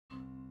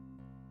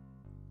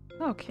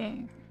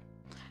Okay.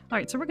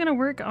 Alright, so we're gonna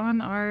work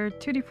on our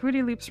Tutti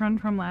Frutti Loops run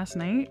from last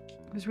night.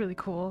 It was really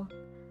cool.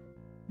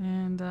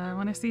 And I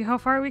want to see how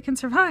far we can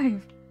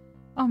survive.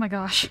 Oh my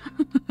gosh.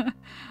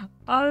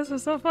 Oh, this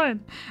was so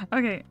fun.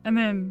 Okay, and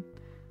then...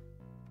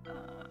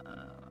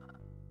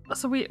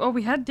 so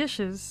we had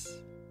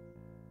dishes.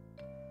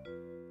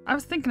 I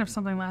was thinking of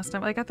something last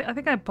time. Like, I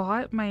think I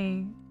bought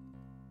my...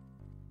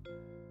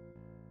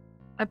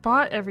 I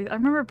bought everything. I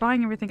remember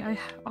buying everything.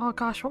 Oh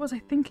gosh, what was I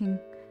thinking?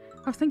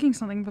 I was thinking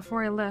something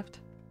before I left.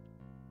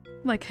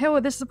 Like, hey,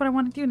 well, this is what I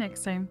want to do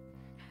next time.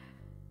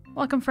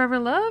 Welcome, Forever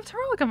Loved.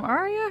 Welcome,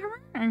 Aria.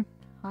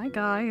 Hi,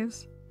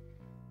 guys.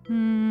 So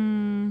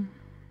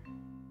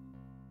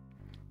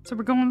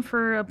we're going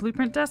for a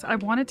blueprint desk. I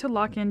wanted to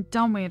lock in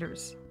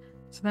dumbwaiters.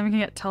 So then we can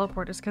get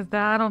teleporters, because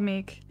that'll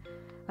make...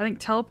 I think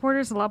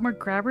teleporters, a lot more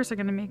grabbers are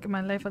going to make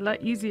my life a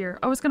lot easier.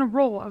 I was going to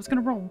roll.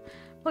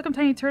 Welcome,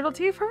 Tiny Turtle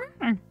Teeth.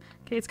 Okay,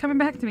 it's coming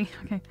back to me.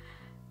 Okay.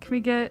 Can we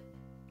get...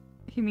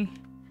 Give me...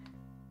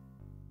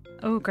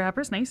 Oh,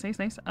 grabbers. Nice.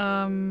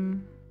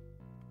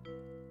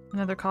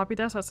 Another copy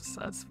desk.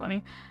 That's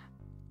funny.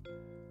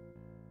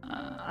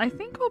 I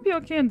think we'll be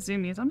okay on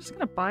zoomies. I'm just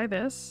gonna buy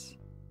this.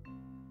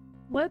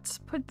 Let's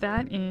put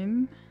that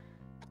in.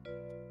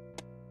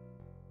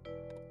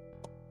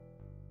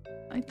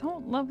 I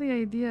don't love the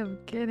idea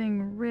of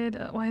getting rid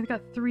of... Well, I've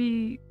got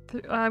three...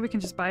 we can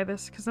just buy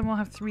this, because then we'll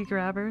have 3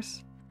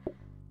 grabbers.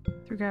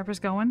 3 grabbers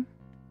going.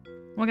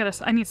 We'll get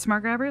us... I need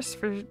smart grabbers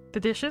for the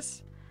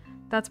dishes.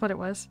 That's what it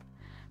was.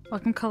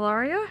 Welcome,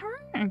 Calaria.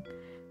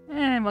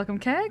 And welcome,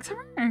 Kegs.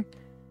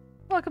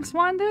 Welcome,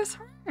 Swandis.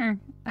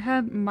 I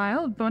had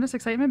mild bonus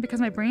excitement because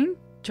my brain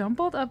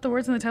jumbled up the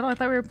words in the title. I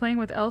thought we were playing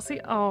with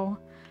Elsie. Oh,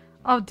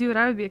 dude,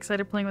 I would be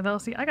excited playing with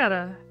Elsie. I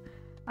gotta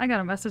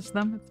message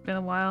them. It's been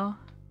a while.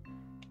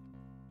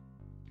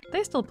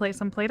 They still play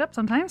some PlateUp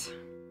sometimes.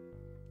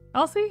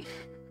 Elsie?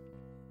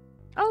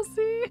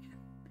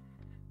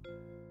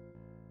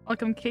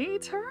 Welcome,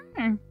 Kate.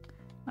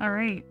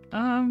 Alright.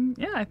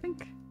 Yeah, I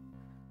think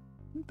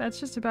that's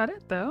just about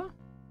it, though.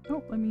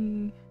 Oh, let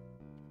me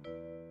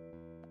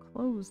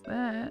close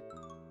that.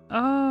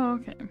 Oh,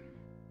 okay.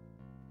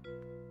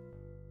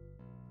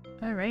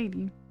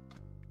 Alrighty.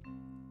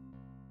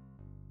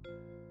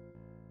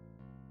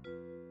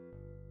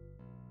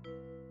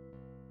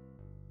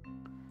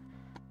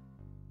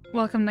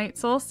 Welcome, Night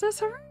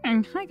Solstice.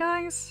 Hi,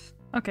 guys.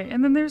 Okay,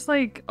 and then there's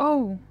like,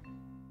 oh.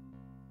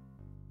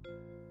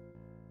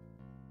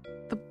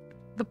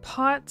 The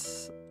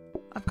pots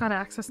I've got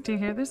access to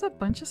here. There's a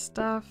bunch of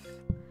stuff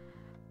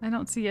I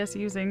don't see us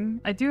using.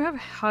 I do have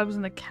hubs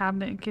in the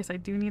cabinet in case I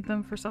do need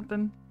them for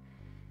something.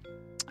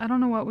 I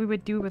don't know what we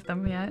would do with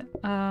them yet.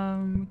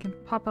 We can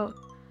pop out...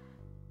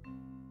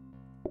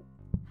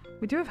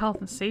 We do have health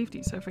and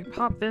safety, so if we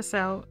pop this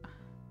out,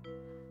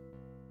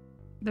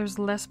 there's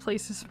less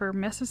places for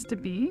messes to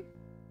be.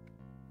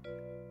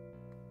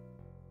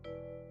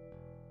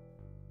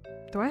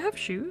 Do I have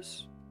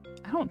shoes?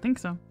 I don't think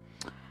so.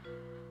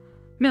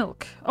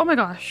 Milk. Oh my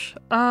gosh.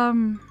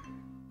 No,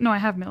 I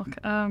have milk.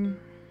 I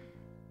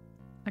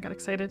got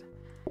excited.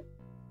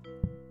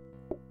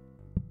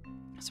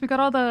 So we got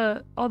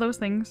all those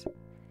things.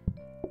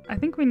 I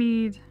think we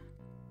need...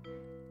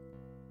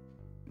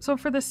 So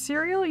for the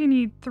cereal, you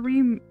need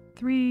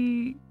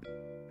three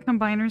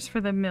combiners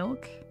for the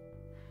milk.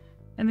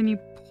 And then you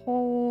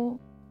pull...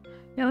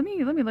 Yeah, let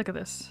me look at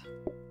this.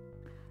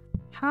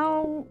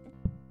 How...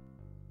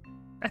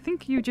 I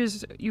think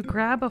you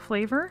grab a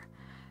flavor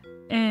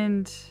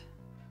and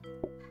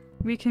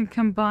we can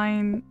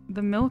combine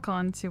the milk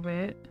onto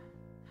it.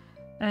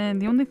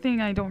 And the only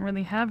thing I don't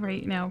really have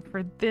right now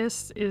for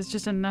this is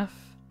just enough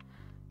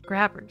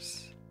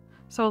grabbers.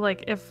 So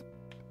like if...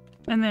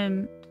 And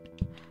then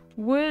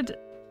wood...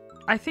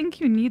 I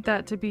think you need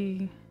that to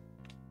be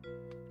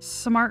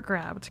smart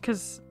grabbed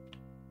because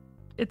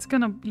it's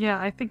gonna... Yeah,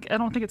 I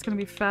don't think it's gonna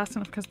be fast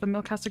enough because the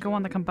milk has to go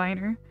on the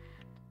combiner.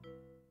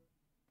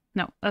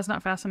 No, that's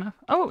not fast enough.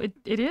 Oh,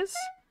 it is?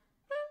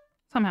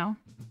 Somehow.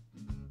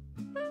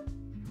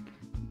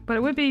 But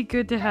it would be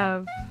good to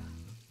have...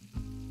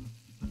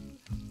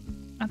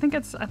 I think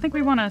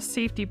we want to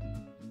safety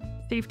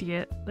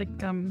it, like,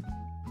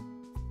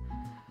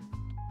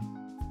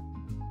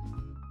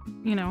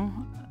 you know,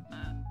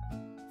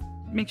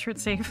 make sure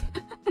it's safe.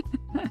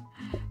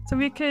 So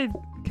we could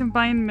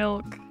combine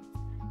milk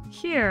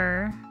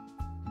here.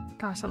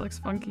 Gosh, that looks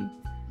funky.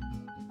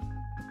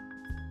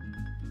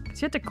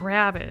 Because you have to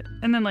grab it,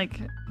 and then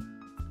like,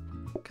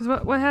 because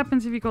what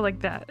happens if you go like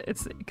that?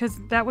 It's because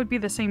that would be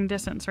the same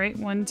distance, right?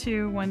 1,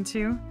 2, 1,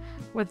 2.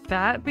 Would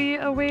that be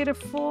a way to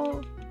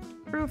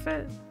foolproof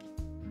it?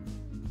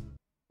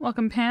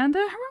 Welcome,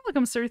 Panda.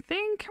 Welcome, Sir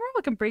Think.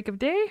 Welcome, Break of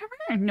Day.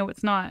 No,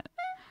 it's not.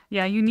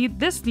 Yeah,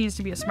 this needs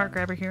to be a smart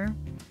grabber here.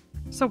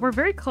 So we're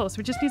very close.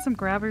 We just need some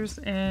grabbers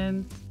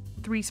and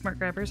 3 smart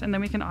grabbers, and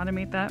then we can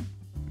automate that.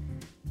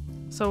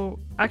 So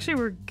actually,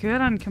 we're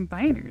good on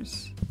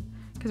combiners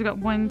because we got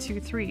 1, 2,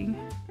 3.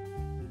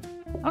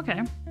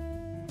 Okay.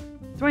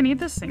 Do I need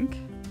this sink?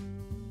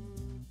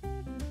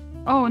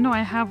 Oh no,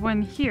 I have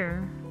one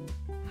here.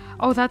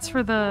 Oh, that's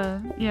for the...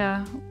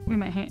 Yeah, we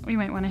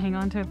might want to hang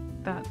on to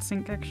that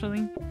sink,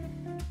 actually.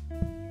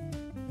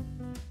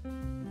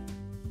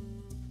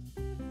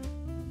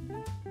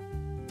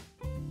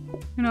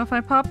 You know, if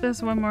I pop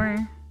this one more...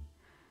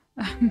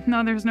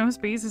 no, there's no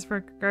spaces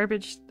for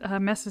garbage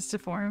messes to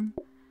form.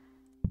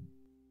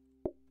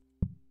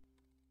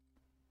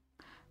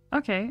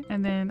 Okay,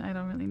 and then I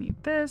don't really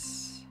need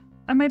this.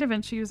 I might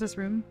eventually use this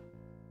room.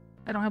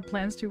 I don't have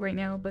plans to right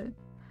now, but...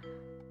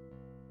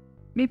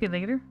 maybe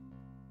later.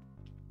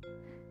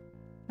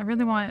 I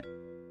really want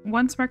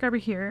 1 smart grabber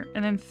here,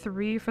 and then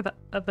 3 for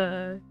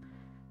the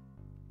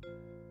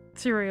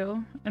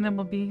cereal, and then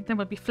we'll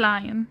be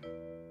flying.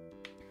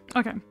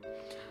 Okay.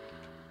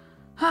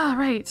 All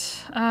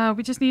right.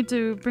 We just need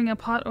to bring a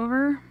pot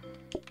over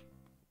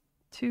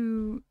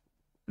to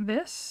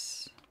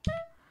this,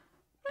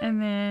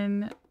 and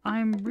then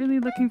I'm really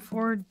looking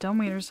for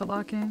dumbwaiters to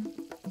lock in.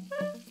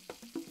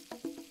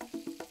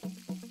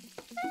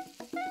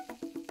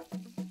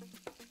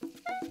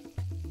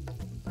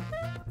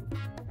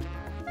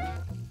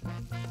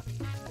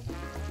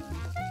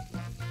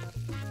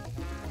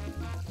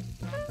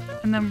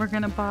 And then we're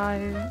gonna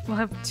buy... we'll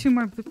have 2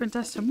 more blueprint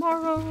desks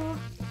tomorrow.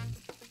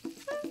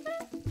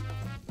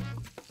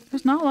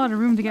 There's not a lot of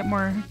room to get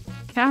more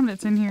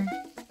cabinets in here.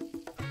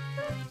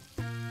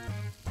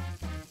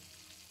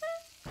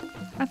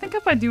 I think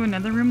if I do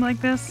another room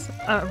like this,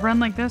 run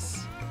like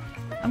this,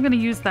 I'm gonna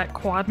use that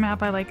quad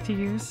map I like to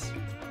use.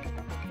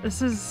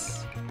 This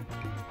is...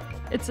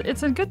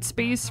 It's a good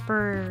space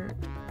for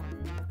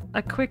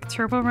a quick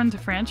turbo run to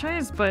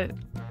franchise, but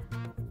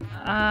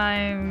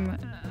I'm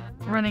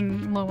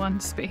running low on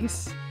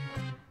space.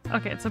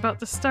 Okay, it's about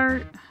to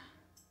start.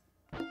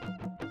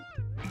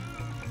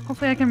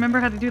 Hopefully I can remember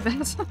how to do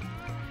this.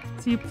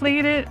 So you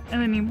plate it,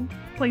 and then you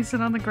place it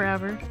on the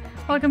grabber.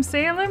 Welcome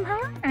Salem,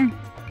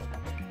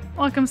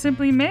 welcome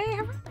Simply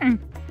May,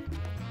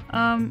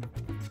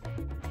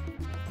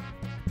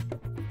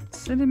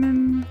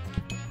 cinnamon,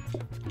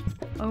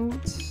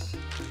 oats.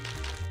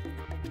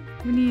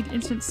 We need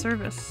instant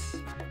service.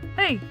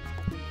 Hey!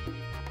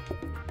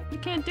 You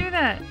can't do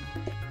that!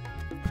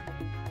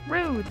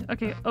 Rude!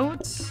 Okay,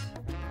 oats.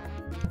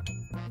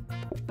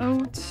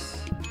 Oats.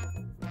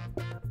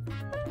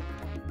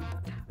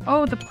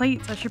 Oh, the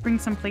plates. I should bring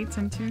some plates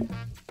in too.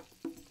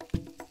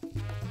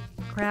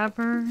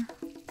 Grabber.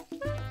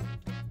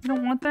 You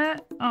don't want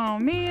that? Oh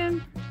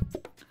man.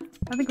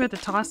 I think we have to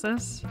toss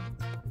this.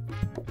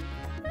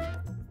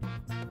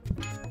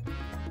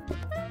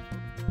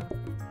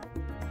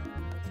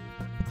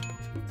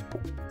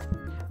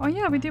 Oh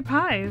yeah, we do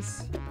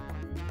pies.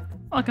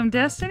 Welcome,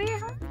 Destiny.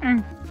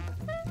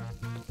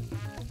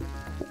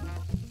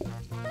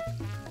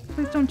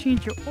 Please don't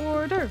change your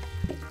order.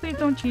 Please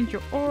don't change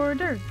your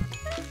order.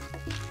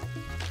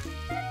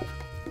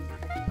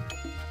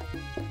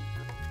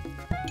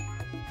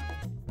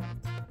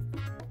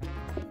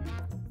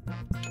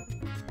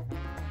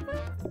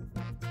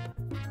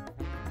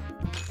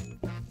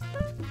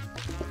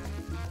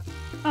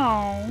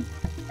 Oh,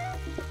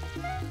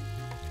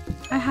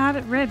 I had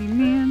it ready,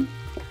 man.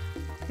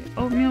 Okay,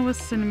 oatmeal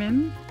with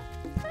cinnamon.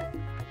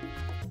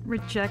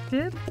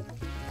 Rejected.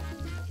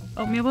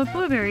 Oatmeal with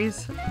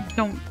blueberries.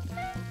 Don't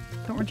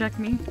reject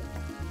me.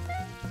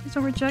 Please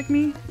don't reject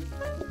me.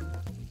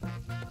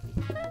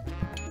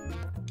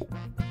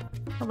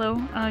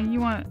 Hello.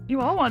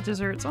 You all want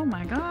desserts. Oh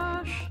my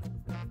gosh.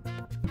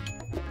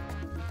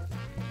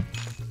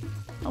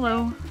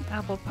 Hello.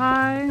 Apple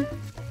pie.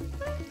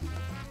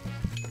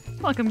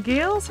 Welcome,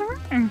 Gales.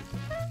 You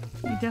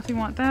definitely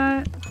want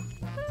that.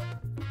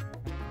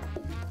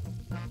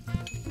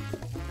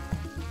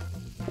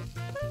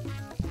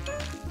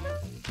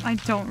 I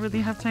don't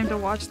really have time to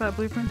watch that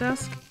blueprint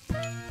desk.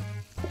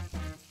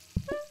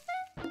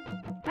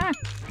 Ah!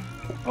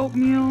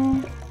 Oatmeal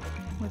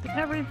with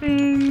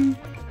everything.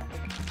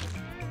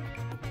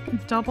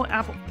 Double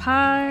apple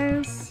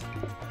pies.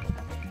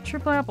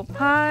 Triple apple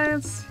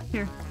pies.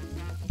 Here.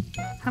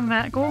 Have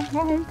that. Go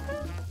home.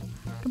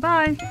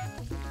 Goodbye.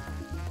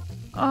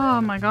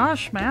 Oh my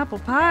gosh, my apple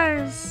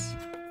pies.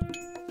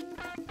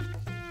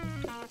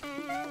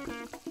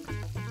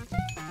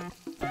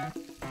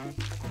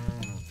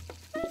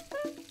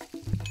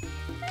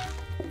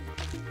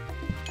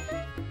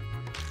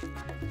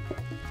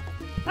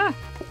 Ah!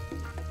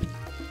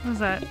 What is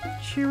that?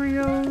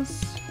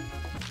 Cheerios.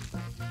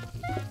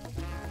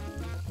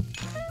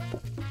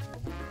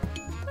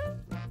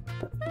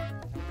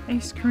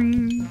 Ice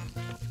cream.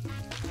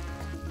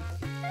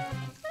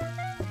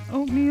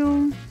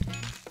 Oatmeal.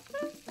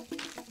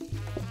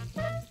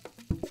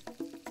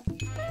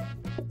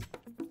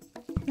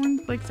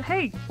 Cornflakes.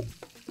 Hey!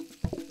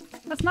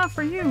 That's not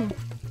for you!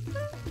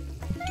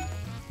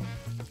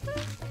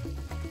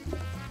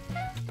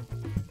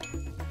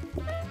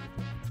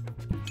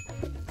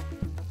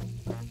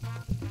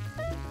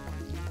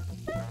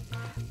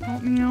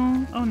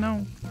 Oatmeal. Oh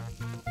no.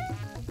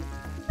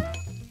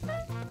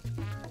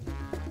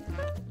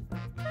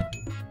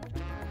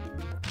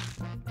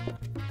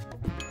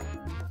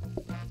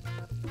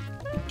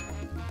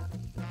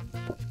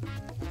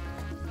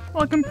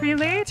 Welcome,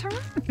 Prelate.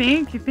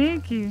 Thank you,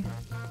 thank you.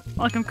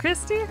 Welcome,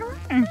 Christy.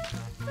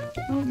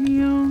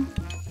 Oatmeal.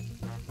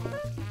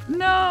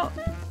 No!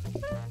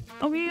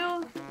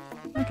 Oatmeal.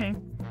 Okay.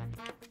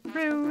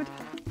 Rude.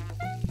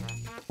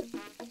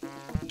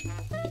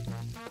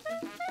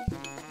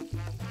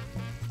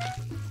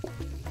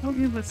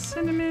 Oatmeal with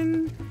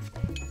cinnamon.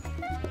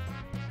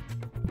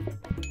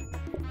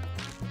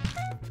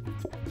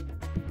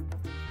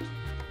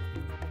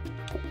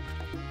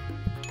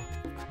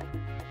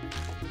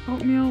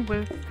 Oatmeal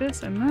with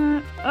this and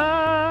that.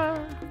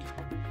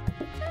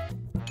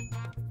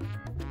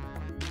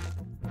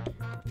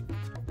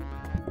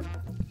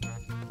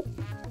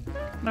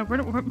 No, where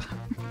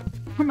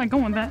am I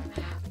going with that?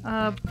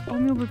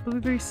 Oatmeal with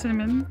blueberry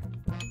cinnamon.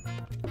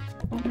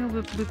 Oatmeal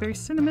with blueberry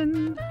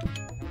cinnamon.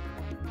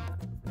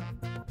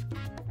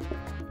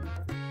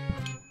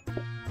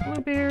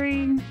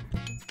 Blueberry.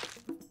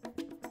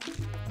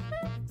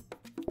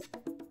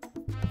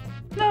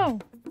 No!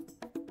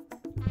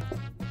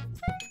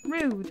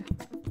 Rude.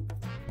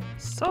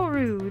 So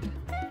rude.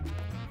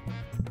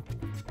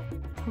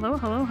 Hello,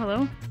 hello,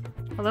 hello.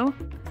 Hello?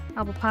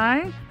 Apple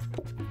pie.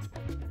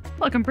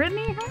 Welcome,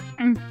 Brittany.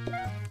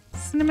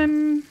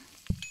 Cinnamon.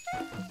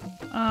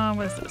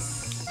 What is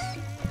this?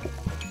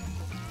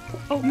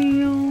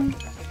 Oatmeal.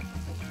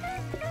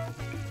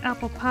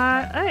 Apple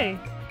pie. Hey!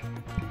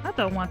 I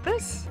don't want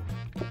this.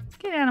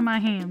 Get out of my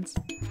hands.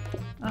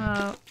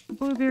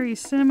 Blueberry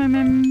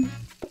cinnamon.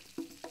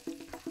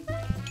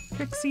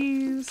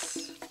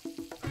 Pixies.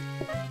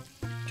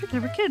 Trick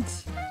over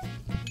kids.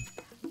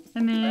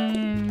 And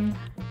then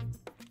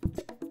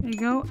there you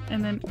go.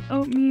 And then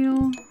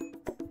oatmeal.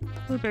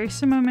 Blueberry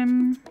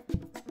cinnamon.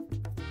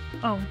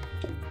 Oh.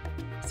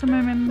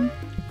 Cinnamon.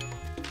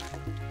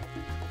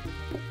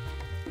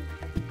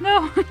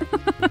 No!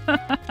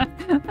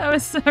 That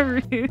was so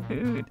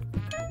rude.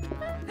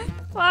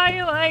 Why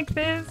you like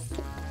this?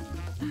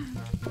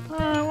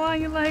 Why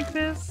you like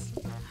this?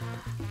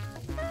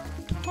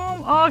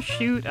 Oh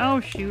shoot, oh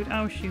shoot,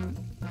 oh shoot.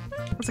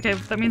 That's okay,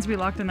 that means we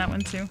locked in that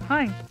one too.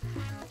 Hi.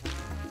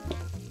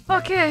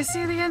 Okay, I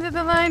see the end of the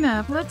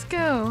lineup. Let's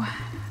go.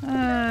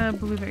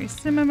 Blueberry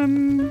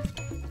cinnamon.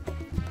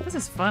 This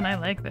is fun, I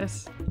like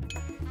this.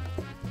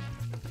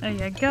 There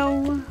you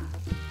go.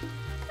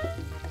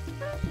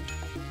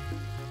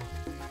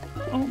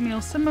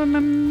 Oatmeal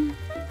cinnamon.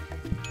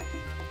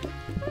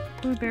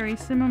 Blueberry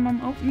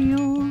cinnamon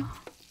oatmeal.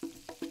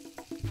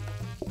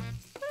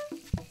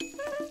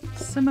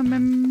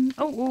 Cinnamon.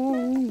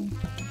 Oh,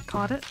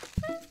 caught it.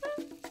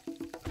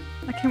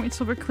 I can't wait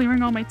till we're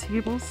clearing all my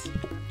tables.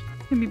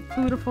 It's gonna be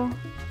beautiful.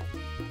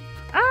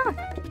 Ah!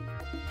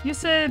 You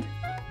said...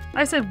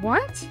 I said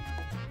what?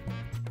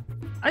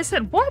 I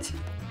said what?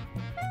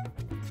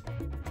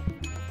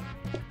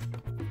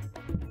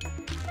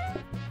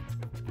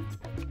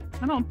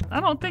 I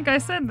don't think I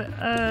said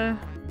that.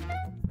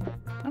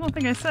 I don't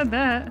think I said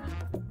that.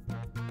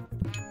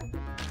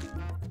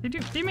 Did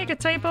you make a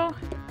typo?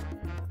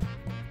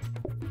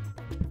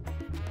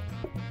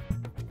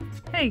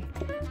 Hey.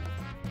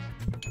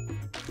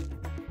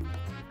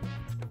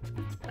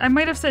 I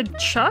might have said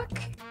chuck?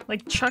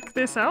 Like chuck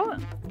this out?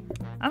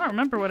 I don't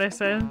remember what I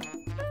said.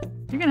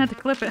 You're gonna have to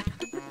clip it.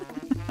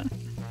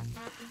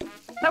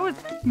 That was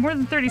more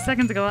than 30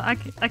 seconds ago. I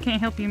can't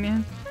help you,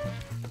 man.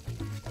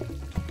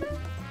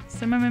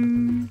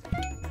 Cinnamon.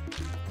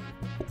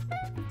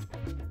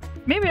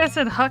 Maybe I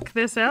said huck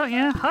this out,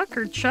 yeah? Huck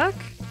or chuck?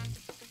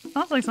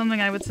 Sounds like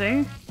something I would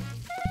say.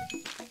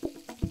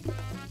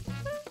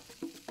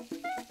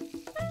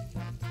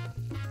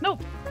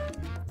 Nope.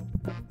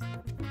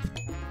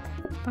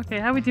 Okay,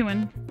 how we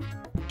doing?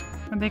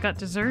 When they got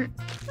dessert?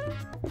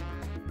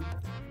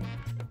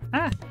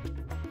 Ah!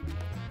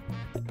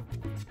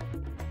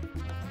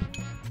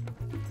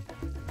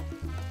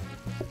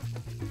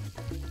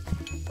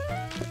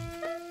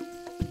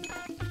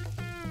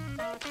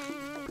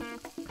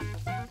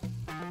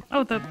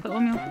 Oh, the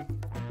oatmeal.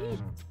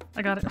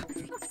 I got it.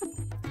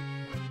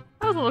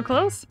 That was a little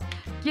close.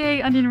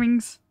 Yay, onion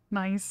rings.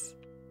 Nice.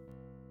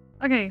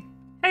 Okay.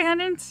 Hey,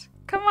 onions.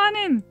 Come on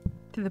in.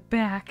 To the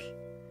back.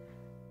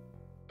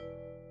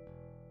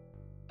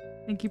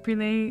 Thank you,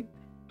 Prelate.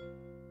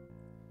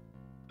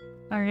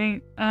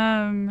 Alright,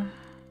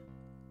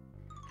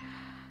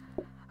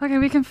 okay,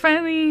 we can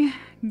finally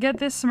get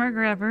this smart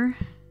grabber.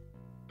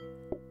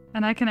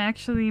 And I can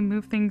actually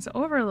move things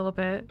over a little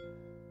bit.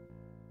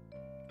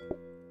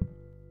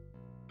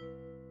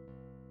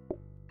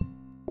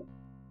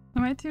 I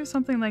might do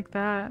something like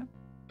that.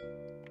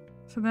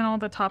 So then all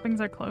the toppings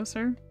are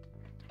closer.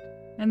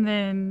 And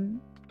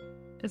then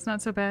it's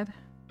not so bad.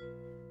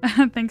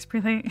 Thanks,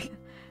 Prelate.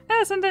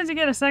 Yeah, sometimes you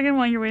get a second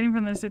while you're waiting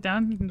for them to sit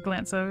down. You can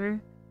glance over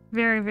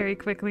very, very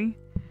quickly.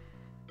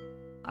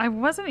 I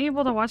wasn't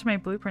able to watch my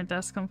blueprint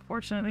desk,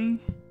 unfortunately.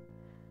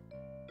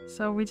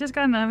 So we just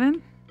got an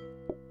oven.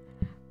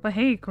 But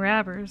hey,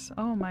 grabbers.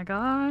 Oh my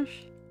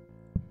gosh.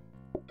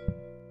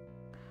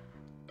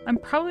 I'm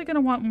probably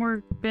gonna want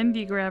more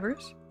bendy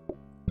grabbers.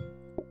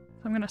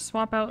 So I'm gonna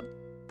swap out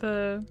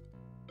those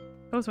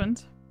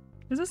ones.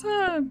 Is this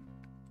a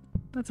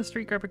That's a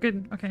street grabber.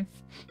 Good. Okay.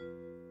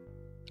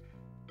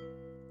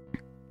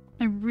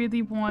 I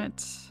really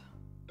want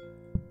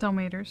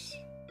Dalmaters.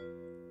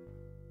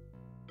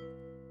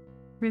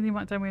 Really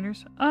want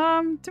Dalmaters.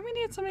 Do we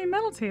need so many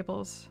metal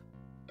tables?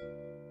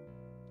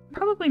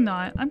 Probably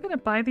not. I'm gonna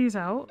buy these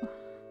out.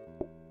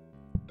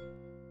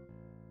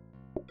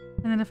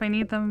 And then if I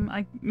need them,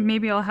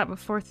 maybe I'll have a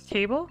 4th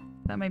table.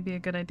 That might be a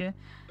good idea.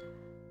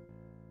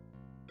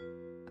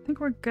 I think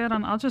we're good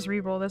on... I'll just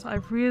re-roll this. I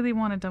really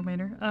want a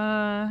Dalmater.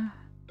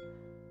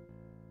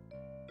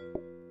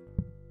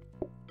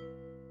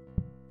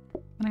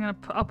 And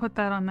I'll put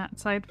that on that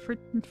side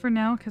for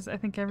now, because I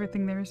think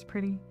everything there is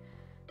pretty...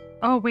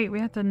 Oh wait, we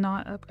have to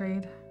not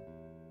upgrade.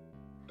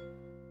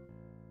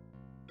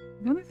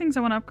 The only things I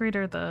want to upgrade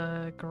are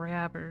the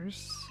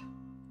grabbers.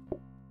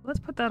 Let's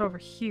put that over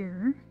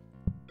here.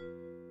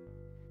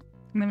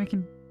 And then we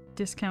can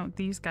discount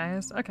these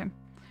guys. Okay.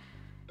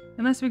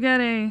 Unless we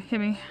get a... Hit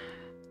me.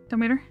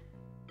 Dalmater.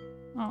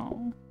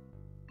 Oh.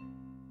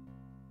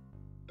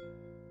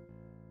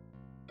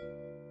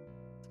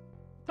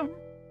 Don't...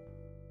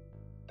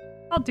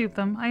 I'll dupe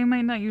them. I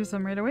might not use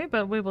them right away,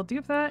 but we will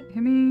dupe that.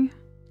 Hit me.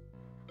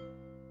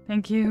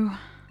 Thank you.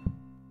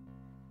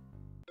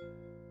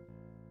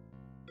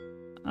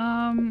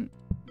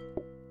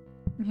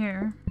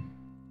 Here.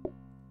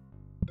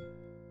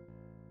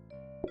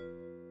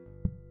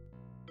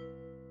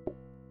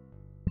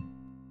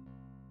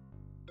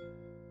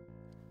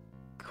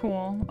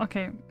 Cool.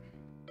 Okay.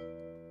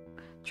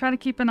 Try to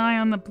keep an eye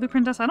on the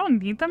blueprint dust. I don't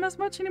need them as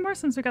much anymore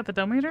since we got the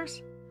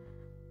Dalmaters.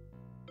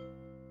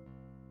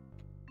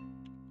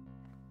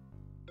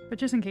 But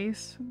just in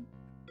case.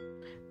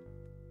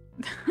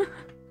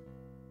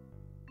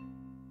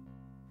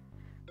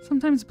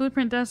 Sometimes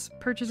blueprint dust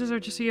purchases are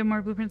just so you have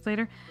more blueprints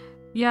later.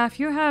 Yeah, if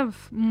you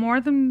have more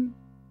than...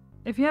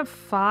 If you have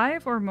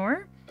 5 or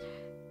more,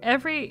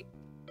 every...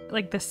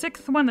 Like the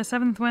 6th one, the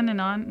 7th one, and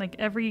on, like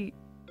every...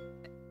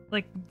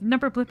 Like,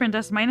 number of blueprint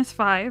dust minus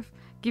 5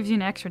 gives you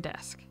an extra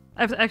desk.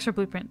 Extra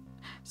blueprint.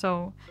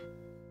 So...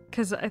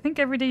 Because I think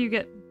every day you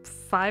get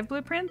 5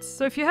 blueprints.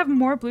 So if you have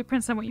more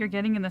blueprints than what you're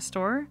getting in the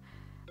store...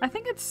 I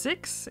think it's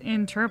 6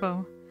 in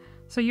Turbo.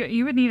 So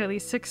you would need at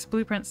least 6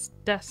 blueprints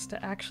desks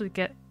to actually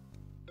get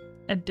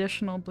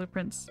additional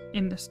blueprints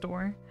in the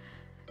store.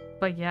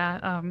 But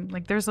yeah,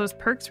 like there's those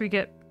perks where you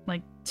get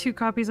like 2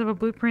 copies of a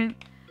blueprint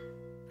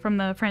from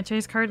the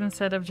franchise card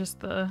instead of just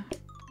the...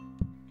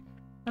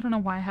 I don't know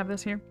why I have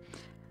this here.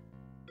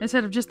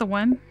 Instead of just the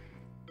one.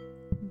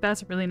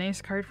 That's a really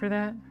nice card for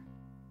that.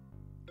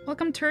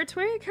 Welcome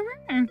Turtwig, come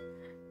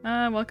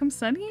on. Welcome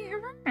Sunny,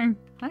 come on.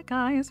 Hi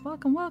guys,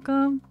 welcome,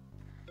 welcome.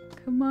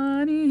 Come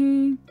on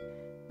in.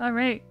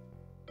 Alright.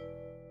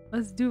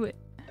 Let's do it.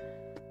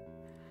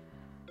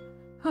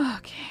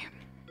 Okay.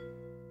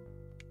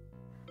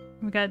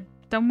 We got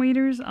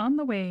dumbwaiters on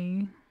the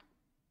way.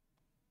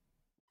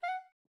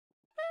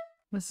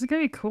 This is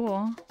gonna be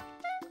cool.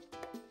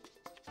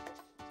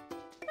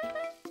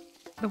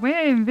 The way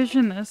I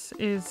envision this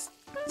is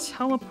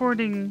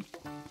teleporting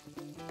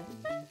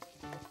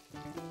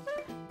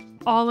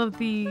all of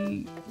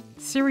the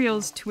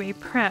cereals to a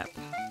prep.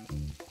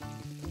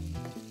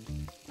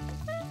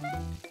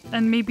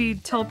 And maybe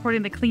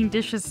teleporting the clean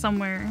dishes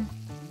somewhere.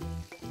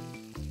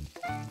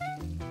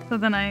 So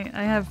then I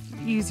have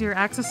easier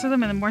access to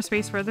them and more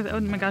space for other... Oh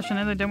my gosh,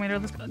 another dumbwaiter.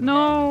 Let's go.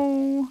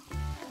 No!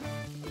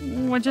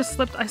 Oh,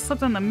 I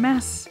slipped on the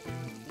mess.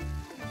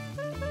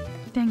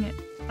 Dang it.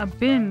 A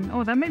bin.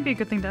 Oh, that might be a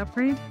good thing to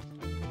upgrade.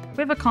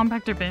 We have a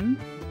compactor bin.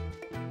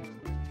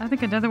 I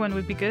think another one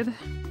would be good.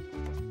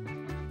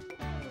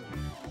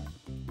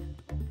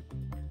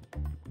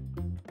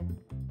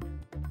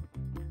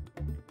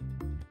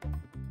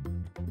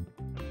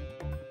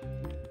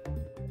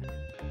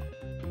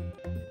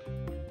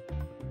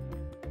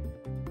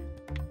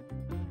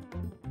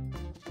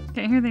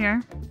 Okay, here they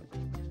are.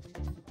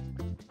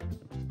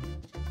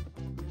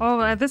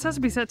 Oh, this has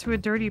to be set to a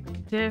dirty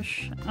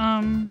dish.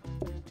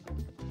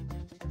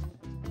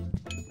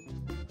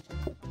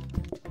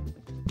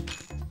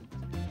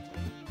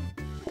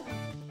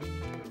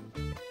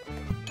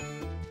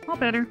 All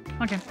better.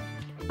 Okay.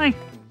 Hi.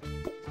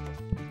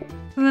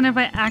 So then if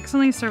I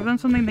accidentally serve them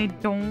something they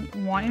don't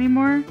want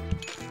anymore,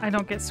 I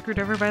don't get screwed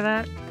over by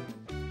that.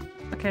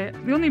 Okay,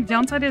 the only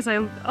downside is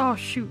oh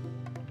shoot.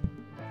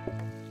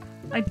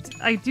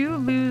 I do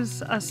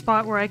lose a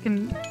spot where I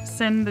can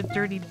send the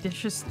dirty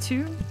dishes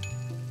to,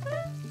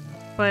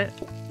 but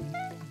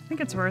I think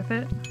it's worth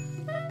it.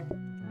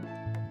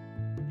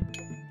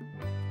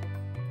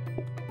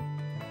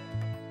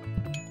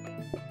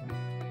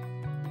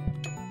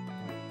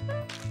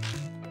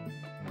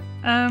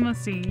 Let's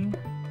see.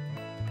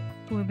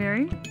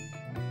 Blueberry.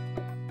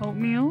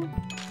 Oatmeal.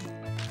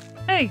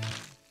 Hey!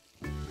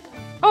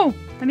 Oh!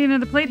 I need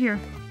another plate here.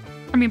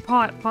 I mean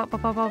pot. Pot.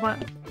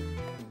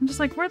 I'm just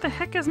like, where the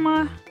heck is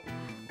my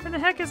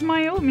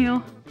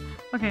oatmeal?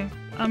 Okay,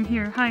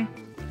 here, hi.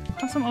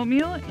 Have some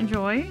oatmeal,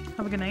 enjoy,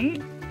 have a good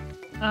night.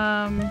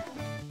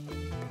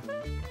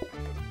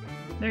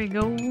 There you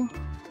go.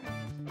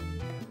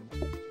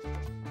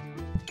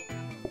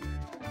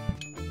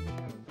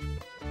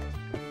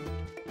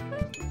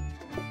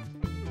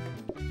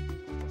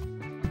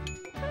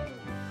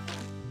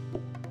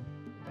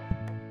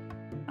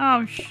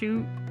 Oh,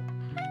 shoot.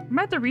 I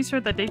might have to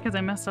restart that day because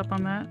I messed up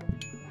on that.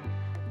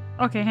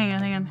 Okay, hang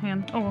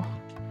on. Oh,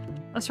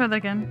 let's try that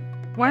again.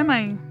 Why am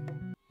I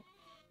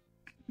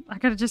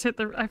gotta just hit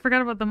the... I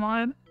forgot about the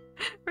mod.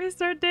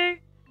 Restart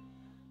day.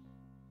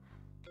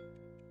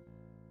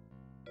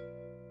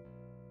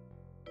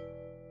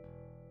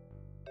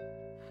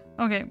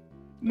 Okay,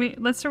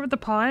 wait, let's start with the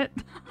pot.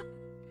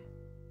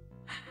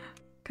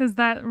 Because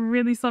that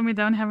really slowed me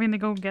down having to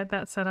go get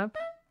that set up.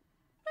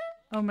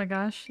 Oh my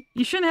gosh.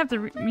 You shouldn't have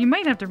to... you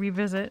might have to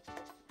revisit.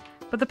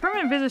 But the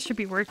permanent visit should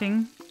be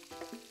working.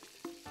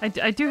 I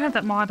do have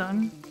that mod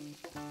on.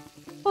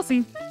 We'll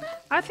see.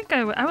 I think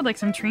I would like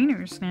some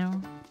trainers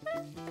now.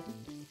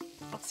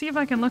 I'll see if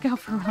I can look out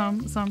for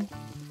some.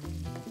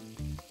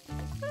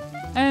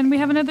 And we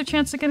have another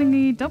chance of getting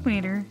the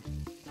Dominator.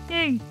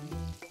 Yay!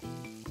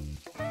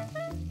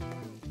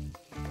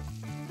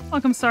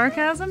 Welcome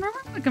Sarcasm.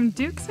 Welcome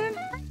Dukeson.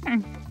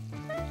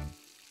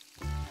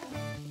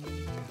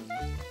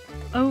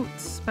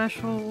 Oats,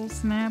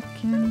 specials,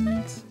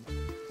 napkins,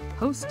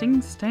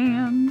 hosting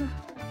stand.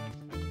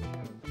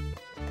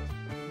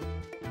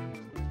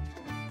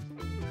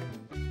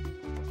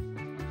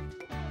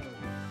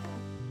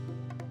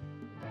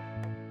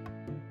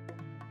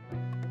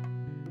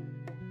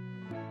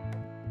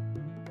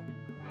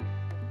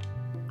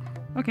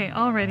 Okay,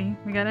 already.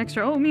 We got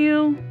extra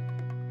oatmeal.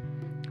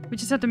 We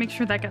just have to make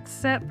sure that got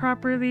set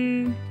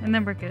properly, and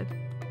then we're good.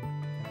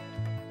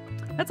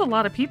 That's a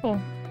lot of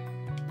people.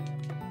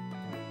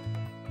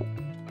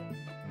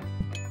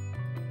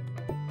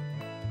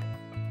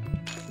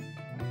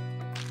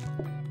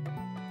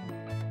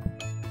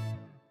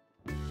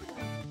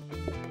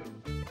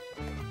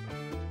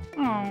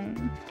 Oh.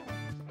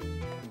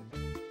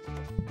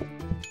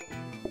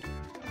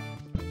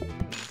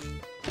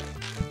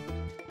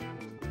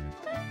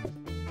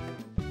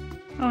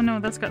 Oh no,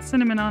 that's got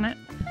cinnamon on it.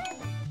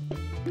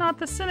 Not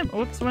the cinnamon.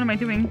 Oops, what am I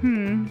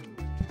doing?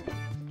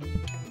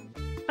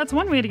 That's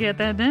one way to get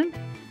that done.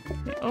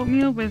 The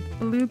oatmeal with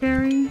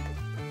blueberry.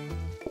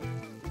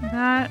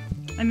 That.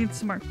 I need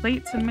some more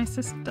plates in my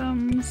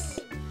systems.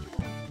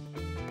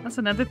 That's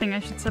another thing I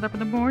should set up in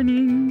the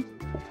morning.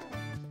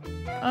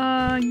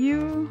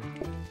 You.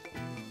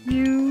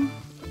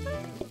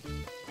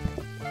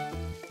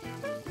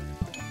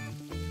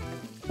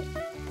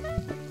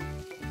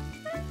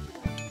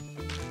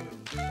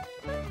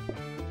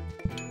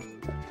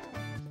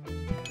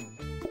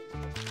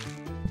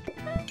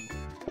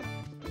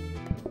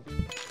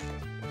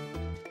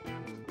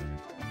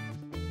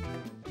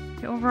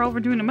 Overall, we're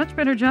doing a much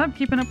better job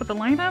keeping up with the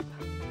lineup.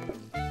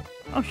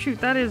 Oh shoot,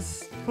 that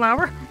is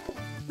flour?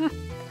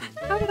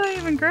 How did I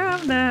even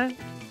grab that?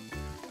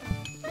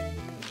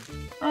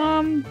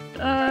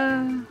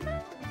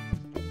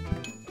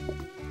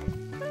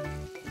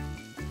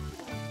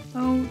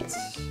 Oats.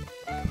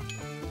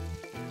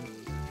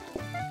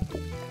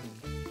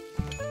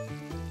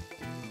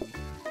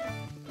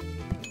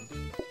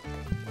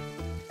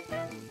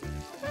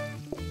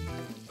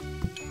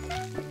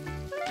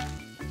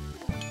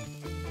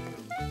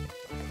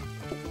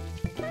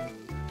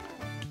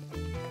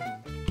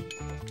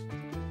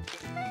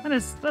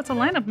 That's a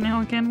lineup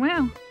now again.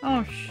 Wow.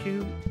 Oh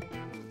shoot.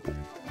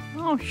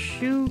 Oh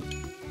shoot.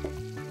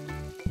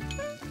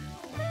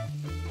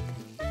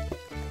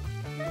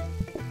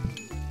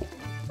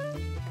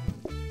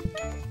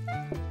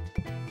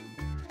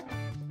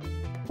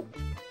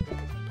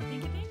 Hey,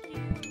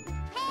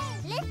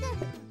 listen.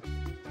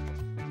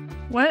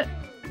 What?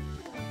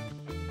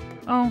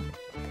 Oh.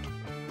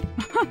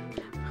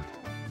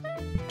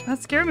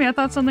 That scared me. I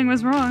thought something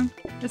was wrong.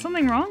 Is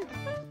something wrong?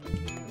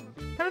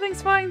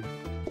 Everything's fine.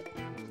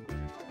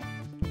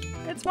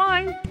 It's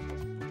fine.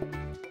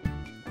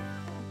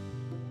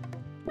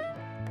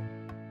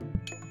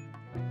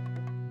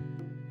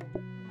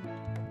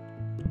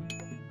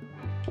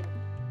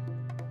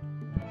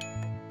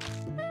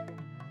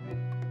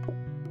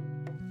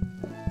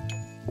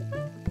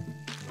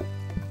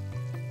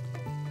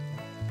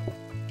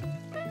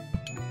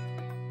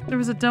 There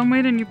was a dumb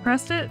weight and you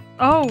pressed it?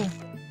 Oh!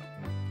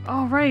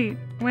 Alright.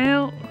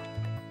 Well,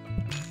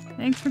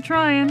 thanks for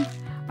trying.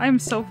 I am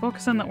so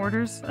focused on the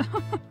orders.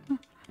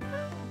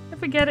 If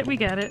we get it, we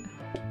get it.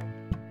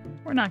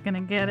 We're not gonna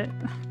get it.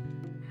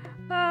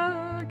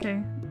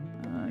 Okay.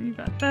 You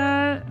got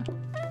that.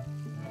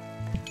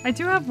 I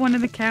do have one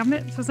in the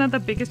cabinet, so it's not the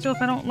biggest deal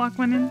if I don't lock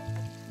one in.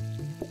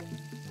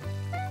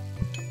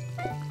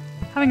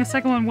 Having a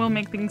second one will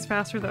make things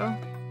faster, though.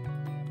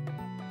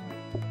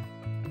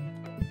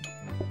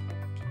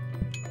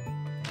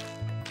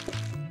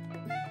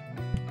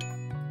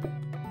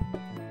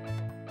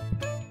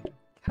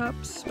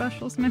 Cups,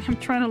 specials, man, I'm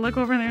trying to look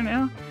over there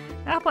now.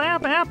 Apple,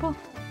 apple, apple.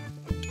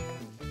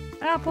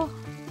 Apple.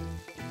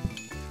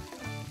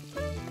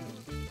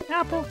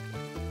 Apple.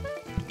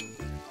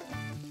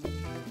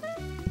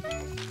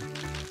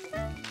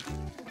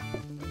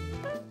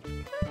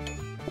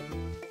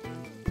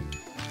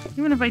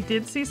 Even if I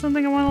did see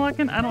something I want to look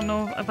in, I don't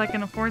know if I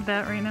can afford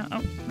that right now.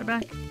 Oh, put it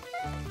back.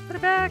 Put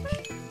it back.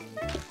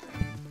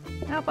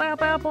 Apple,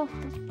 apple, apple.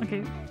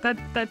 Okay,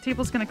 that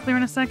table's gonna clear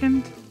in a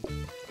second.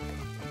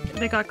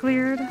 They got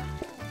cleared.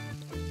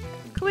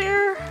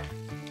 Clear!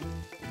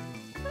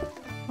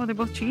 Oh, they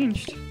both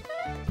changed.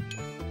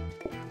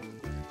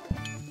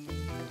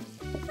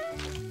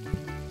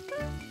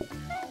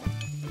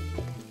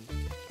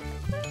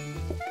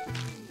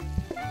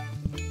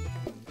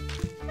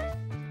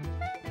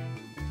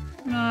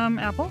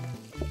 Apple?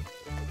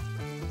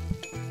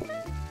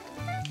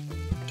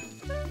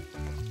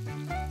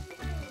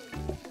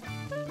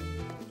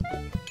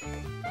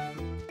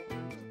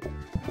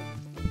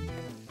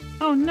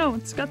 Oh no,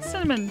 it's got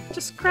cinnamon.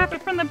 Just grab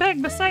it from the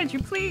bag beside you,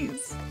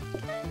 please.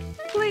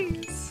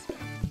 Please.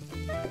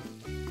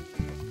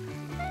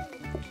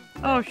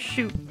 Oh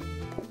shoot.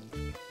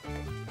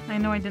 I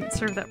know I didn't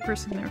serve that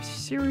person their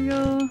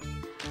cereal.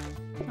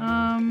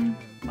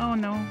 Oh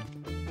no.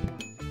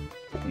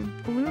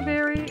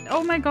 Blueberry.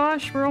 Oh my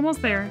gosh, we're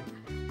almost there.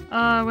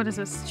 What is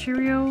this?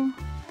 Cheerio?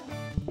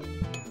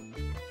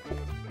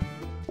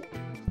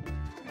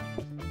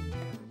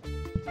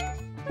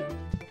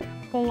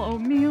 Bowl of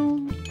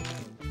oatmeal.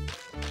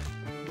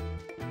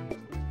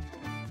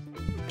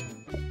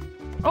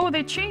 Oh,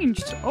 they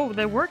changed! Oh,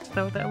 they worked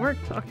though, that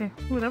worked. Okay.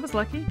 Ooh, that was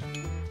lucky.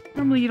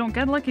 Normally you don't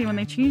get lucky when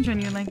they change on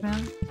you like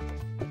that.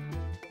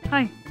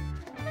 Hi.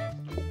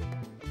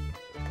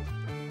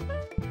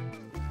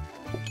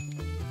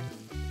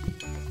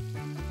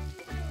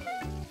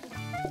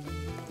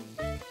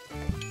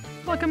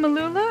 Welcome,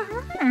 Malula.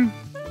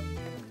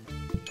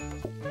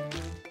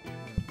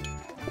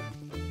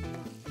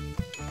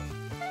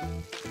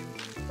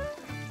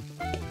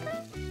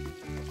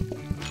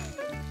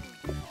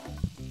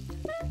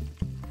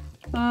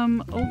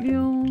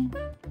 Oatmeal.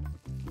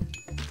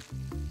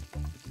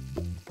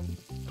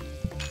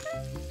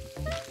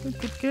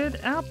 Good.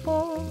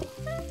 Apple.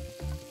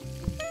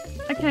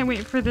 I can't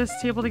wait for this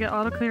table to get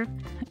auto-cleared.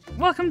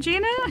 Welcome,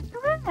 Gina!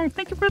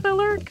 Thank you for the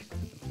lurk.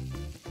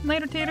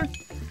 Later, Tater.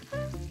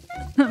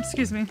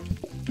 Excuse me.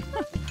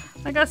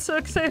 I got so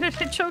excited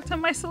I choked on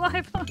my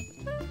saliva.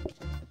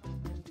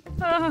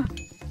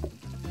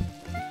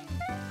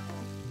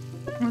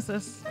 What's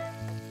this?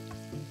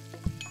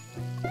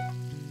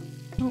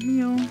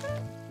 Oatmeal.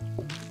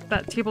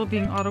 That table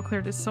being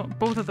auto-cleared is so—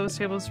 both of those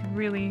tables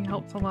really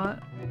helped a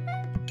lot.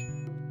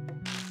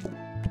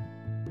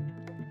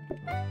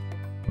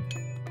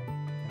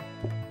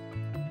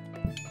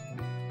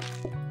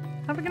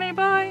 Have a good night,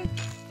 bye!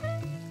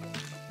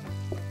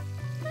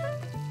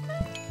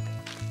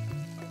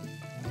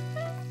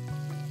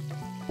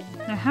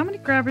 Now how many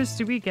grabbers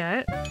do we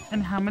get?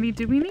 And how many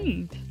do we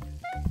need?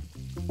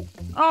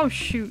 Oh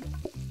shoot.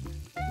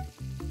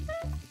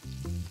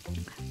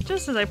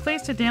 Just as I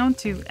placed it down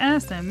to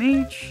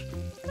SMH.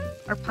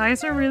 Our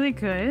pies are really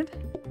good.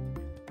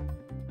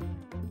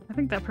 I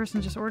think that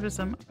person just ordered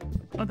some.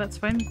 Oh, that's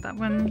fine. That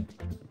one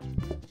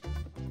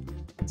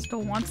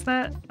still wants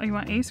that. Oh, you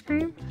want ice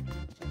cream?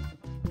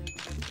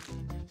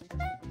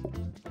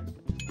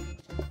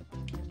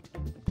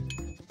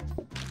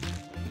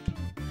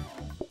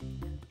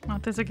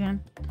 Want this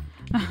again.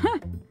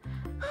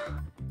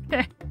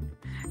 Okay.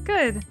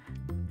 Good.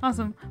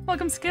 Awesome.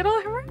 Welcome,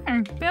 Skittle.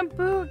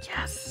 Bamboo.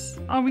 Yes.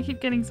 Oh, we keep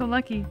getting so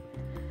lucky.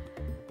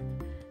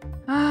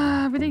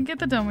 We didn't get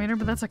the dumbwaiter,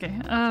 but that's okay.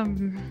 How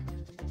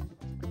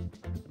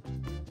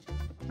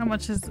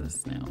much is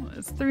this now?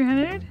 It's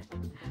 300?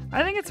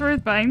 I think it's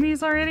worth buying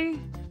these already.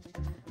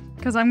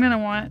 Because I'm gonna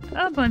want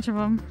a bunch of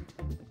them.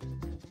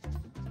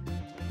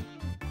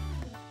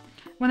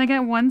 When I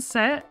get one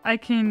set, I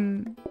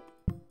can...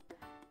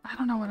 I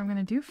don't know what I'm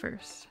gonna do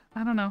first.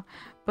 I don't know.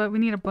 But we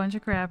need a bunch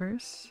of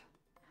grabbers.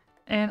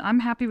 And I'm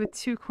happy with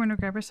 2 corner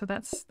grabbers, so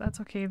that's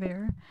okay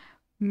there.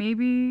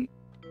 Maybe...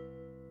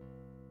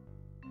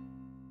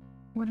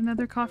 would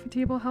another coffee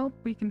table help?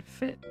 We can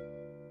fit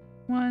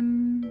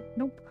one...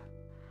 Nope.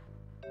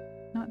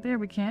 Not there,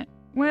 we can't.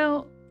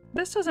 Well,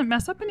 this doesn't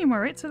mess up anymore,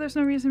 right? So there's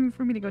no reason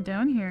for me to go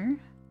down here.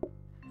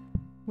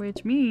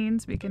 Which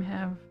means we can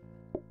have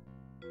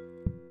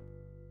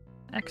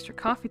extra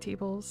coffee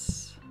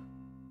tables.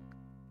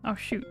 Oh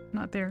shoot,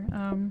 not there.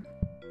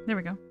 There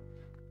we go.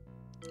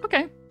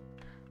 Okay.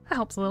 That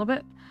helps a little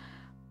bit.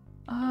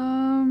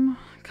 Come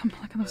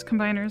look at those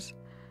combiners.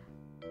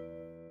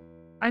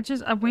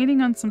 I'm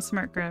waiting on some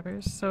smart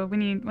grabbers. So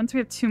once we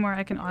have 2 more,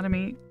 I can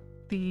automate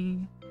the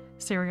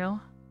cereal.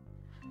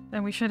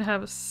 Then we should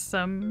have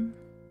some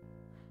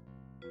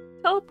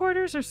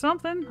teleporters or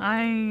something.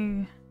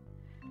 I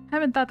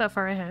haven't thought that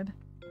far ahead.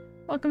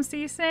 Welcome,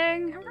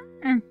 C-Sang.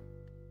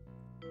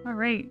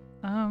 Alright,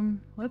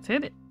 let's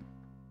hit it.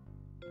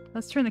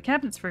 Let's turn the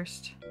cabinets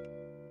first.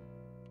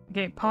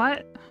 Okay,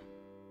 pot.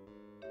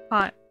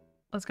 Pot.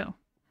 Let's go.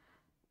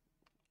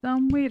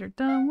 Dumb waiter,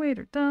 dumb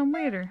waiter, dumb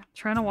waiter.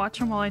 Trying to watch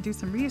him while I do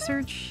some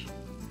research.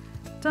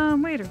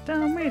 Dumb waiter,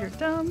 dumb waiter,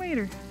 dumb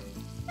waiter.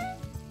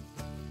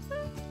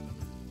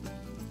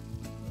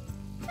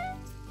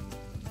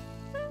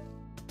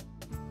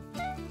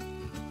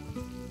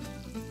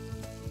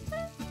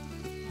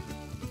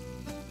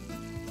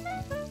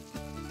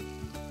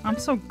 I'm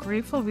so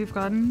grateful we've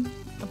gotten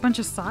a bunch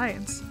of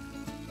sides.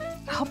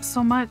 helps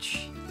so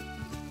much.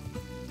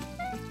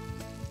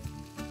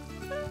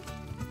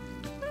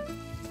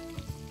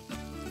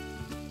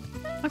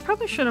 I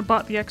probably should have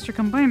bought the extra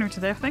combiner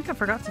today. I think I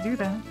forgot to do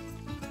that.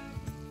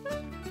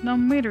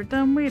 Dumb waiter,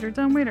 dumb waiter,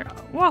 dumb waiter.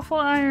 Waffle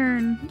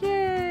iron!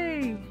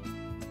 Yay!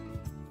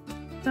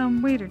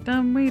 Dumb waiter,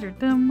 dumb waiter,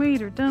 dumb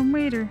waiter, dumb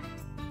waiter.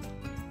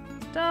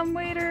 Dumb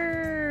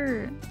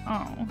waiter!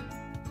 Oh.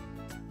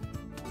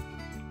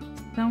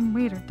 Dumb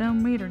waiter,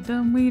 dumb waiter,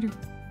 dumb waiter.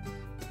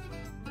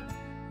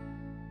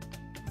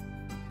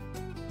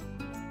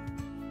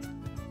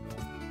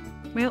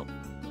 Well.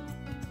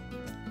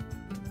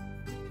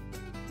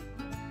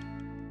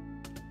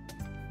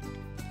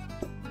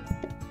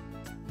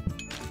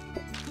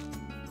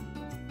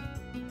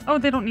 Oh,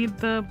 they don't need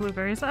the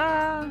blueberries.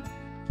 Ah!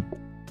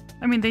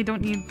 I mean, they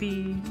don't need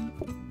the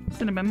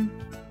cinnamon.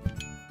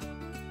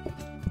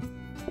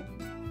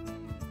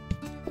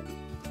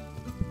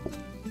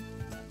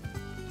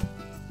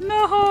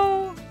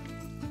 No!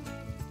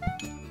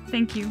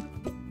 Thank you.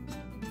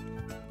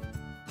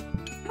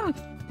 Oh.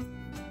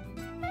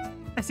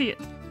 I see it.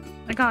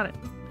 I got it.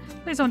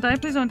 Please don't die,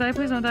 please don't die,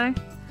 please don't die.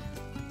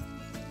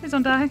 Please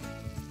don't die.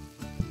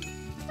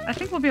 I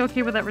think we'll be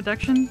okay with that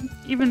reduction.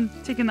 Even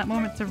taking that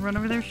moment to run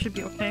over there should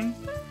be okay.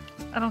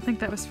 I don't think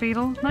that was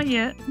fatal. Not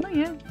yet. Not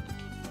yet.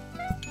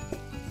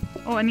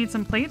 Oh, I need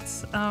some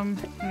plates. Hang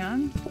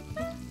on.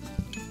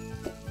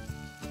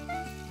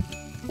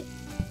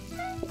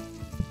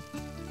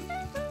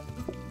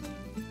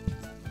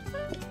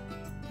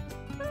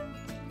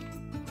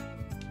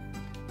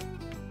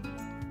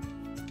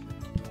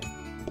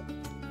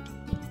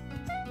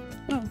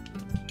 Oh.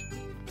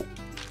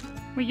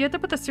 Wait, you have to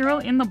put the cereal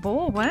in the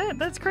bowl? What?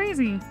 That's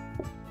crazy.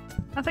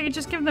 I thought you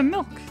just give them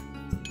milk.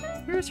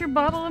 Here's your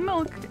bottle of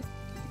milk.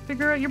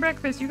 Figure out your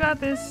breakfast. You got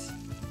this.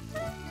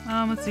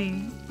 Let's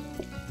see.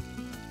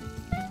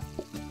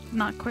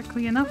 Not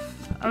quickly enough.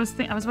 I was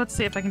about to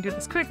say if I can do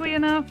this quickly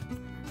enough.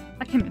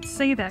 I can't even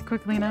say that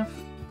quickly enough.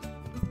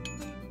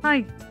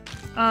 Hi.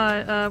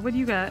 What do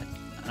you got?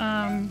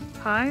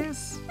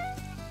 Pies?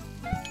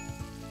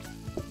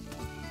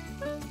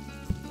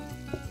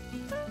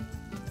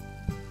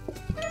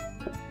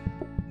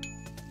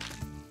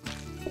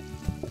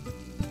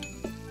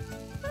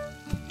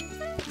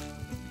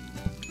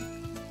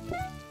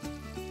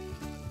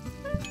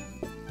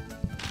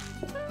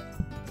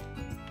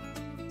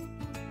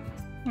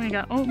 We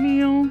got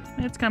oatmeal.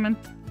 It's coming.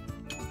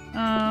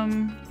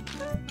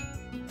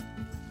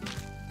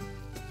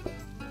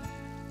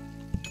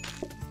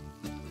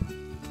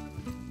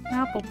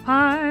 Apple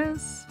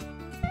pies.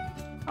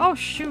 Oh,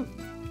 shoot.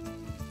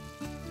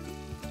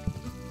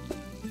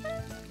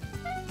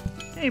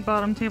 Okay,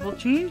 bottom table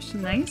changed.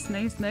 Nice,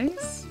 nice,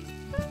 nice.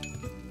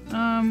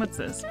 What's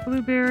this?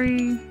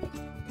 Blueberry.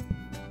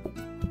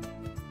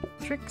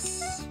 Tricks.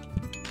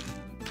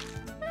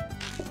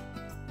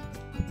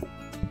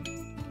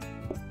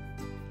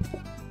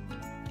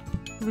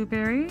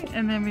 Blueberry,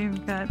 and then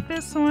we've got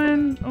this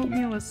one,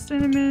 oatmeal with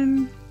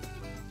cinnamon.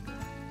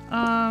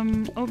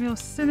 Oatmeal with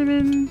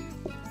cinnamon.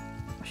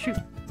 Oh, shoot,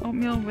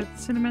 oatmeal with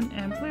cinnamon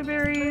and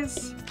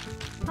blueberries.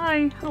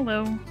 Hi,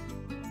 hello.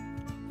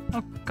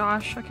 Oh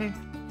gosh, okay.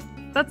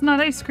 That's not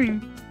ice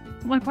cream.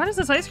 I'm like, why does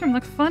this ice cream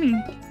look funny?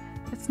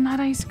 It's not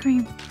ice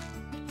cream.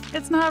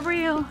 It's not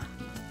real.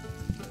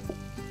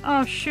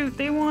 Oh shoot,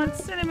 they want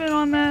cinnamon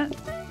on that.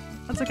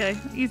 That's okay,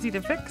 easy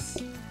to fix.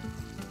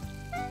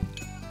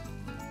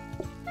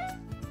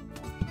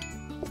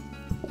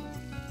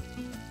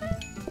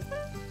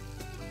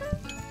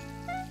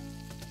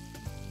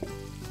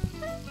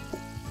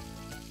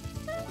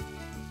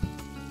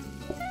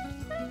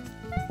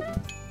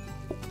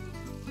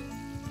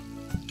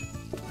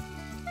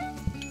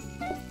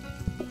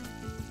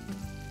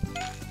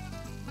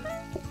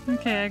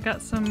 Okay, I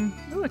got some...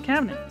 Ooh, a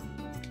cabinet.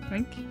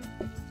 Wink.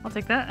 I'll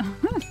take that.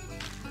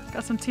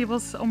 Got some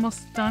tables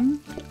almost done.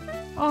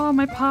 Oh,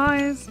 my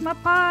pies! My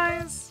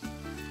pies!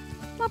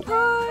 My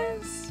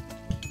pies!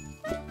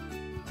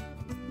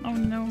 Oh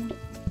no.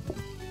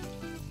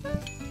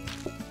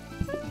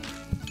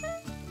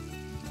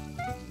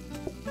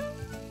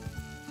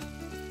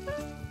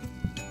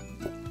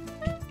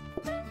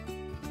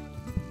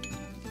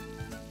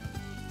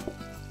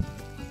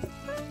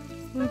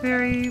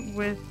 Blueberry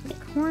with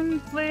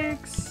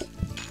cornflakes.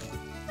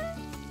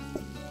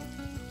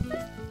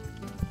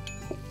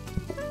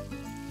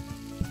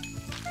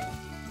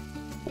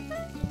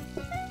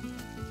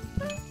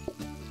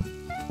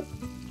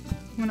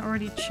 One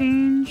already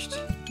changed.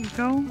 Here we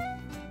go.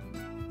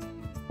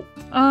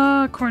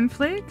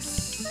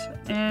 Cornflakes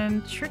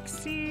and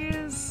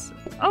Trixie's.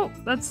 Oh,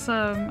 that's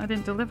I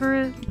didn't deliver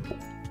it.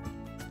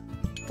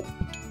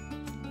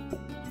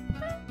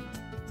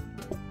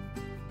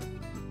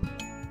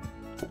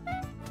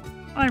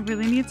 I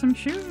really need some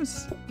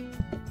shoes.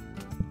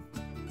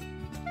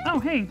 Oh,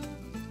 hey.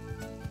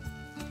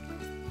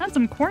 And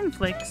some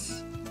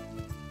cornflakes.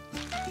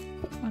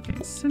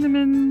 Okay,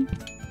 cinnamon.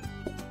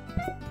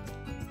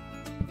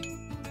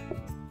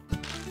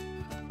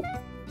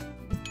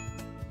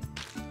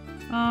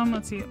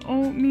 Let's see,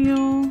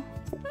 oatmeal.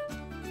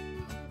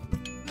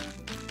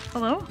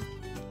 Hello?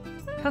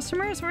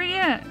 Customers, where are you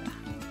at?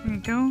 There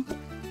you go.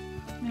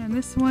 And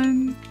this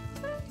one.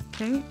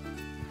 Okay.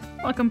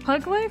 Welcome,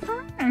 Pug Life.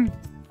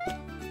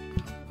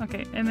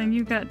 Okay, and then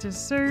you got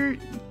dessert.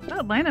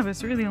 That lineup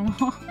is really long.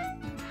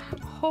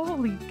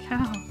 Holy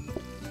cow.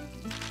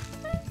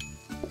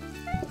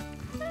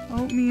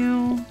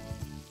 Oatmeal.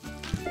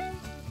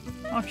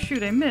 Oh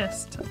shoot, I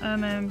missed.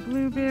 And then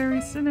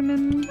blueberry,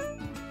 cinnamon.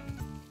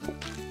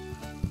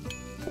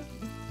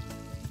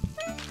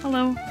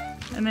 Hello.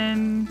 And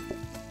then...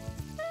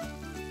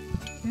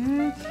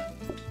 Good.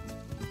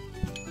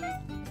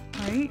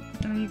 Right,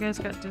 and then you guys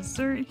got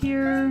dessert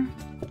here.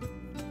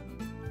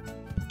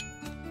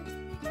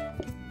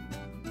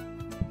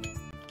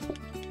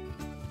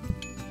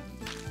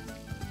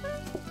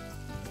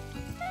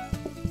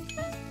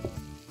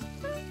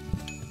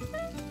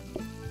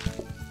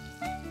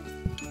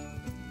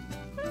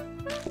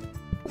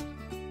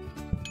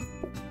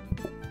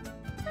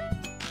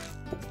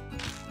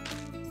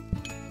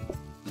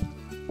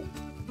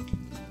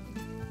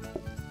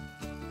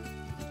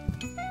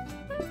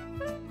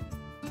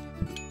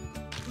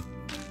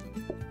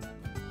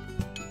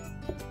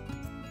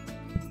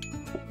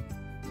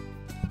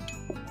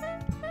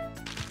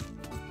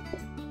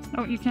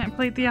 Oh, you can't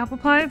plate the apple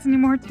pies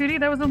anymore, Tootie.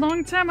 That was a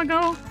long time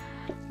ago.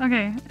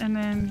 Okay, and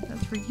then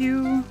that's for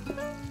you.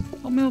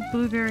 Oatmeal,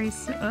 blueberry,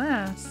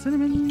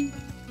 cinnamon.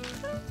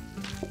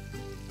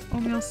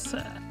 Oatmeal,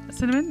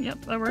 cinnamon.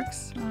 Yep, that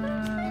works.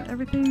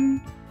 Everything.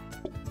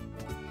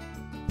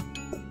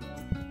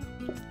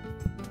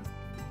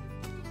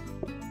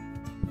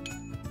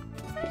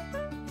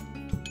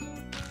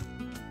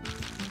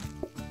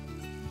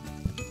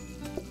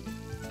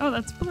 Oh,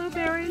 that's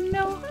blueberry.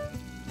 No.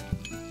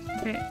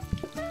 Okay.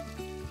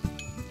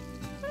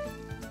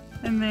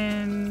 And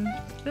then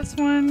this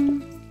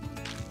one,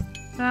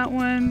 that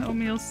one,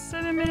 oatmeal,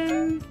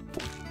 cinnamon,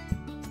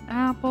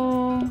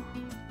 apple,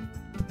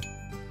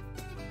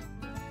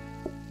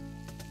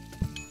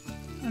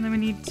 and then we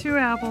need 2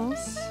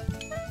 apples.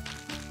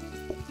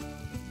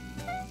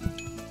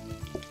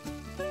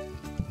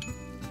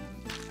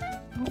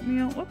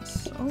 Oatmeal,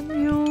 whoops,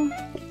 oatmeal,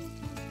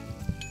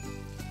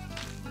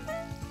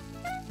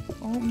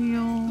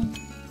 oatmeal,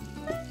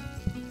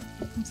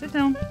 and sit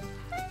down.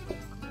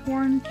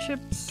 Corn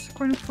chips,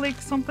 corn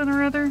flakes, something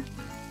or other.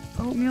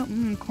 Oatmeal,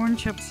 corn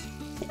chips.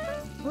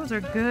 Those are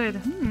good.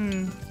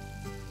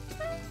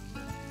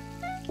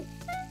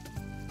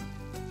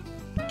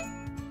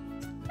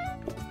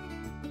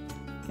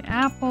 Okay,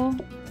 apple.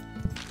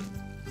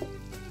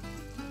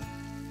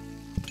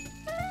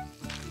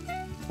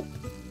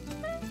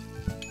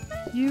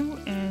 You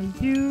and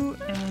you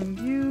and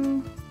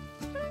you.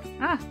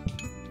 Ah!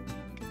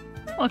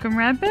 Welcome,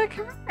 Radbeck.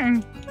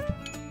 And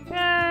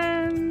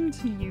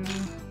you.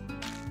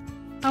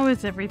 How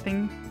is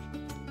everything?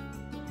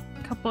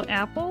 Couple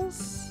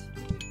apples.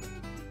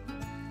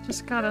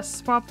 Just gotta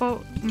swap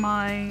out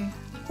my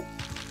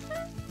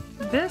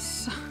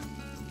this.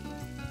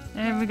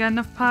 And we got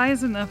enough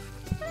pies in the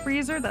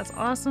freezer. That's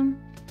awesome.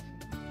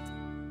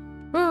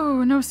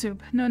 Oh, no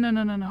soup. No, no,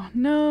 no, no, no.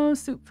 No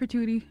soup for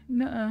Tootie.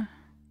 Nuh-uh.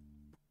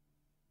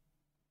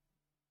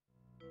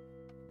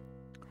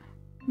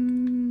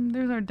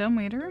 There's our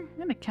dumbwaiter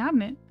and a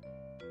cabinet.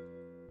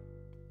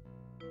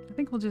 I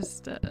think we'll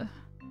just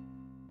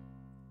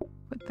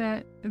put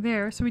that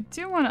there. So we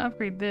do want to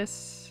upgrade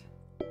this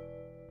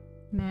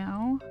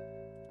now.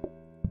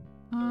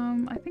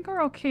 I think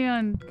we're okay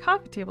on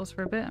coffee tables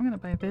for a bit. I'm gonna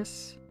buy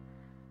this.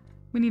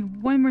 We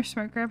need 1 more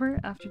smart grabber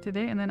after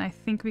today, and then I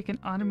think we can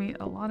automate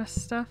a lot of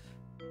stuff.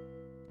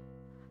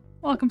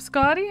 Welcome,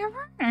 Scotty.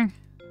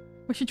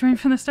 Was she joined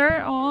from the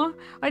start? Aw,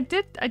 I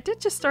did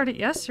just start it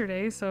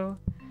yesterday, so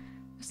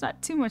there's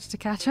not too much to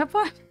catch up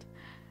on.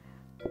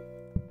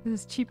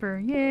 This is cheaper.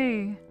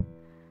 Yay.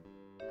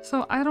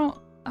 So I don't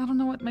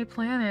know what my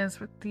plan is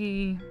with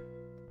the...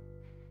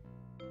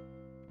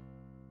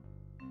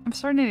 I'm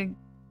starting to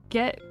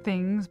get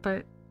things,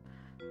 but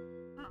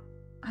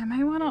I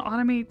might want to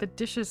automate the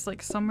dishes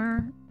like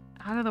somewhere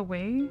out of the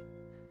way.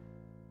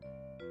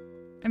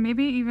 And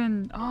maybe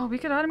even... Oh, we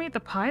could automate the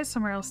pies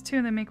somewhere else too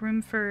and then make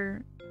room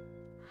for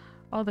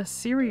all the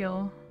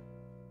cereal.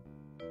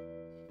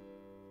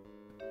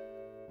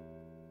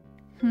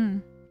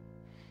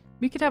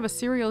 We could have a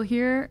cereal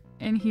here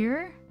and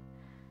here,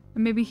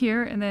 and maybe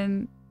here, and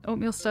then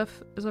oatmeal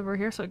stuff is over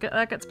here, so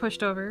that gets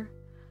pushed over.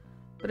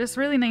 But it's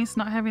really nice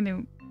not having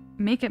to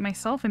make it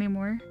myself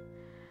anymore.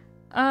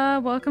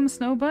 Welcome,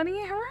 Snow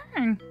Bunny.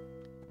 So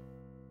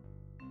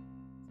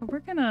we're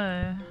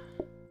gonna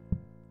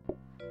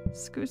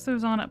scooch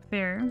those on up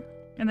there,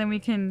 and then we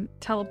can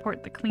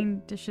teleport the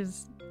clean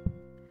dishes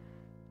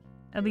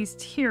at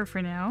least here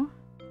for now.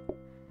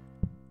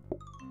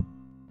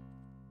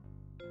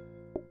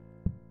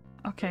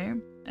 Okay,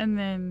 and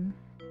then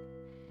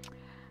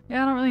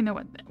yeah, I don't really know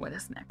what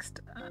is next.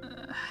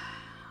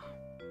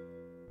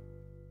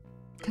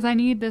 Cause I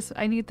need this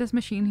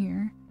machine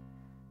here.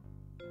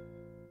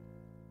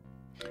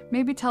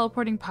 Maybe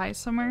teleporting pies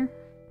somewhere,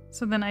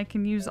 so then I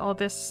can use all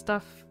this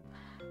stuff.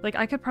 Like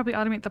I could probably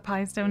automate the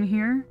pies down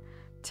here,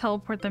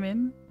 teleport them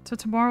in. So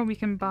tomorrow we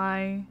can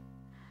buy...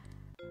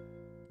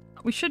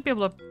 We should be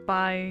able to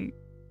buy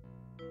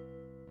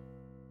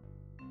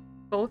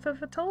both of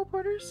the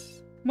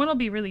teleporters. One will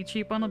be really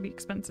cheap, one will be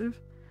expensive.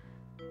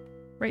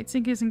 Right,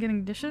 Sink isn't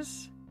getting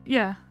dishes?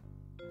 Yeah.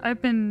 I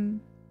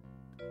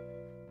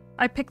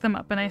pick them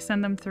up and I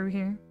send them through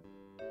here.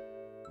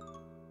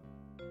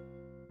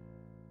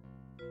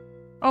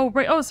 Oh,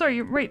 right. Oh, sorry.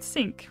 You're right.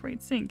 Sink. Right.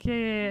 Sink.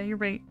 Yeah. You're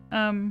right.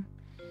 I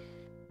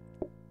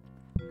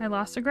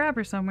lost a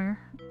grabber somewhere.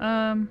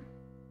 Oh,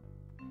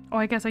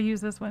 I guess I use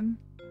this one.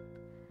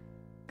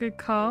 Good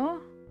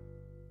call.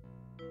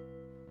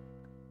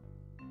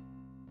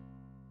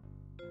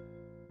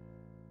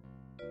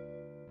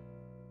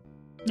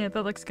 Yeah,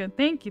 that looks good.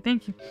 Thank you.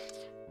 Thank you.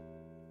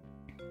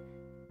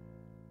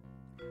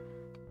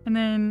 And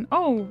then,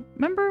 oh,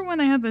 remember when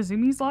I had the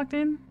zoomies locked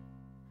in?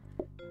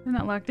 They're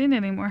not locked in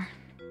anymore.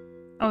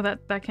 Oh,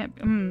 that can't.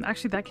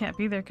 Actually, that can't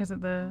be there because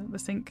of the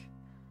sink.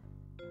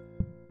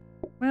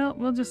 Well,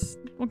 we'll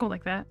go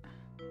like that.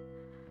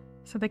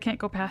 So they can't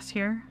go past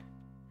here.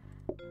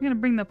 I'm gonna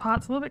bring the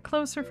pots a little bit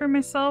closer for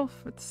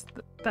myself.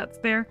 That's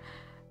there.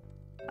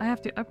 I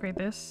have to upgrade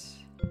this.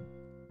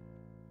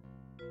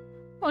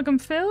 Welcome,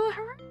 Phil.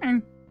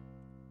 Hooray.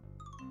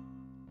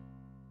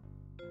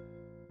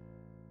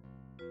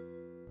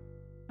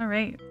 All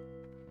right.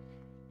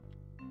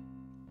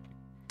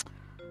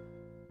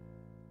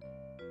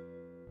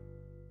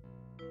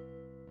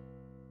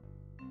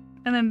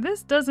 And then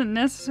this doesn't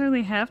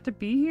necessarily have to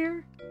be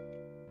here.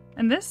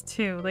 And this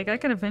too. Like, I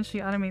could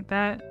eventually automate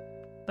that.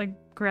 Like,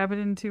 grab it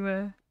into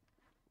a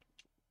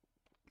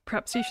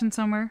prep station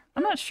somewhere.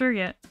 I'm not sure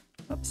yet.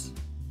 Oops.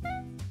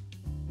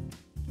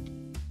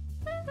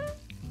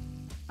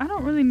 I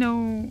don't really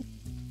know...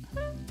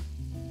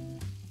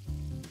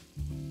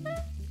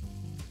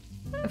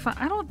 If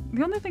I don't...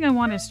 The only thing I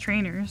want is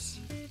trainers.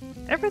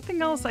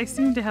 Everything else I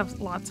seem to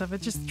have lots of.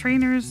 It's just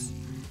trainers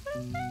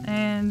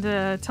and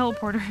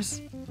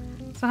teleporters.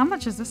 So how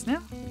much is this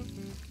now?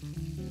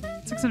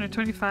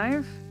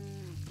 625?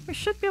 We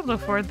should be able to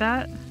afford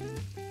that.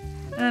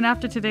 And then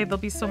after today, they'll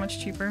be so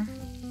much cheaper.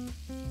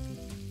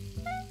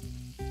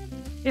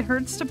 It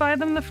hurts to buy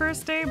them the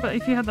first day, but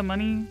if you have the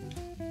money,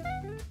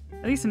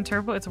 at least in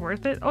Turbo, it's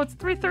worth it. Oh, it's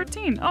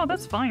 313. Oh,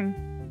 that's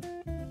fine.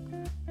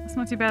 That's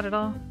not too bad at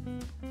all.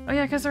 Oh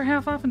yeah, because they're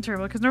half off in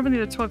Turbo, because normally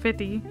they're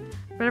 1250,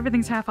 but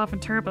everything's half off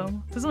in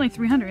Turbo. There's only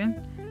 300.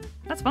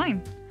 That's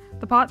fine.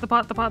 The pot,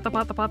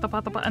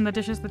 and the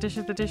dishes.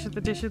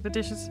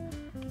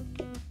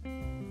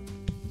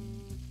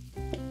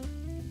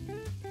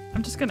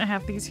 I'm just gonna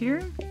have these here.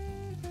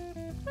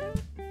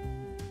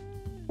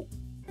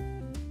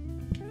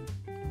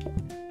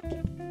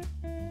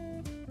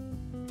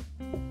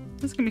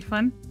 This is gonna be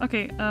fun.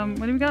 Okay,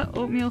 what do we got?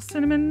 Oatmeal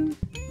cinnamon.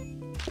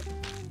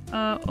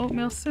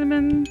 Oatmeal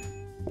cinnamon.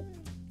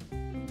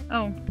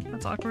 Oh,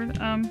 that's awkward.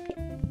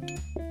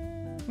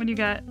 What do you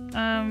got?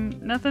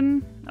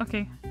 Nothing?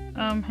 Okay.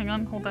 Hang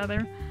on, hold that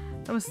there.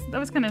 That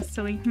was kind of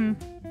silly.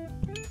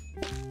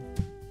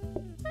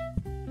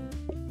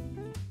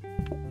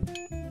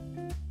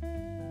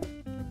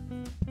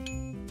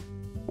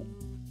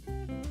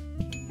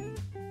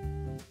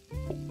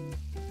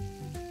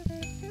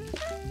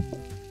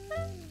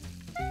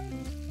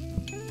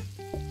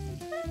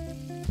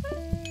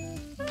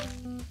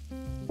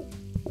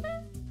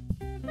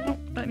 Oh,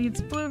 that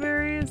needs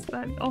blueberries.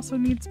 That also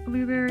needs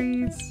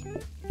blueberries.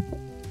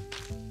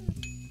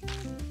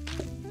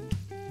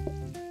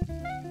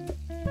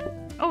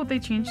 Oh, they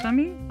changed on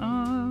me?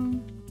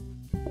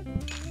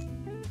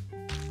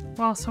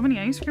 Wow, so many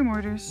ice cream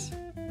orders.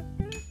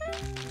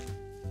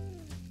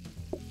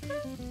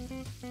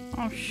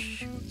 Oh,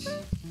 shoot.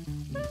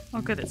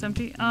 Oh, good, it's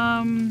empty.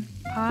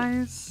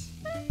 Pies.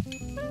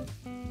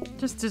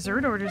 Just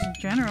dessert orders in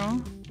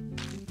general.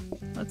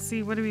 Let's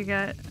see, what do we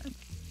got?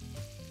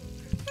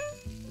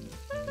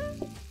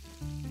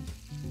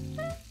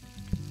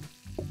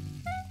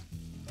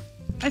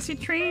 I see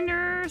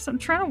trainers! I'm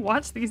trying to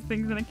watch these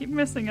things and I keep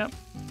messing up.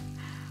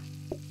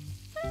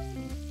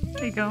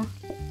 There you go.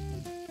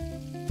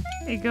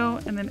 There you go,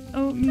 and then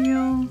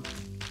oatmeal.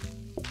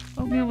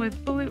 Oatmeal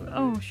with blue.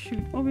 Oh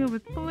shoot! Oatmeal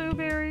with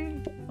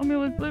blueberry.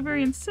 Oatmeal with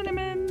blueberry and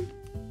cinnamon.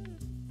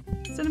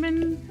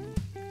 Cinnamon.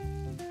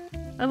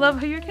 I love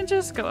how you can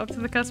just go up to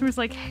the customers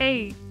like,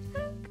 "Hey,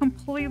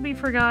 completely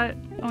forgot.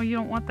 Oh, you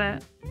don't want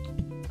that.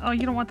 Oh,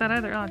 you don't want that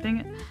either. Oh, dang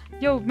it.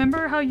 Yo,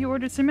 remember how you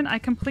ordered cinnamon? I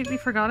completely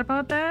forgot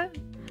about that.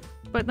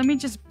 But let me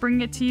just bring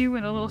it to you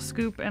in a little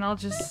scoop, and I'll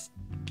just,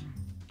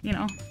 you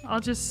know, I'll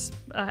just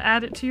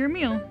add it to your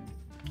meal."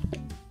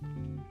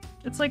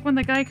 It's like when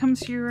the guy comes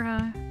to your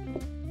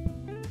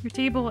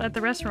table at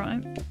the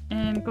restaurant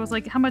and goes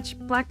like, "How much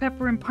black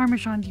pepper and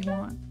Parmesan do you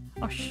want?"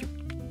 Oh shoot.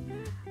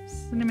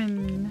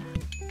 Cinnamon.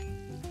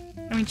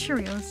 I mean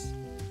Cheerios.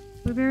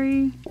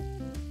 Blueberry.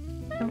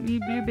 Don't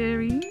need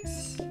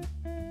blueberries.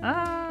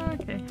 Ah,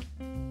 okay.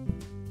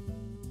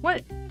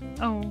 What?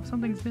 Oh,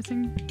 something's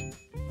missing.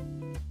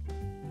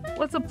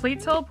 What's a plate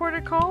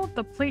teleporter called?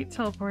 The plate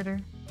teleporter.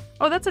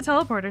 Oh, that's a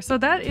teleporter. So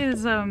that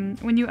is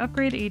when you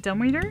upgrade a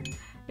dumbwaiter,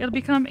 it'll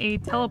become a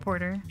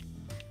teleporter.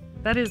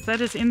 That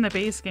is in the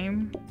base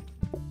game.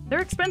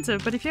 They're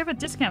expensive, but if you have a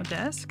discount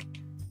desk...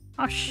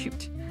 Oh,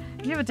 shoot.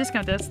 If you have a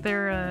discount desk,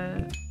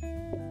 they're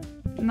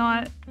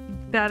not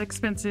that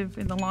expensive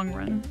in the long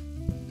run.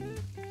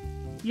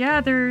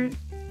 Yeah, they're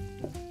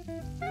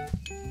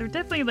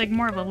definitely like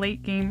more of a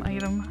late game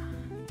item.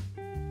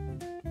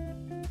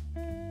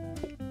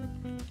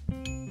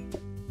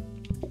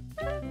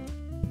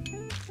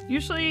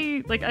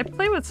 Usually, like, I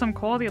play with some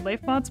quality of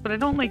life mods, but I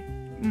don't like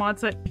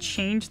mods that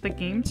change the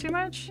game too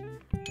much.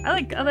 I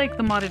like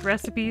the modded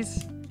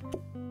recipes,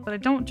 but I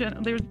don't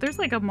there's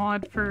like a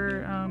mod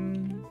for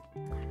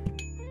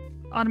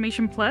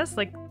Automation Plus,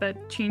 like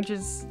that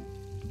changes,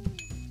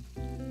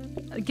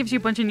 it gives you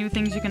a bunch of new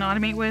things you can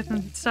automate with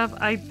and stuff.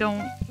 I've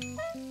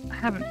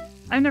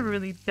never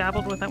really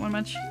dabbled with that one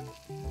much,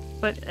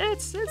 but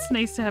it's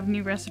nice to have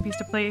new recipes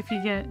to play if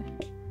you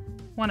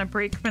want a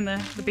break from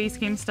the base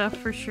game stuff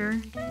for sure.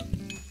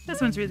 This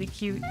one's really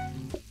cute.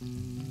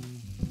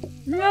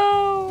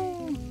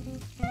 No!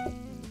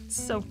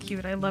 So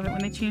cute. I love it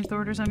when they change the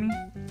orders on me.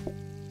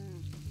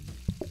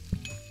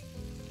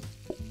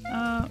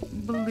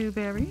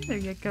 Blueberry. There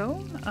you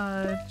go.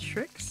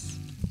 Tricks.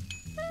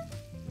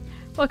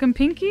 Welcome,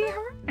 Pinky.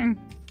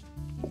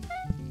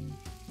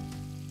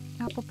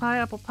 Apple pie,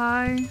 apple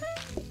pie.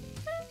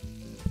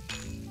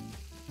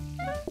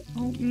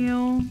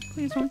 Oatmeal.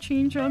 Please don't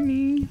change on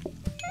me.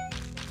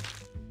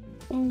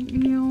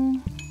 Oatmeal.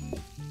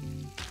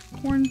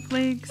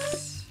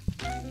 Cornflakes.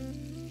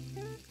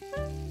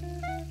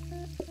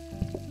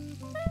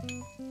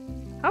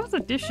 How's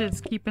the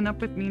dishes keeping up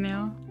with me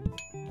now?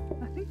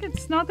 I think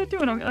it's not. They're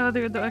doing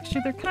okay.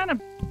 They're kind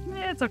of.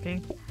 It's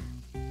okay.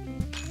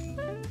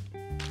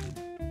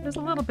 There's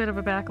a little bit of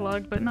a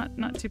backlog, but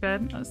not too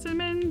bad.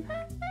 Cinnamon.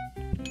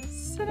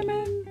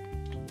 Cinnamon.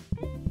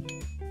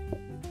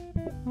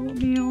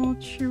 Oatmeal.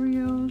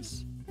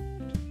 Cheerios.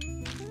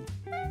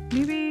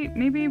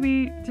 Maybe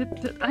we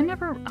did. I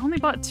only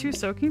bought 2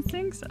 soaking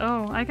things.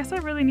 Oh, I guess I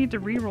really need to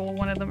re-roll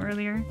one of them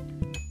earlier.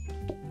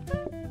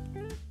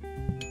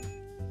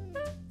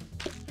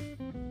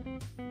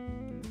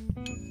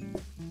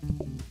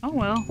 Oh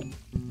well.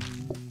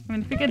 I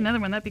mean, if we get another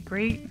one, that'd be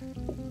great.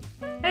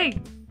 Hey!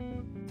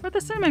 Where'd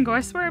the cinnamon go? I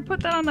swear I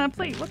put that on that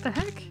plate. What the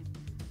heck?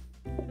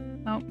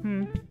 Oh,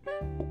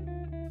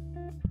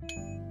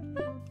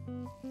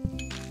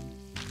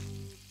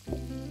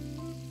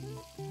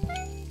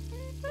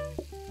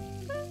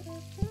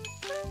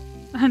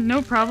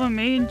 No problem,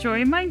 mate.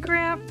 Enjoy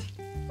Minecraft.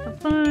 Have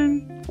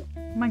fun.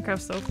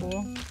 Minecraft's so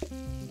cool.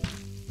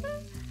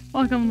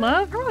 Welcome,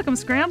 love. Welcome,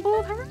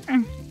 Scrambled.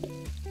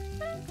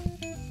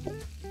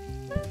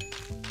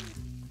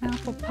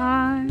 Apple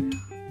pie.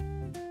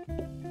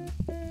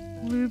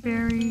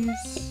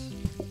 Blueberries.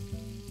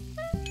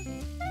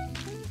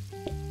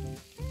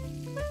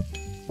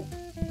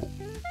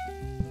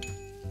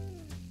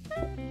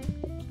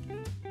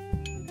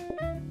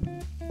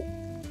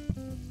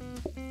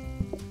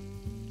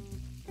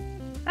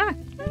 Ah!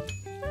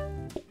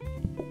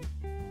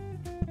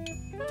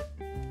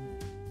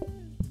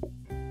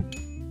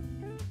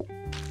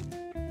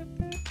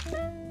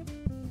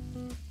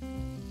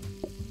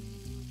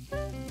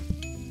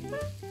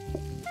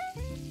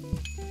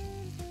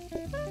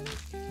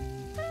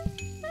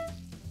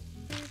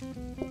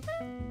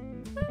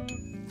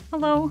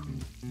 Hello.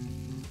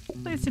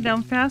 Please sit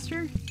down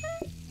faster.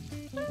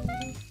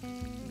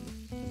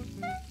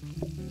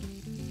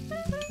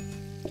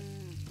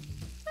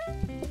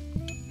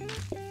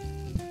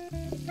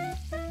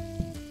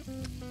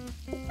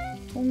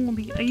 Oh,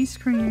 the ice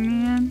cream,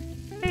 man.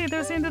 Hey,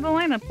 there's the end of the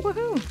lineup.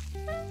 Woohoo!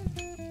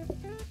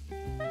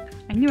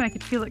 I knew I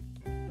could feel it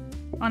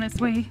on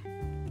its way.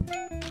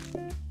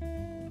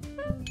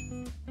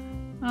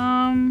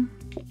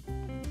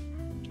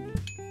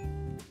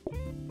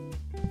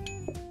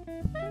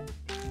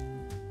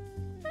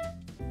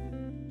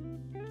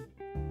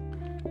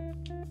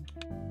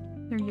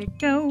 There you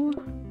go.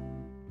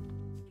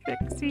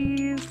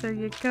 Fixies, there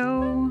you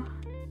go.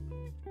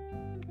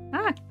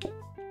 Ah!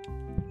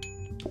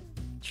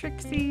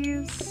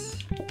 Trixies.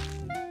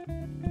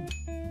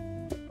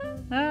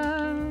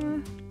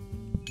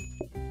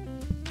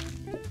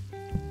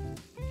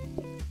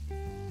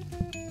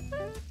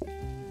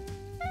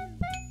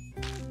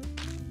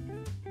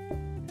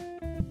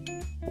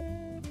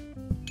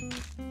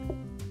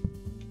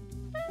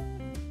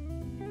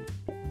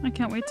 I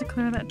can't wait to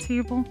clear that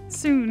table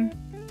soon.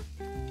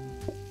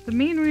 The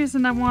main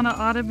reason I want to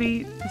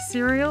automate the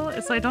cereal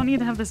is so I don't need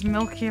to have this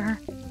milk here.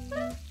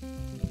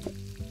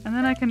 And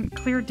then I can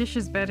clear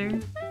dishes better.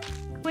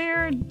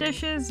 Clear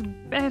dishes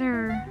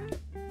better!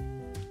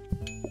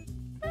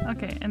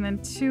 Okay, and then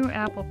 2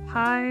 apple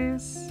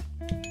pies.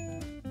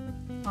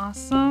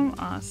 Awesome,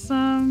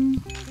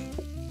 awesome.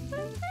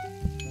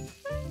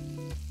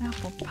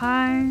 Apple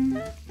pie.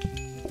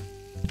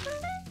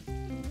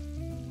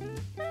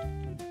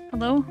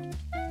 Hello?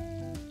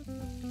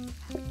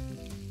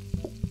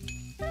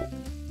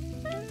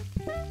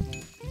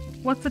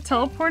 What's the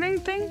teleporting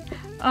thing?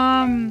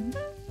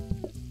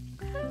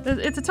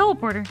 It's a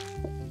teleporter.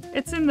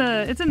 It's in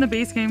the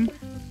base game.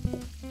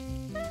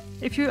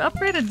 If you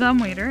upgrade a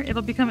dumbwaiter,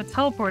 it'll become a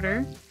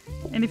teleporter,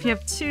 and if you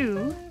have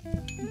two,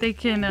 they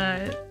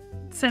can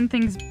send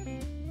things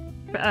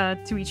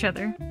to each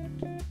other.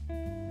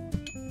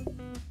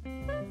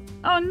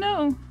 Oh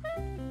no!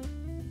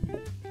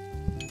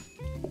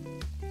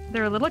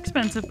 They're a little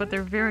expensive, but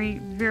they're very,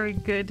 very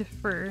good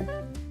for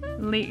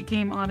late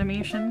game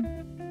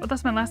automation. Oh,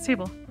 that's my last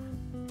table.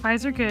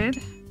 Pies are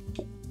good.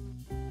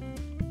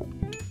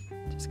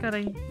 Just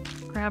gotta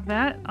grab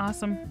that.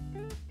 Awesome.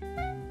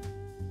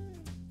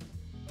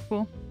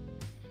 Cool.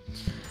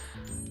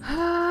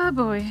 Ah,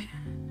 boy.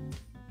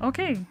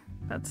 Okay.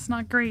 That's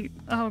not great.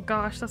 Oh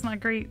gosh, that's not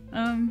great.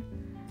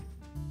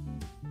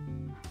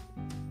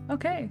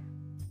 Okay.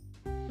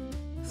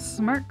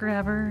 Smart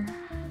grabber.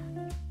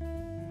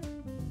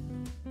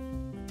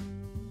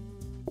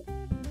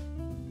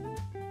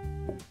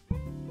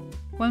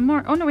 One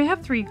more. Oh no, we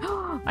have three.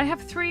 I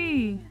have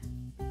three.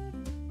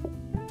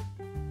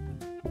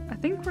 I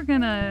think we're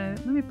gonna...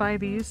 Let me buy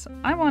these.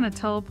 I want to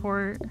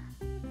teleport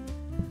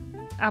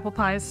apple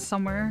pies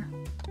somewhere.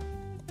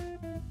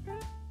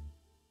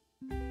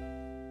 It'd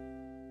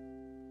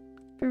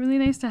be really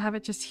nice to have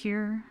it just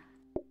here.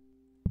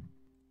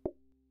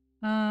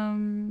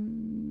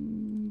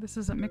 This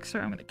is a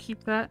mixer. I'm gonna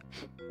keep that.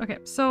 Okay,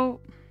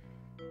 so...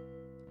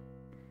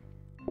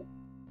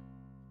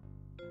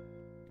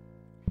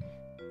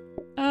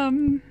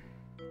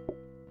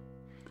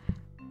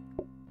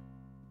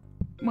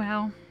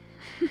 Wow.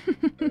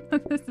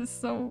 This is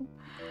so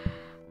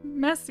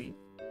messy.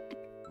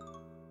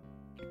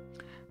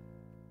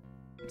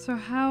 So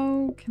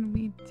how can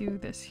we do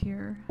this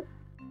here?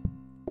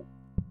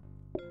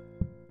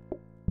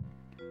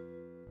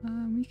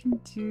 We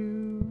can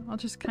do... I'll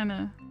just kind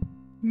of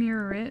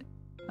mirror it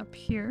up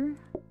here.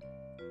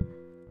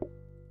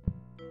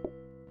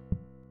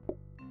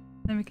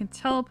 Then we can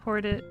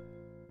teleport it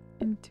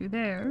into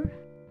there.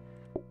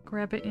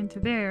 Grab it into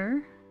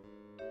there.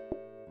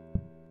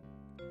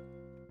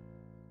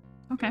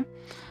 Okay.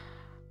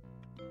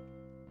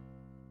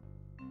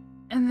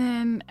 And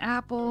then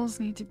apples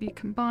need to be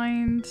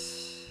combined.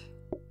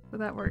 So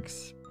that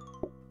works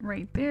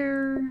right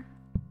there.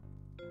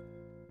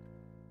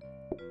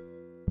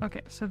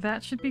 Okay, so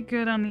that should be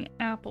good on the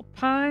apple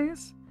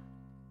pies.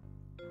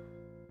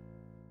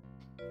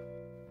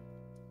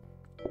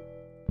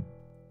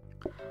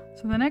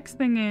 So the next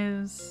thing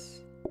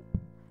is,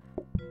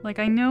 like,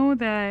 I know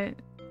that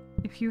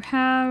if you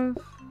have...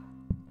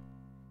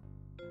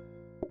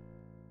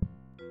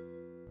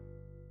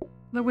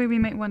 The way we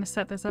might want to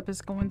set this up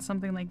is going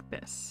something like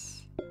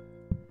this.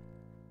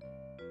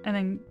 And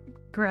then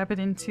grab it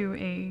into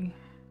a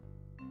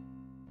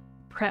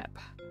prep.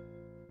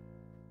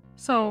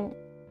 So...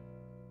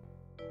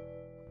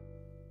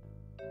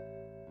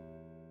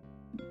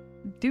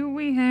 do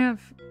we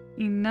have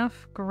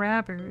enough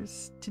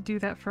grabbers to do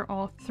that for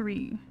all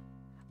three?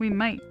 We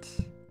might.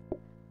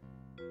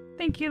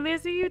 Thank you,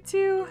 Lizzie, you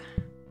too!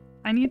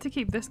 I need to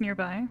keep this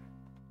nearby.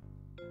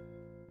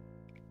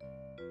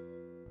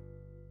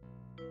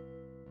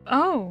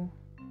 Oh!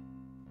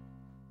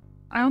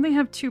 I only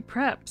have 2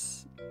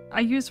 preps. I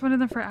used one of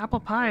them for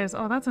apple pies.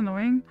 Oh, that's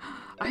annoying.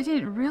 I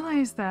didn't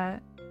realize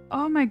that.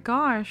 Oh my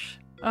gosh.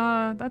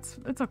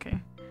 It's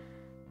okay.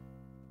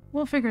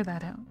 We'll figure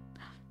that out.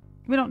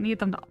 We don't need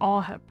them to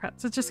all have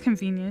preps. It's just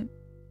convenient.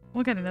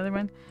 We'll get another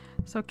one.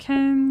 So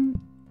can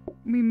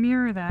we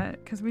mirror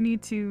that? Because we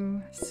need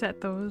to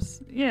set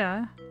those.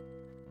 Yeah.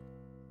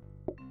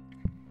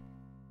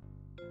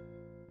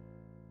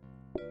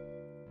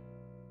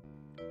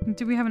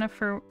 Do we have enough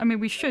for... I mean,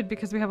 we should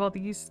because we have all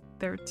these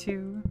there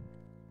too.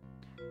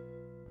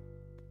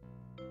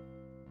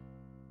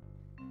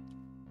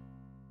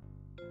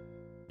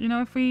 You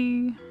know, if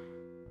we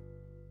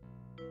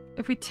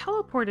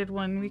teleported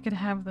one, we could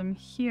have them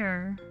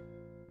here.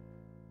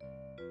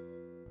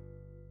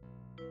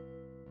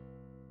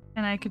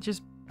 And I could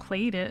just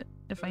plate it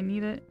if I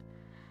need it.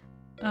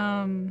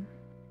 And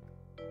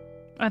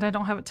I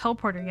don't have a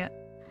teleporter yet.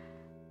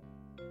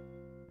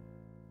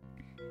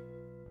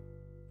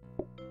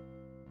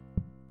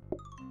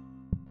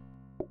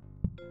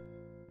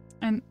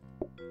 And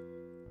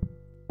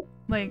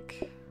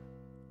like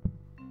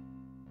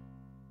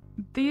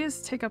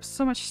these take up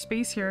so much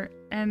space here,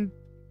 and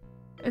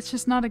it's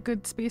just not a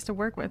good space to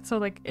work with. So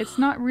like it's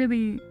not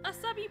really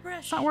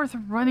it's not worth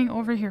running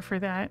over here for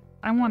that.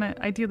 I want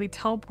to ideally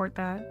teleport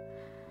that.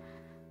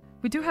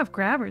 We do have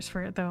grabbers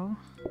for it though.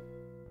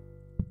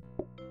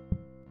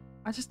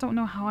 I just don't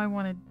know how I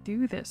want to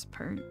do this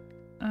part.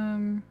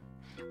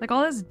 Like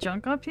all this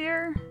junk up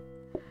here,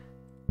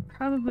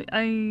 probably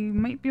I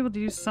might be able to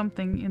do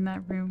something in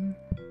that room.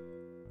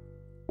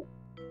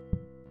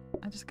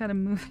 I just gotta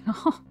move it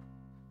all.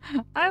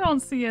 I don't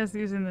see us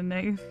using the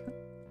knife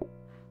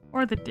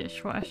or the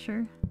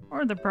dishwasher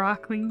or the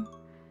broccoli.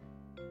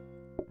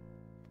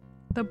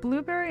 The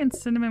blueberry and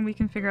cinnamon we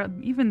can figure out.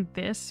 Even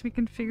this, we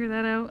can figure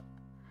that out.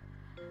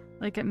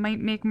 Like it might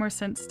make more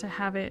sense to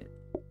have it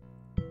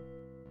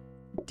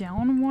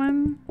down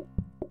one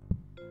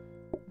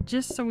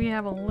just so we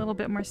have a little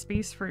bit more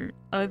space for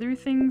other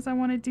things I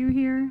want to do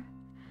here.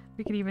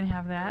 We could even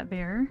have that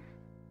there.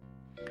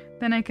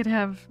 Then I could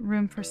have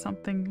room for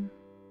something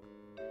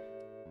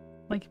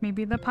like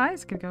maybe the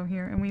pies could go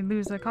here and we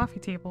lose a coffee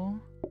table.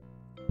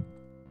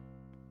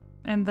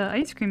 And the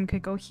ice cream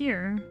could go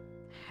here.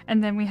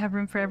 And then we have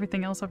room for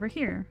everything else over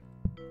here.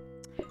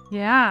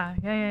 Yeah,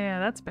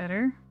 that's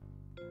better.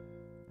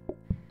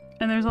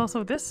 And there's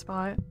also this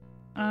spot.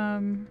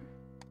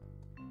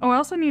 Oh, I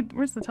also need...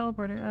 Where's the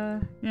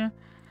teleporter? Yeah.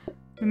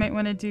 We might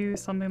want to do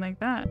something like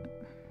that.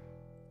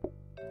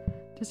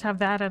 Just have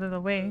that out of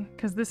the way,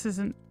 because this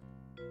isn't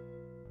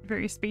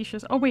very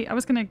spacious. Oh wait, I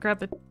was gonna grab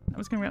the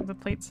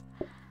plates.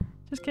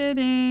 Just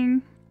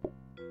kidding.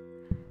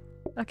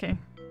 Okay.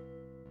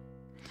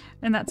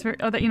 And that's very...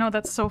 Oh, that, you know,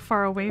 that's so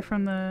far away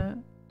from the...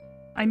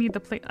 I need the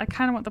plate... I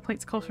kind of want the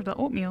plates closer to the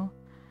oatmeal.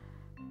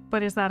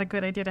 But is that a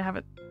good idea to have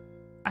it...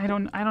 I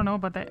don't know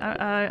about that.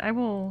 I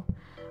will...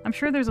 I'm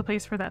sure there's a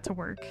place for that to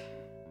work.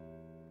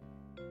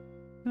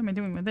 What am I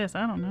doing with this?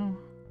 I don't know.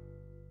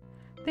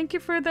 Thank you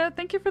for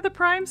the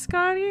prime,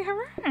 Scotty.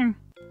 Hooray!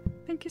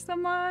 Thank you so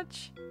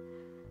much.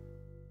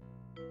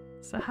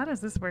 So how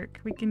does this work?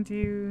 We can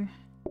do...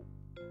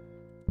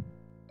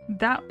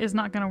 That is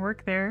not gonna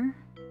work there.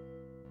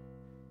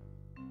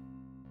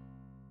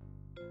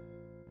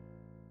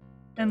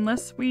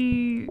 Unless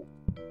we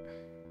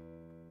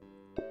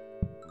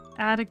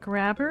add a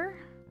grabber.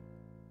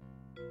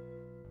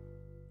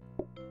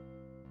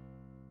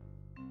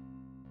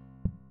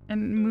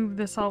 And move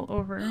this all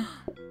over.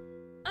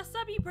 A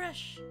subby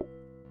brush.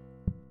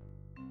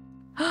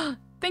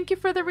 Thank you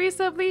for the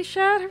resub,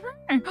 Leisha.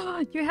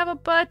 You have a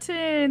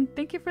button.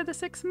 Thank you for the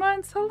 6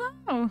 months.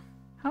 Hello.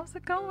 How's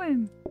it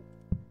going?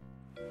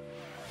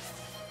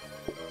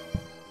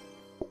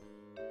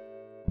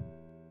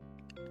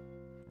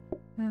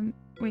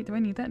 Wait, do I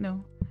need that?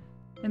 No.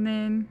 And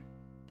then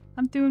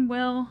I'm doing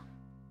well.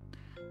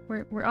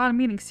 We're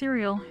automating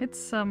cereal.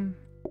 It's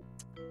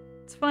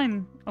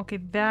fun. Okay,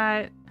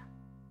 that.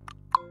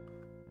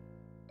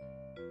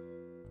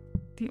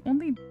 The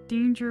only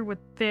danger with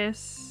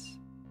this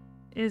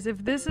is if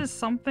this is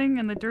something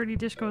and the dirty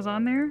dish goes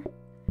on there,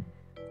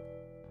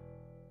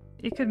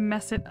 it could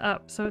mess it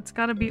up. So it's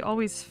got to be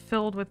always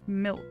filled with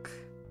milk.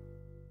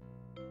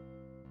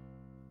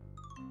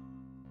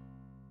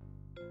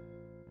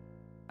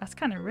 That's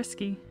kind of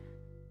risky.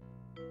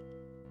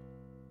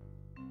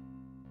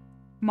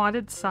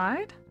 Modded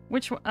side?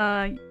 Which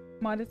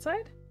modded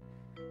side?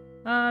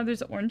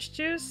 There's orange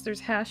juice,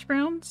 there's hash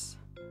browns.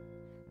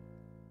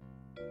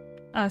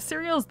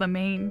 Cereal's the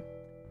main.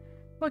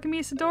 Welcome,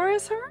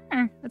 Isadoris.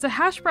 It's a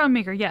hash brown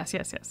maker. Yes.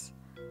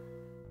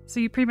 So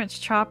you pretty much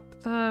chop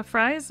the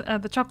fries,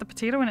 chop the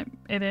potato,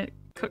 and it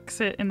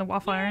cooks it in the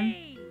waffle iron.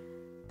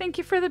 Thank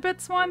you for the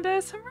bits,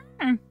 Wandas.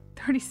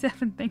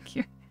 37, thank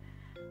you.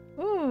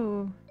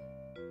 Ooh.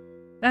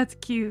 That's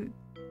cute.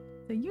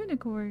 The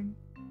unicorn.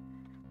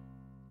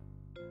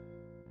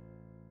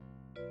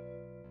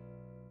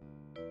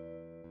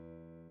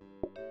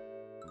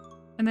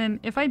 And then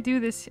if I do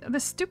this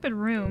stupid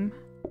room,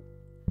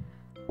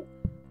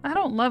 I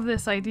don't love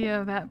this idea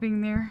of that being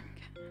there.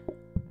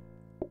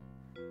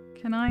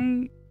 Can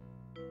I...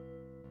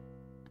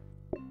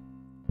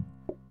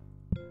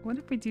 What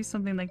if we do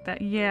something like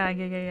that? Yeah.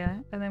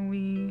 And then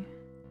we...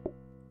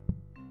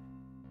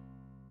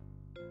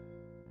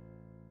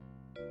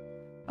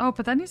 Oh,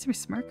 but that needs to be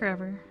smart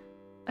grabber.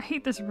 I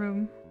hate this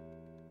room.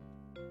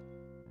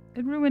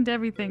 It ruined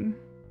everything.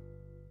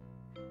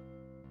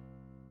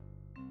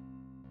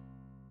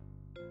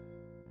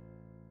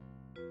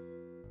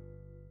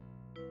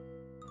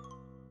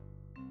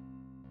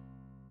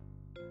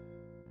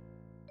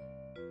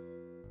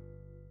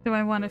 Do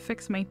I want to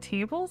fix my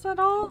tables at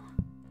all?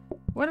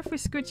 What if we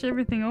scooch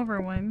everything over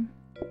one?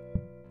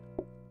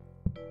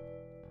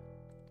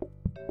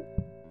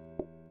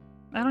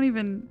 I don't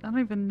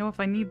even know if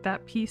I need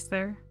that piece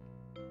there.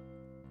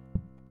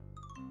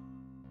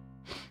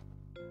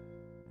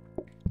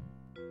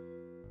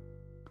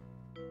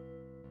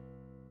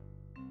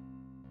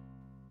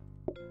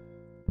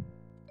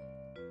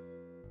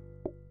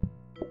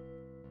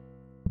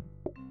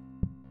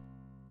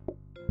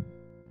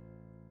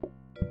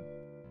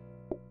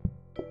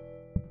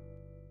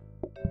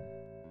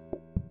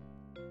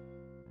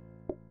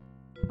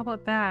 How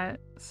about that?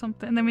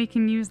 Something, and then we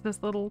can use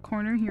this little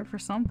corner here for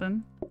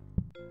something.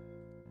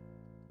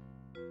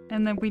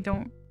 And then we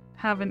don't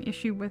have an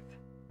issue with...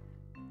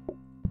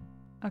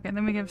 Okay,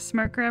 then we have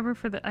smart grabber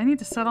for the... I need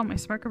to set all my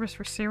smart grabbers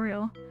for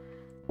cereal.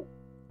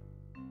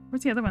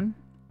 Where's the other one?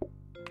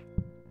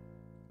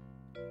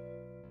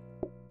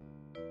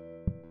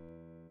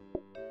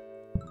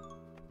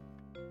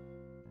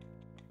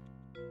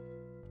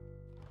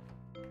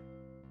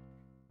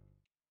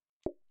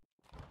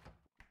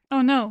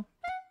 Oh no.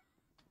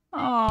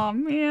 Aw,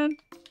 man.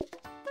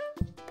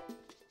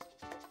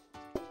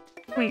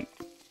 Wait.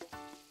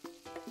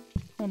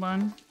 Hold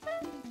on.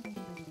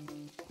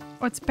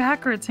 Oh, it's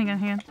backwards. Hang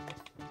on.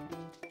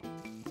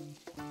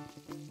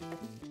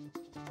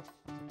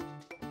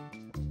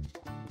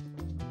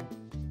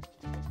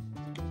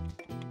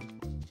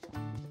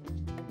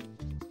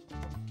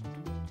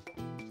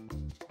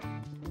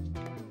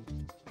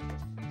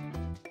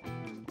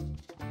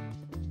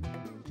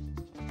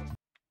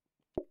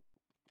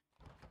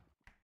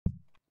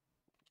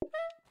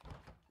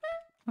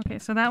 Okay,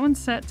 so that one's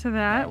set to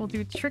that. We'll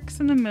do tricks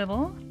in the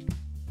middle.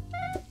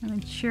 And then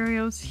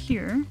Cheerios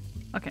here.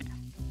 Okay.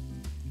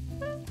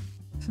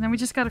 So now we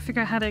just gotta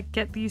figure out how to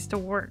get these to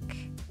work.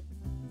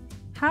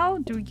 How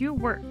do you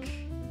work?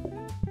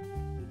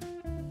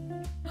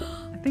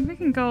 I think we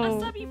can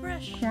go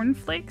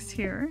cornflakes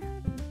here.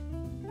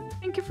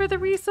 Thank you for the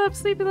resub,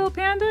 Sleepy Little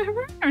Panda.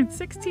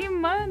 16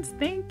 months.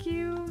 Thank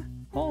you.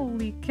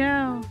 Holy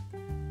cow.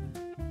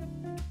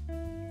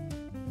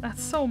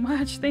 That's so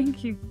much.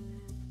 Thank you.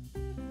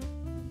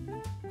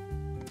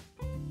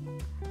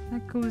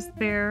 That goes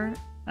there.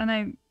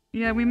 And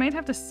yeah, we might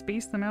have to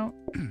space them out.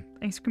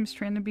 Ice cream's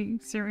trying to be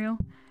cereal.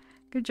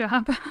 Good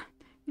job.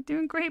 You're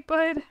doing great,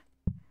 bud.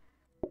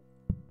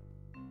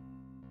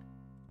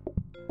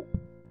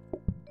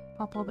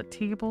 Pop all the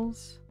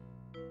tables.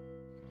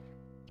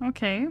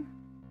 Okay.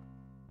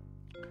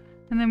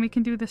 And then we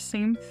can do the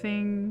same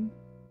thing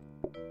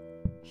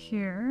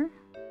here.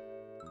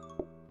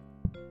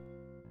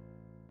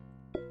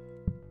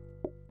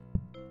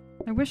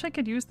 I wish I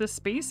could use the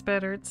space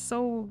better. It's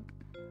so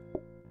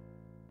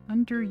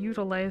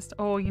underutilized.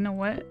 Oh, you know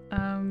what?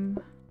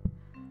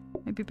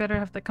 Maybe better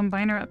have the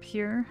combiner up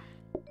here.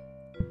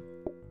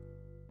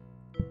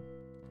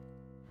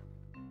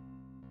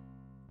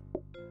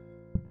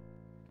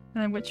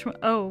 And then which one?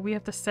 Oh, we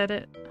have to set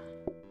it.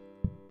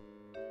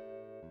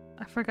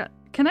 I forgot.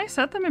 Can I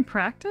set them in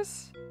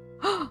practice?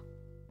 I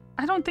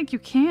don't think you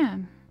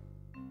can.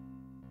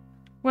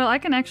 Well, I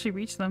can actually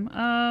reach them.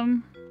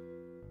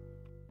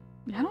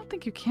 Yeah, I don't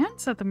think you can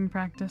set them in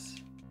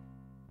practice.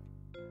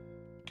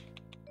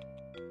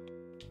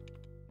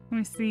 Let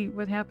me see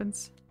what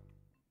happens.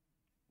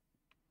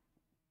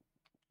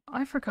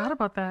 I forgot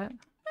about that.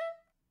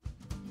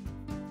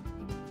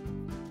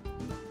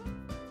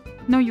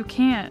 No, you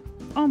can't.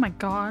 Oh my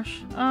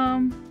gosh.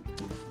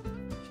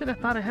 Should have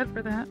thought ahead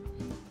for that.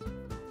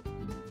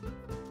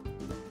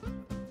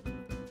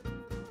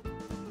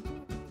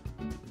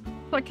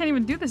 So I can't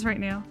even do this right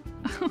now.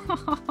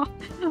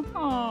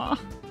 Aww.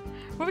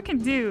 What we can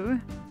do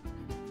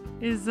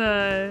is we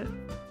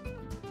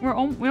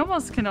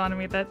almost can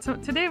automate that. So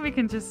today we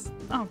can just,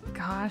 oh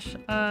gosh,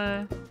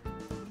 let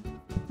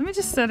me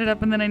just set it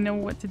up and then I know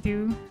what to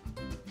do.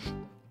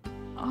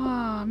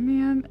 Oh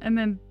man, and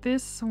then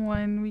this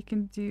one we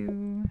can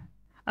do,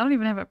 I don't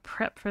even have a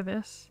prep for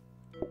this.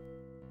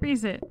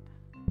 Freeze it.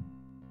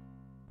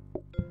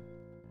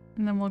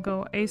 And then we'll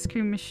go ice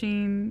cream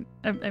machine,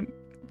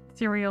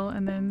 cereal,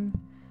 and then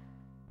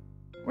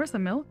where's the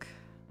milk?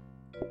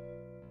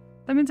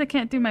 That means I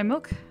can't do my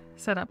milk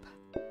setup.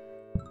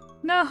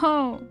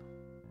 No!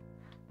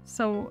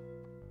 So...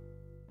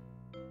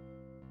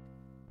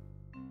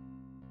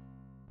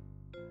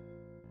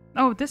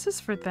 Oh, this is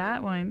for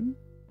that one.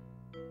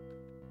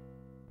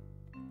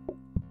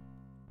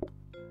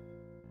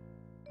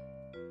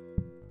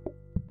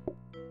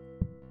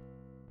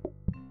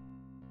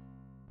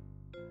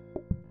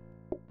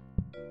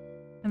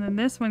 And then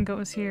this one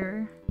goes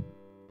here.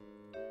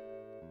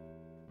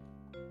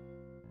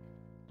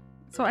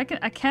 So I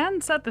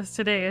can set this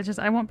today, it's just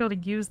I won't be able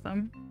to use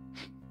them.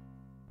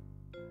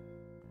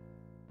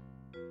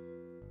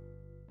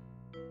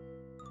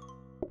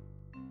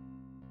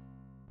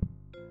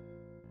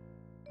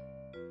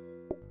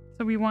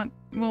 So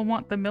we'll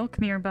want the milk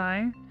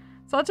nearby.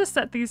 So I'll just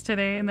set these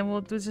today and then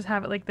we'll just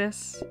have it like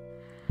this.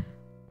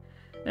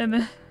 And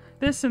then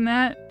this and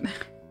that.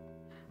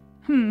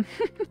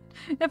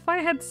 If I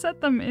had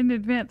set them in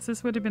advance,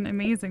 this would have been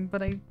amazing,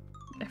 but I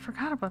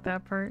forgot about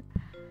that part.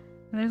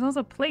 And there's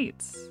also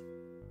plates.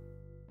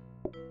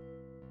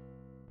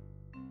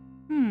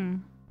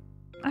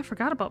 I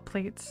forgot about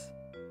plates.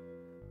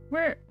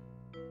 Where?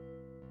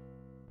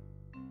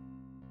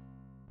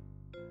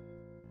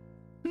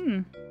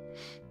 I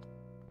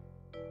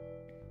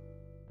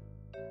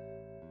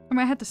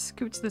might have to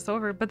scooch this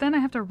over, but then I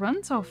have to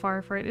run so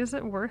far for it. Is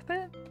it worth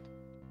it?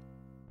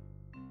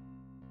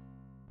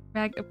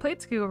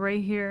 Plates go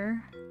right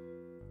here.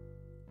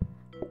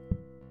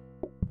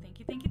 Thank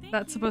you, thank you, thank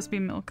That's you. supposed to be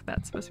milk.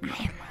 That's supposed to be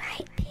milk. I'm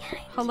right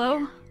behind Hello?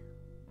 you.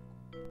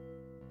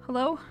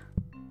 Hello?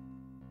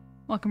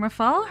 Welcome,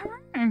 Rafal.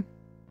 And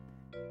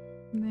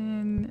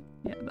then,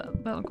 yeah,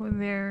 that'll go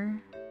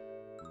there.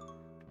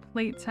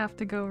 Plates have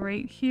to go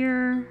right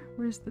here.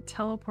 Where's the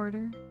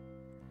teleporter?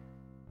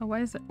 Oh,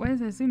 why is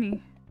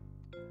Azumi?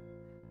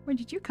 Where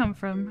did you come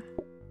from?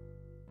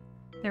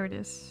 There it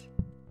is.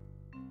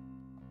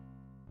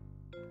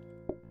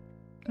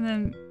 And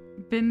then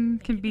bin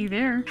can be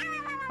there.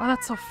 Oh,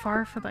 that's so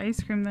far for the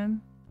ice cream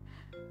then.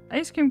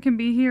 Ice cream can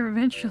be here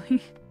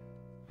eventually.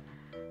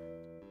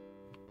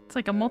 It's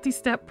like a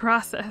multi-step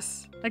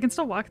process. I can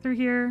still walk through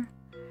here.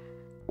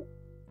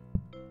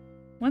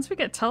 Once we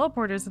get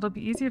teleporters, it'll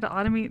be easier to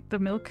automate the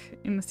milk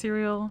in the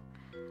cereal.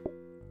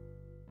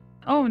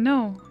 Oh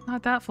no,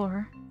 not that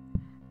floor.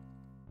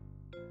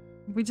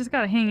 We just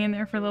gotta hang in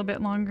there for a little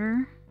bit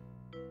longer.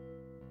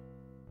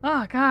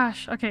 Oh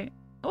gosh, okay.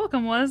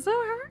 Welcome, Wazzo.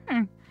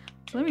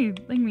 So let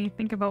me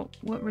think about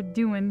what we're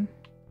doing.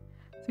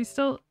 So we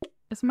still,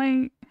 it's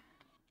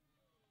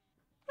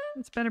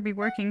better be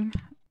working.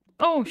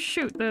 Oh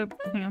shoot,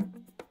 hang on.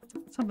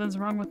 Something's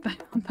wrong with the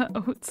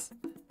oats.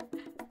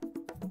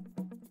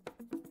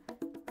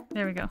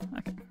 There we go.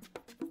 Okay.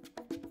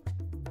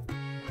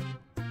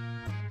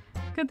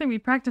 Good thing we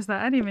practiced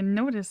that. I didn't even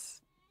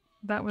notice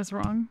that was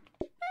wrong.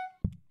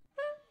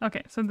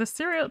 Okay, so the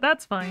cereal,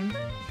 that's fine.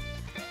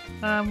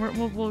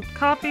 We'll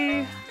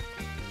copy.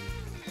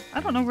 I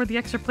don't know where the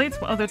extra plates.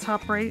 Oh, they're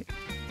top right.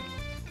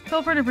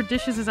 Teleporter for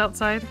dishes is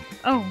outside.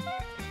 Oh,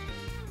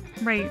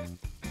 right.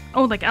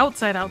 Oh, like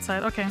outside.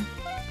 Okay.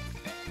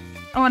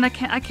 Oh, and I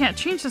can't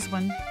change this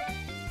one.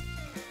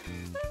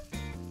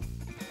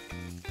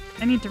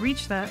 I need to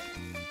reach that.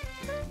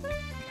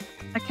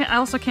 I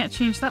also can't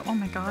change that. Oh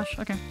my gosh.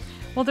 Okay.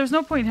 Well, there's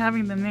no point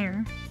having them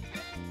there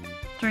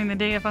during the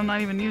day if I'm not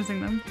even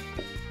using them.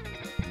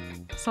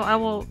 So I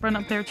will run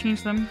up there,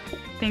 change them.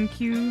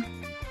 Thank you.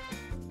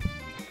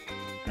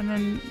 And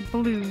then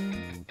blue.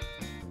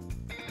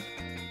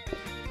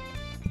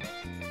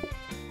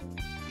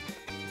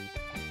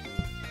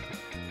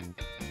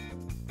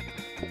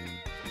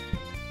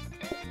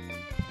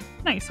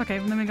 Nice. Okay,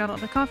 and then we got all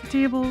the coffee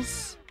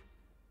tables.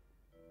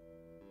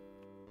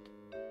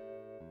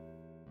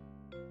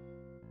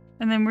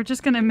 And then we're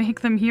just gonna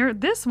make them here.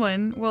 This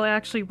one will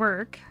actually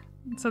work.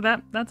 So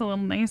that's a little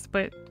nice,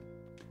 but...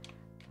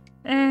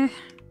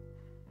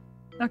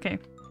 Okay.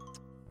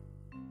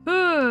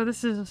 Ooh,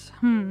 this is...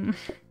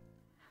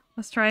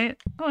 Let's try it.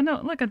 Oh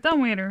no, look, a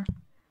dumbwaiter.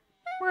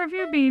 Where have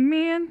you been,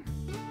 man?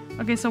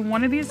 Okay, so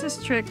one of these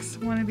is Trix,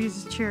 one of these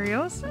is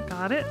Cheerios. I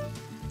got it.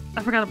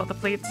 I forgot about the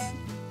plates.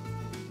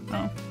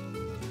 Oh.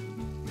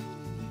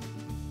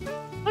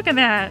 Look at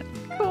that!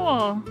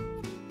 Cool!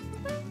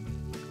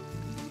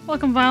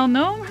 Welcome, Vile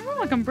Gnome.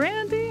 Welcome,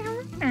 Brandy.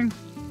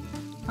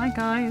 Hi,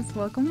 guys.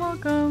 Welcome,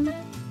 welcome.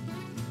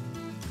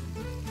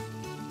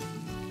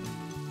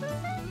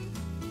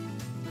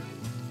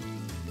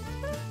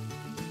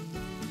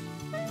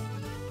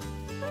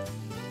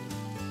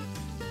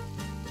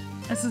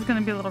 This is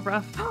gonna be a little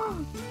rough.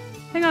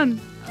 Hang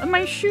on.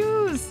 My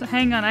shoes!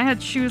 Hang on. I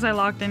had shoes I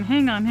locked in.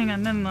 Hang on.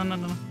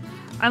 No.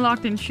 I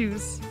locked in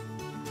shoes.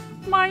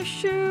 My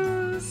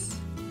shoes!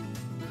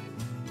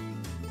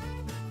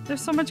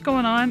 There's so much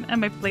going on.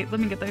 And my plate. Let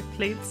me get the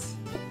plates.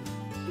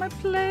 My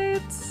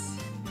plates!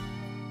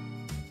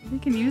 We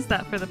can use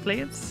that for the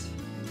plates.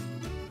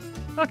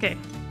 Okay.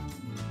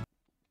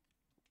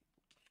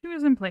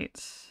 Shoes and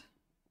plates.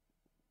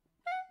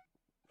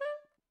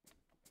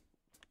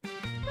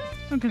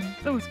 Okay,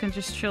 those can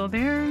just chill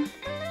there.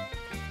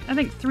 I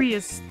think 3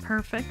 is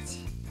perfect.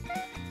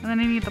 And then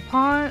I need the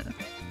pot.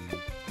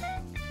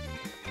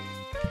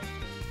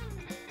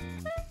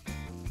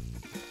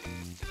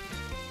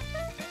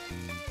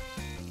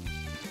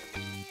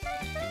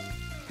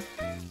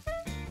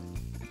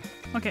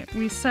 Okay,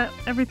 we set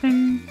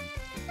everything.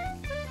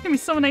 It's gonna be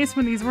so nice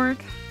when these work.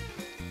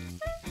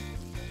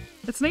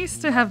 It's nice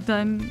to have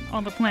done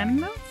all the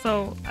planning though,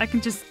 so I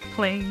can just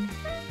play.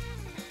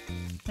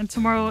 And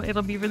tomorrow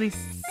it'll be really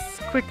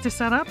quick to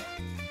set up.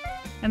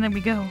 And then we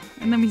go.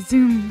 And then we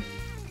zoom.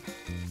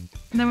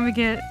 And then when we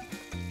get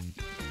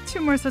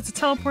 2 more sets of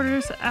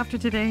teleporters after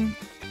today,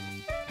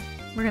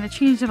 we're gonna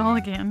change it all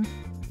again.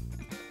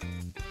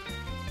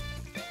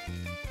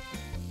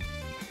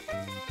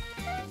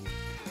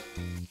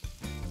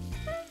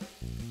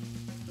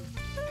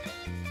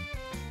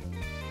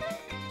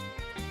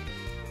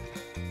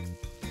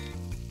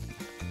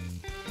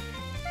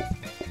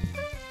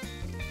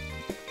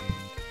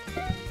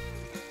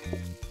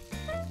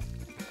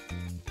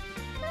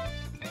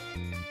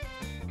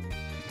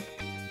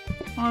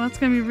 Oh, that's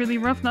gonna be really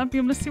rough not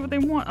being able to see what they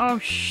want. Oh,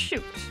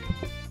 shoot.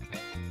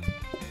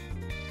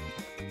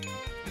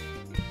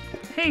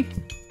 Hey.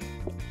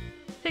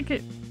 Take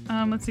it.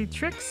 Let's see.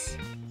 Tricks.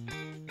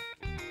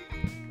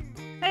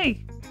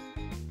 Hey.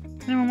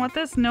 Anyone want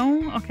this?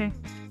 No? Okay.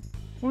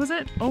 What was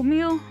it?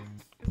 Oatmeal?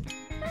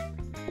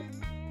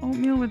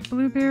 Oatmeal with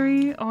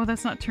blueberry. Oh,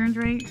 that's not turned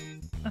right.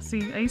 Let's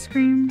see. Ice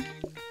cream.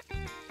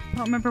 I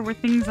don't remember where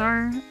things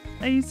are.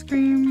 Ice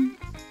cream.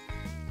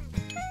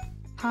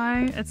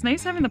 Pie. It's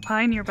nice having the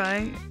pie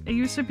nearby. It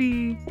used to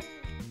be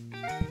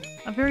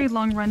a very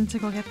long run to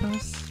go get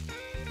those.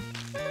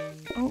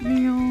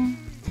 Oatmeal.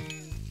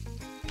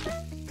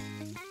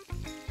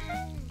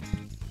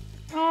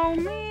 Oh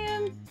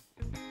man!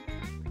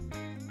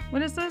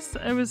 What is this?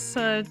 It was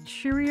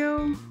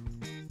Cheerio.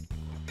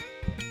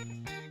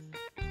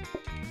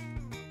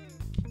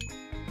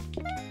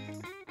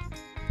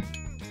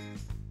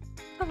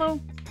 Hello.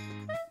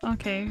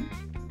 Okay.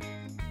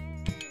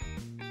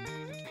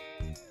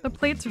 The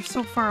plates are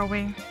so far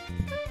away.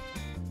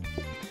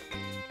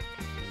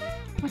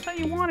 I thought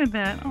you wanted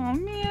that. Oh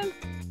man.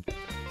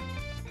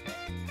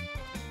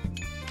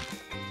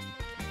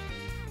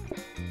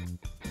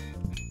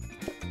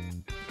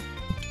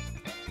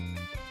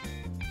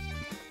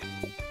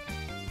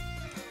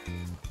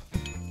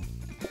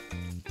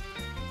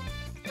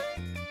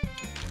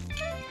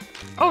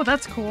 Oh,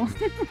 that's cool.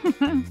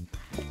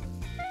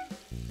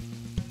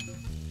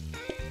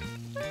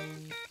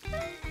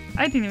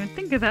 I didn't even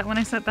think of that when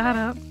I set that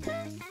up.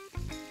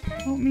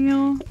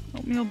 Oatmeal.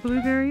 Oatmeal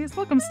blueberries.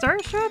 Look, I'm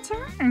Starshot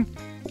turn.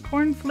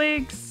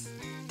 Cornflakes.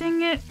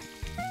 Dang it.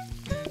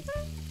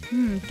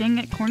 Dang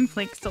it,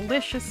 cornflakes.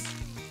 Delicious.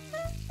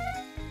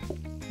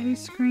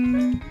 Ice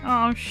cream.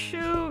 Oh,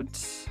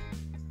 shoot.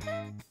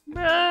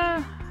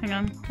 Hang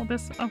on. Hold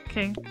this.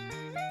 Okay.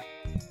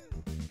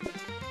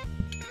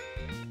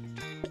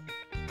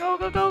 Go,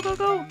 go, go, go,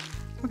 go.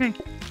 Okay.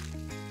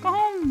 Go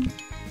home.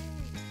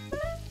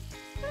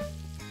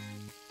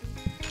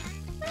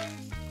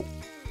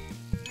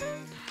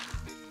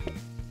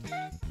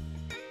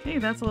 Okay,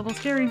 that's a little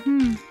scary.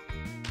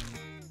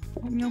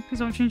 Oatmeal, please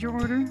don't change your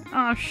order.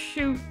 Oh,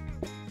 shoot.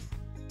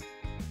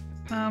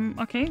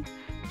 Okay.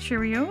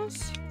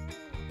 Cheerios.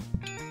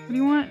 What do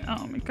you want?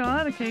 Oh my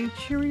god. Okay,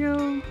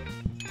 Cheerio.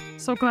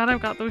 So glad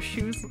I've got those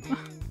shoes.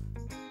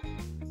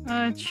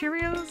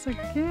 Cheerios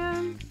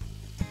again.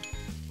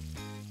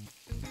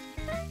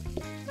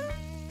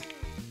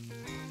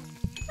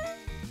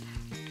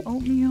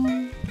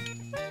 Oatmeal.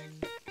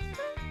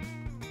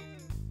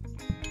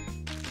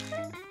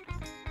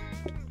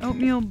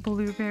 Oatmeal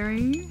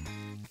blueberry.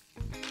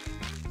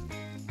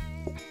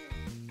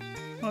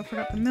 Oh, I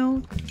forgot the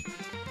milk.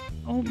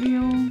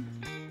 Oatmeal.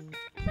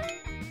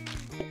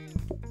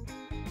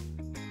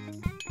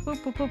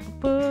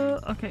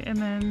 Okay, and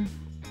then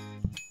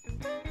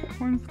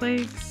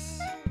cornflakes.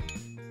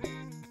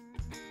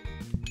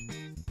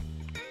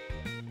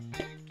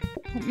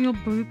 Oatmeal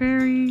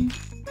blueberry.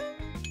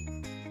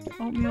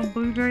 Oatmeal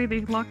blueberry.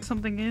 They locked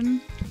something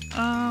in.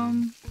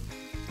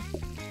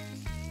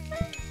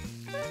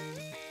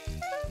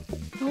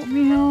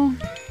 Oatmeal.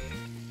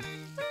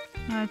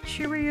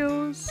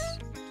 Cheerios.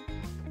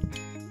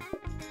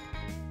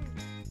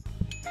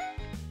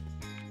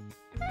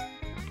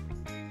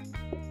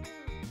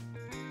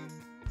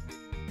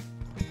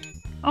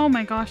 Oh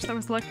my gosh, that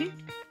was lucky.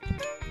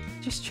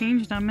 Just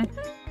changed on me.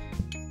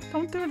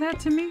 Don't do that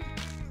to me.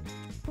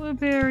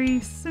 Blueberry,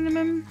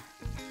 cinnamon.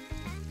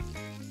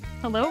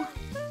 Hello?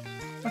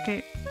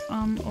 Okay,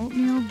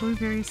 oatmeal,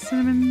 blueberry,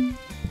 cinnamon.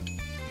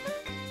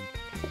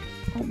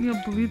 Oatmeal,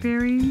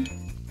 blueberry.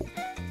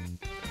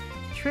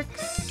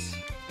 Tricks.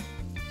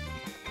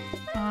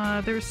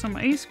 There's some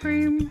ice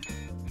cream.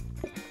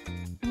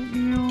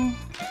 Oatmeal.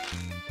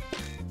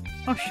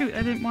 Oh shoot,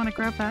 I didn't want to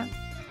grab that.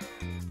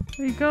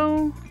 There you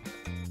go.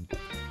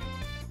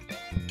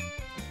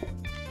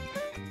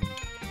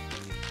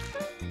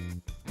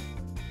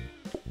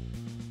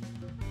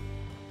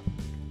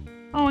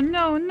 Oh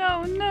no,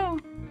 no, no!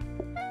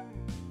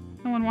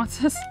 No one wants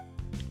this.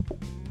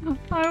 Oh,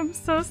 I'm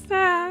so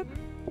sad.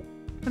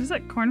 What is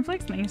that?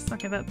 Cornflakes? Nice.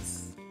 Okay,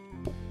 that's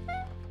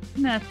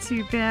not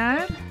too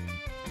bad.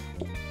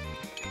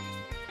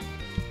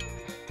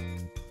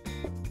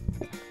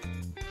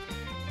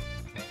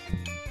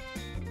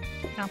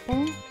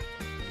 Apple.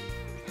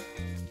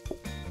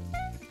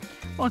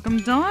 Welcome,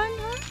 Dawn.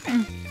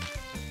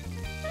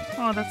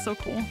 Oh, that's so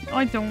cool. Oh,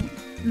 I don't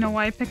know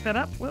why I picked that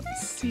up.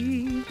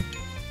 Whoopsie.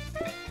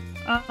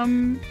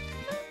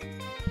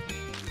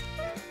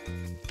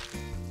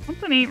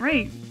 Something ain't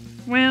right.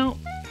 Well.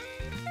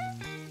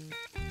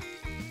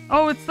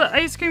 Oh, it's the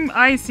ice cream.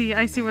 I see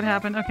what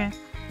happened. Okay.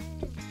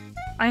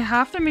 I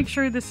have to make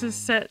sure this is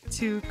set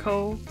to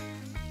co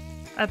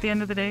at the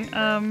end of the day.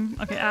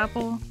 Okay,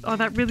 apple. Oh,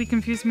 that really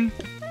confused me.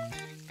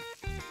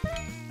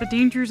 The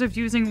dangers of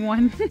using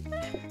one.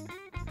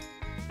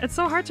 It's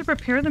so hard to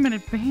prepare them in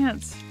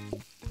advance.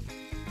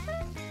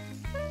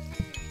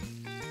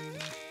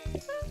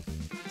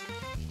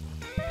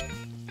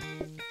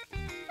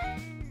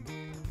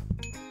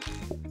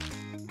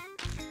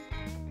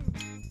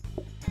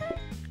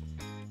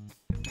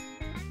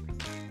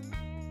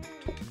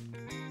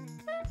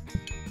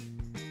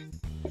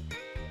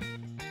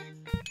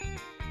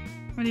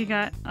 What do you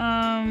got?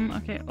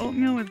 Okay,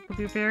 oatmeal with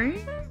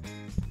blueberry.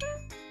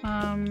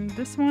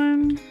 This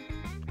one.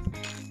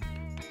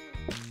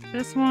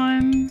 This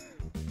one.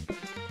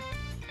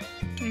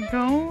 There you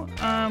go.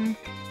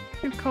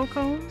 Two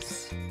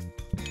cocos.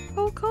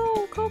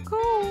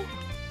 Cocoa.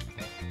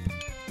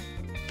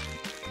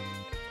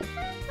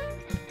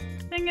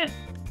 Dang it.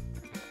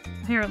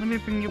 Here, let me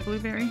bring you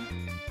blueberry.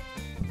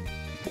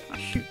 Oh,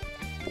 shoot.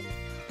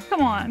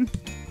 Come on.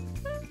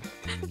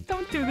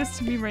 Don't do this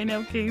to me right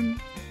now, game.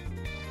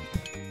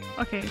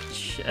 Okay,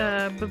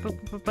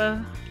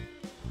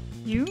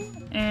 you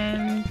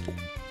and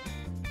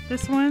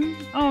this one.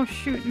 Oh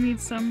shoot, it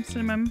needs some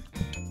cinnamon.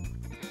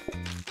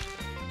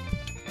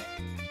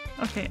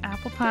 Okay,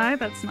 apple pie,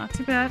 that's not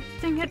too bad.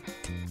 Dang it!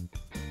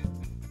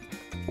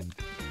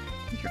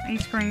 Here's your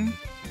ice cream.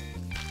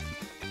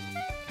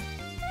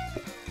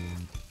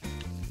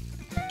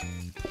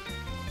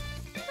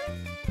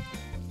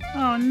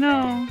 Oh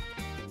no!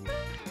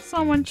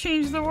 Someone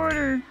changed the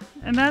order!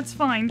 And that's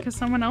fine, because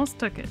someone else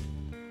took it.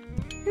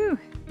 Whew.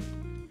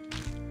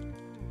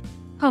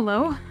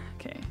 Hello.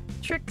 Okay.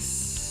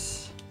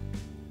 Tricks.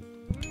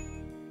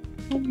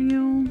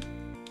 Oatmeal.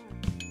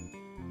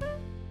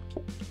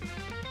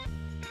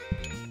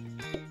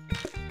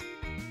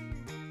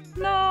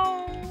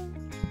 No!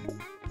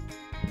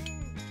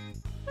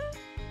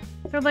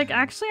 They're But like,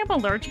 actually I'm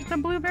allergic to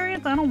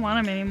blueberries. I don't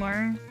want them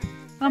anymore.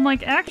 I'm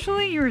like,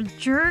 actually, you're a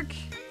jerk.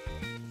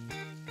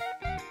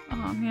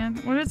 Oh man,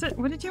 what is it?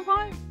 What did you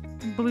want?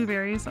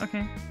 Blueberries,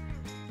 okay.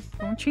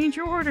 Don't change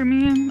your order,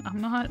 man.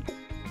 I'm not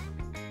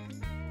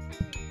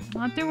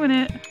doing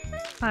it.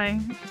 Pie.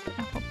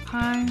 Apple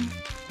pie.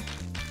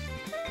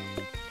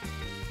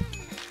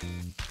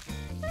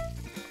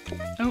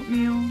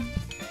 Oatmeal.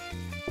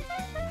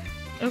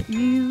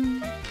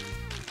 Oatmeal.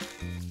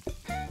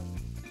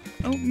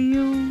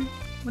 Oatmeal.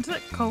 What's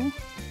it? Co?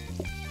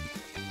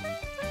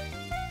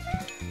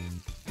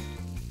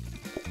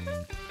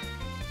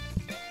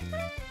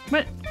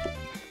 What?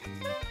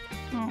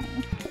 Oh.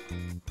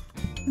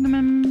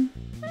 Cinnamon.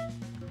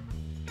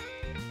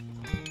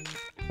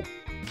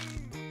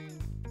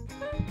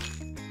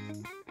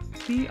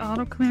 The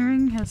auto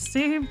clearing has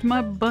saved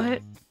my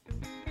butt.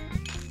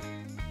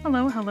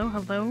 Hello, hello,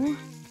 hello.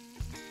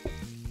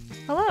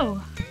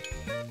 Hello.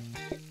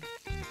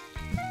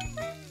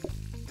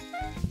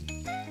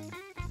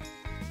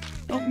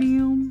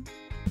 Oatmeal.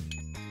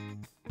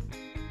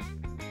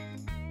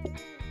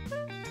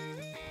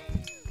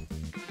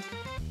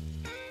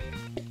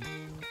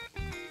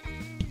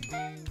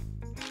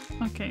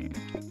 Okay.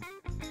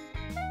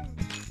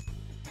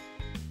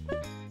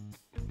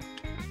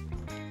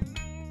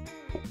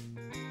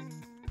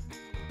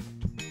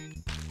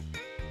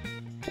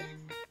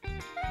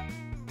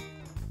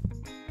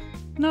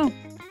 No.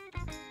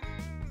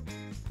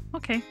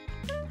 Okay.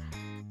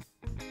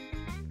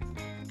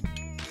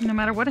 No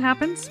matter what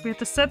happens, we have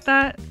to set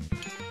that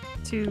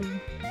to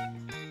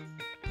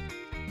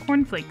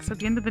cornflakes at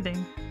the end of the day.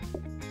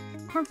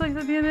 Cornflakes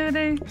at the end of the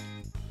day.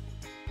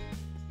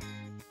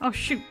 Oh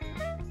shoot.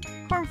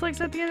 Cornflakes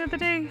at the end of the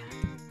day.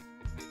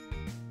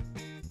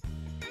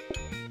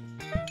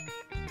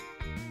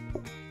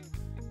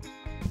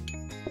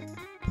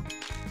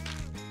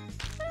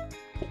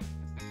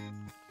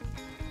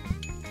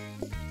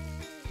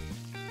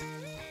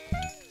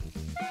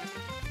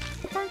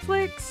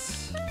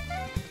 Cornflakes.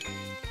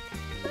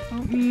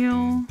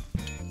 Oatmeal.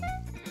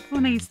 Oh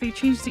nice, they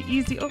changed to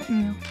easy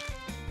oatmeal.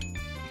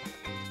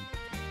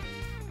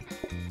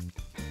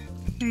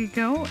 There you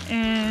go,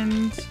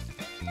 and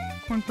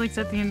cornflakes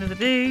at the end of the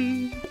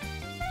day.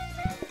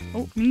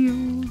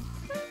 Oatmeal.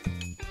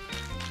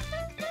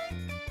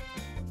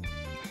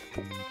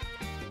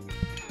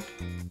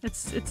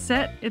 It's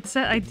set. It's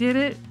set. I did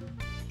it.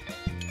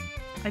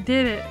 I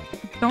did it.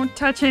 Don't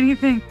touch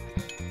anything.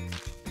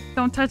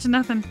 Don't touch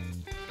nothing.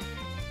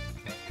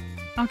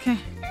 Okay.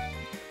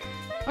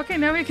 Okay,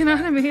 now we can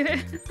automate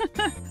it.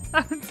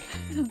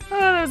 Oh,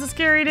 that was a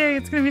scary day.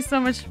 It's gonna be so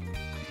much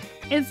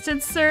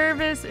instant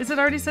service. Is it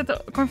already set the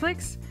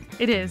cornflakes?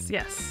 It is,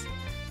 yes.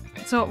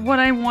 So what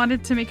I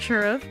wanted to make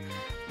sure of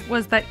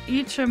was that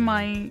each of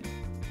my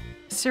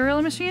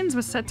cereal machines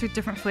was set to a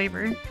different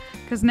flavor.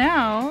 Because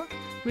now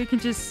we can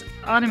just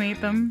automate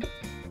them.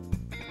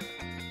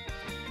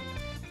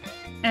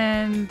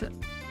 And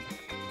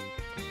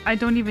I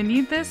don't even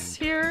need this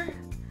here.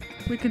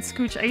 We could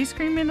scooch ice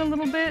cream in a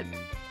little bit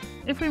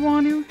if we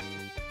want to.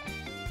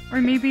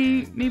 Or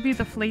maybe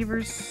the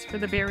flavors for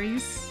the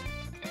berries.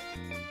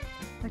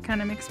 That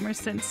kind of makes more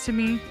sense to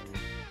me.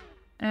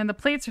 And the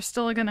plates are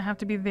still gonna have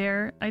to be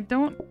there. I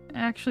don't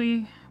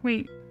actually...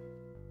 Wait.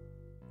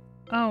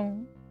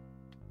 Oh.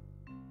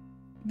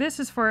 This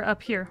is for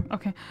up here.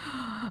 Okay.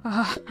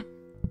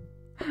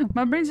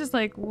 My brain's just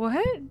like,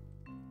 what?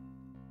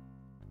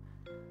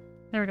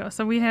 There we go.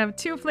 So we have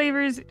 2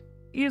 flavors,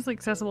 easily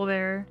accessible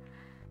there.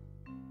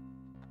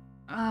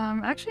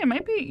 Actually, it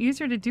might be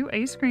easier to do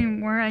ice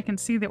cream where I can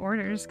see the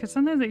orders, because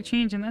sometimes they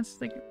change and that's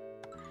like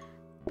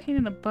a pain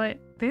in the butt.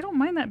 They don't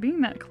mind that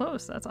being that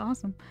close. That's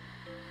awesome.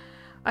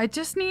 I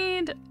just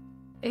need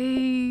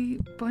a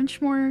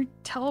bunch more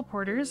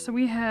teleporters. So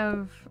we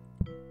have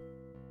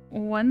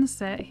 1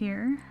 set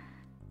here.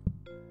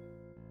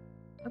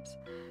 Oops.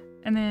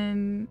 And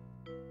then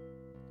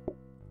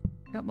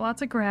got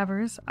lots of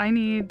grabbers. I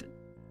need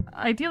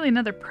ideally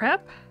another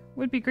prep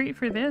would be great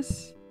for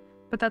this,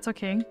 but that's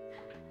okay.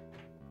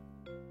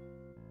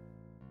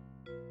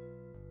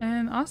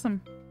 And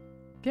awesome.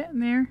 Getting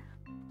there.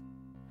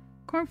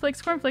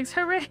 Cornflakes, cornflakes,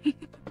 hooray!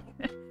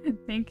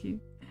 Thank you.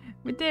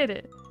 We did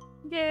it.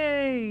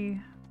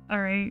 Yay!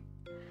 Alright.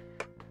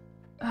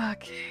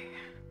 Okay.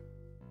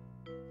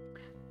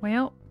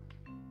 Well,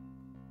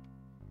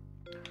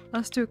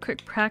 let's do a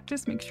quick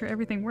practice, make sure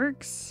everything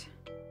works.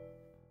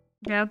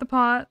 Grab the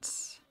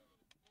pots.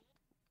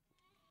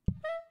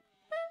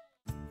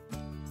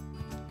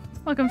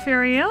 Welcome,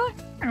 Fariel.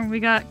 And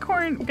we got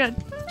corn, we got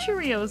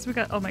Cheerios, we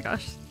got, oh my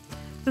gosh.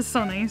 This is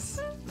so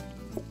nice.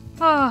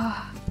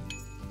 Ah.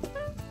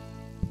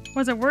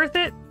 Was it worth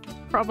it?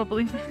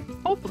 Probably.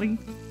 Hopefully.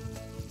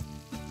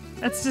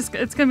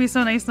 It's gonna be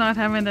so nice not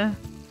having to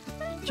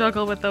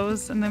juggle with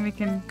those, and then we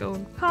can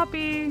go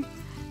copy.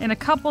 In a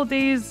couple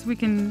days we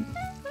can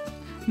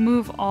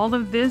move all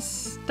of this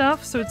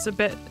stuff so it's a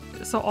bit,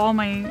 so all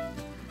my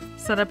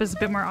setup is a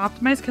bit more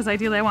optimized, because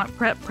ideally I want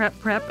prep,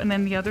 and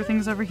then the other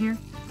things over here.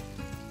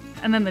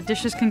 And then the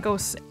dishes can go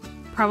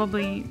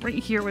probably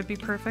right here would be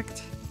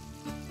perfect.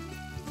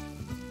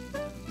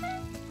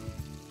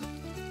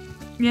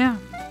 Yeah,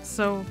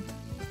 so...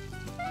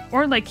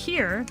 Or like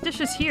here,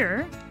 dishes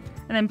here,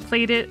 and then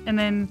plate it, and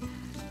then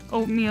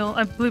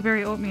oatmeal,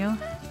 blueberry oatmeal,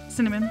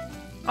 cinnamon.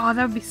 Oh,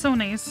 that would be so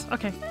nice.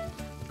 Okay,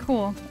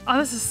 cool. Oh,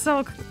 this is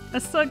so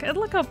good.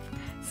 Look up.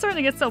 It's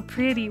starting to get so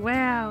pretty.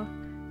 Wow.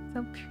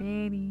 So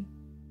pretty.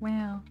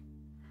 Wow.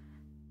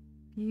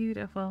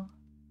 Beautiful.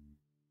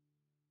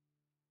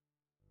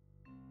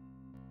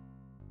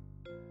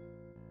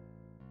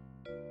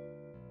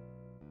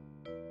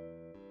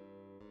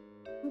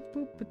 Boop,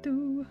 boop,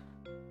 ba-doo.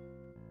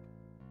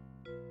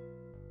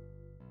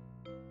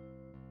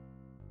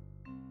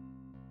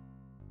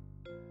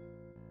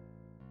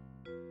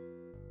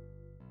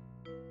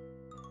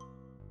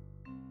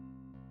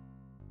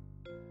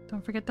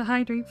 Don't forget to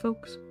hydrate,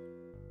 folks.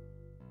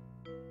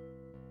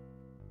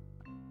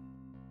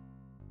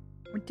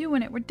 We're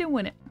doing it. We're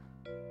doing it.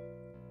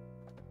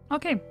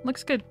 Okay,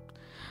 looks good.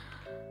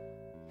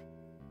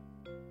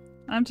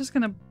 I'm just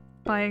gonna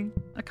buy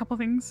a couple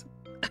things.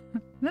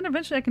 Then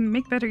eventually I can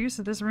make better use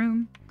of this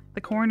room.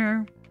 The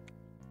corner.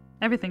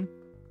 Everything.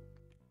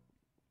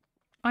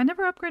 Oh, I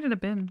never upgraded a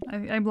bin.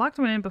 I blocked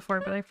one in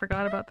before, but I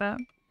forgot about that.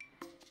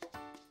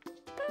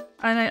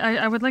 And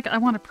I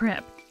want to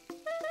prep.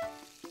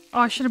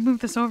 Oh, I should have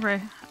moved this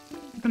over.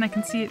 Then I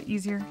can see it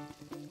easier.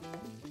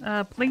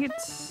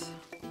 Plates.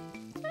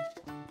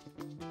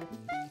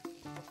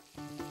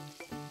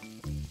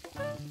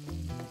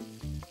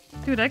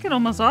 Dude, I could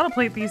almost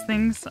autoplate these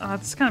things.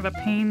 It's kind of a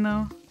pain,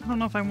 though. I don't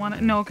know if I want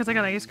it. No, because I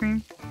got ice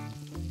cream.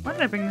 Why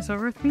did I bring this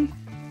over with me?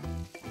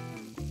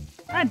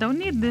 I don't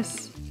need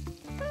this.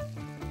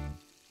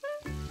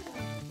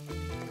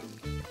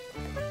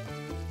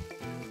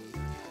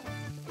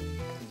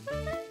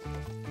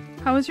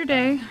 How was your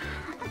day?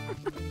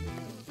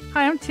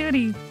 Hi, I'm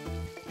Tootie.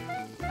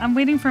 I'm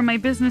waiting for my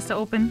business to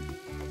open.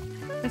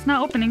 It's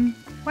not opening.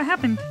 What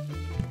happened?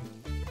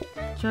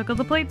 Juggle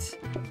the plates.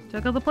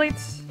 Juggle the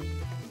plates.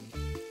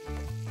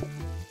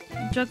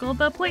 Juggle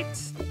the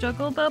plates.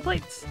 Juggle the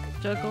plates.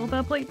 Juggle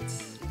the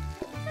plates.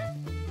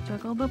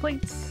 Juggle the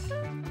plates.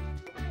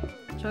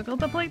 Juggle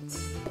the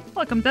plates.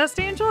 Welcome,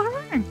 Dusty Angel.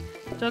 Hooray!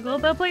 Juggle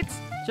the plates.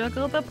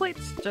 Juggle the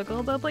plates.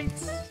 Juggle the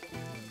plates.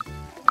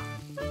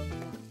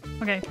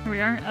 Okay, here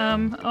we are.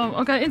 Oh,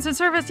 okay, instant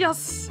service,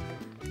 yes!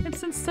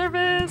 Instant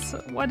service!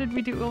 Why did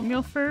we do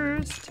oatmeal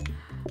first?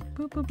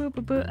 Boop, boop, boop,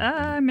 boop, boop.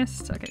 Ah, I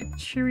missed. Okay,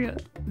 Cheerio.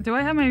 Do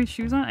I have my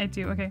shoes on? I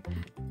do, okay.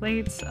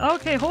 Plates.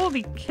 Okay,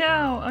 holy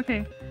cow!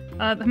 Okay.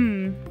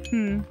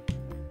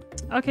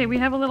 Okay, we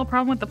have a little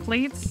problem with the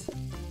plates.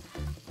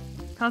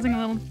 Causing a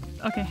little...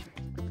 Okay.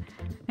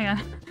 Hang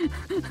on.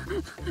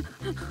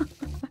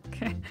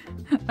 Okay.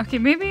 Okay,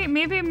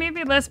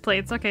 maybe less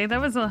plates. Okay, that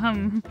was a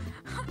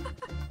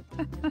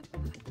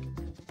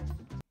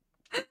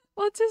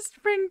We'll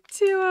just bring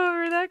 2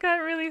 over. That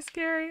got really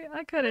scary.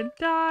 I could have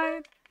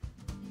died.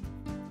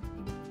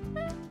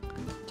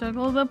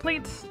 Juggle the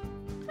plates.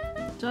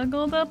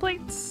 Juggle the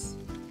plates.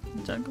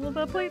 Juggle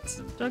the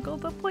plates. Juggle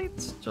the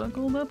plates.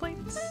 Juggle the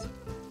plates.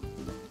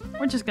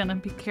 We're just gonna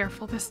be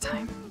careful this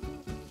time.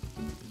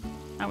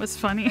 That was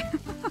funny.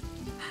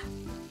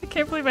 I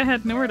can't believe I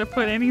had nowhere to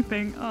put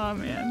anything. Oh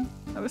man,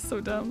 that was so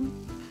dumb.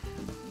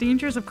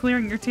 Dangers of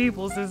clearing your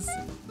tables is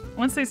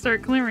once they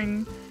start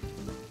clearing,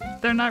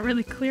 they're not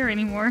really clear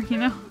anymore, you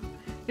know?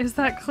 Is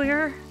that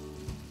clear?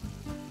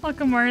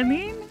 Welcome,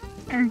 Marlene.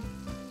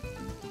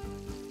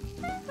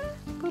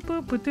 Boop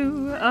boop boop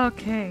doo.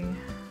 Okay.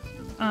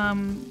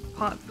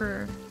 Pot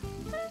for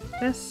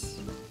this.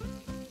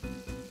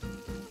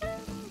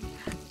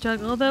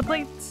 Juggle the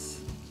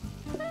plates.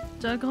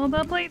 Juggle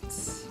the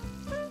plates.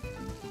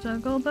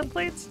 Juggle the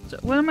plates.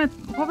 What am I?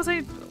 What was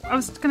I? I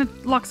was gonna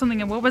lock something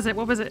in. What was it?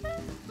 What was it?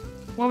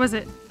 What was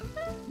it?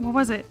 What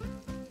was it?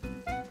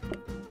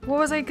 What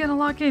was I gonna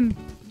lock in?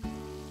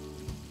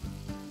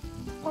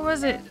 What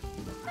was it?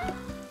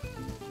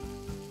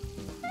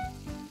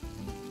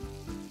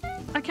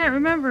 I can't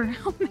remember.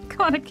 Oh my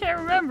god, I can't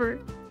remember.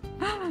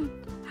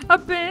 A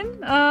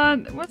bin?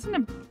 Wasn't a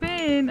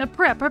bin? A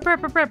prep.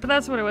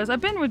 That's what it was. A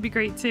bin would be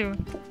great too.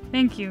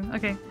 Thank you.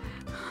 Okay.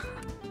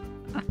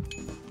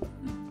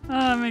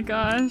 Oh my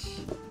gosh.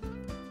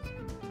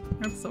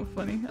 That's so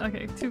funny.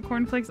 Okay, 2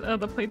 cornflakes. Oh,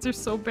 the plates are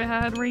so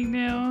bad right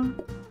now.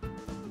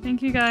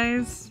 Thank you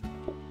guys.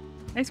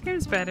 Ice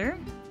cream's better.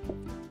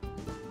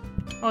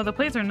 Oh, the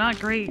plates are not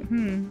great.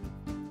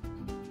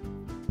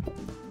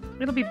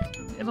 It'll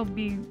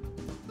be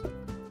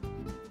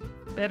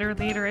better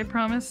later, I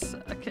promise.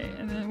 Okay,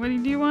 and then what do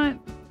you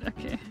want?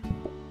 Okay.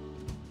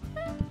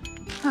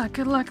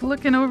 Good luck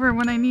looking over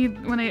when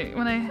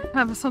I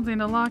have something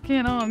to lock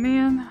in. Oh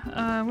man.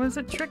 What is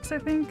it? Tricks, I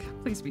think?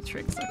 Please be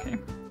tricks, okay.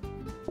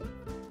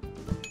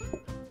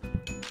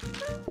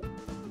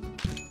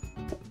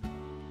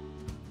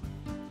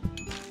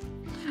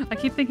 I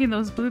keep thinking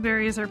those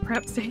blueberries are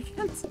prep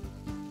stations.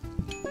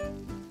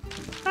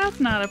 That's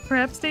not a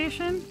prep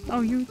station.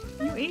 Oh, you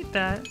ate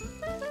that.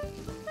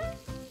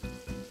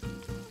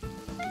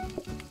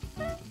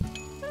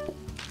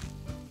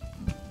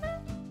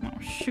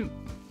 shoot.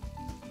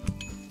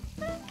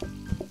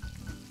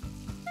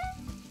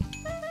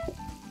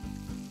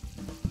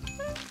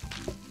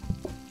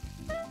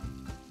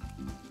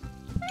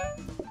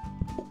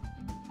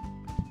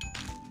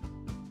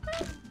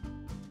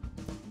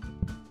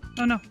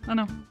 Oh no, oh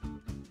no.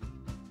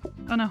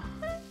 Oh no.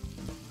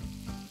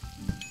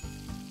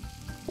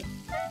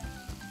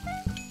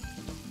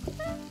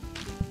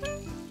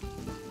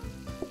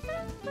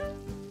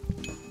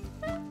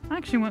 I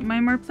actually want my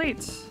more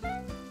plates.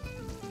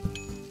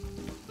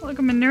 Look,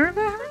 a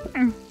Minerva?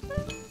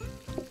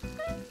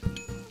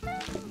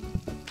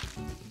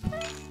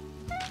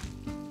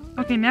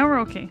 Okay, now we're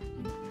okay.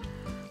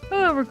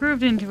 Oh, we're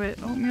grooved into it.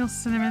 Oatmeal,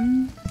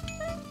 cinnamon.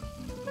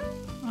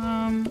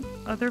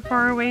 Other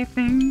faraway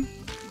thing.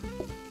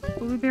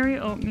 Blueberry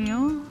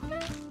oatmeal.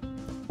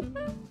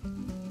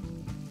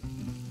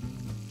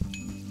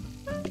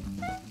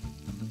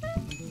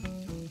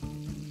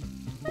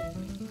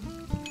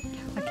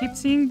 I keep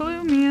seeing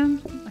blue,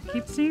 man. I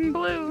keep seeing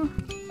blue.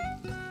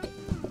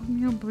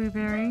 Oatmeal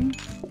blueberry.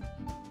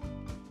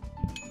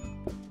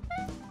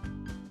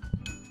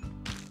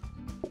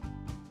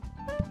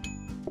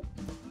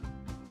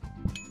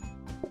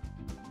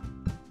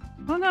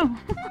 Oh no!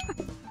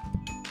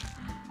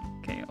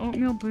 Okay,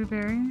 oatmeal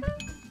blueberry.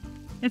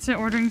 Instant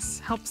ordering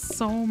helps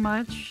so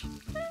much.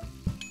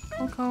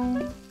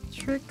 Cocoa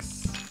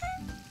tricks.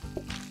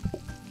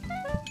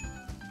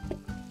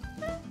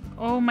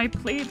 Oh, my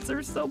plates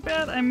are so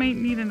bad. I might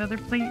need another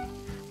plate.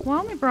 Well,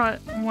 I only brought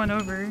one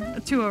over,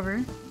 two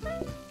over.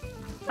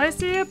 I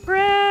see a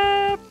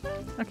prep.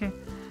 Okay,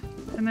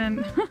 and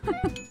then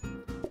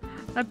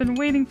I've been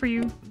waiting for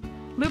you.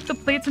 Loop the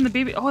plates in the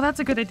baby. Oh, that's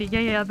a good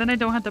idea. Yeah. Then I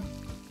don't have to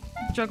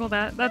juggle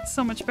that. That's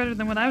so much better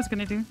than what I was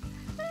gonna do.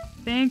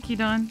 Thank you,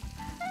 Don.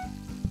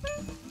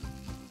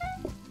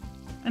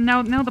 And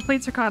now the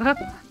plates are caught up.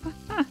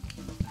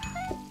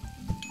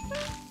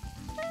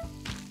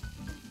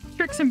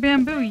 Tricks and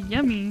bamboo,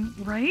 yummy,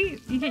 right?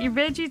 You get your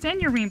veggies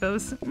and your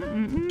rainbows.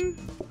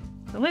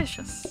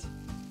 Delicious.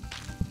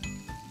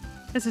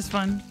 This is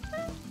fun.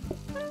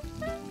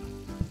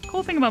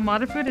 Cool thing about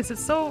modded food is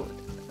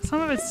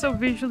some of it's so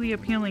visually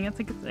appealing. It's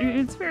like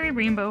it's very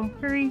rainbow,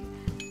 very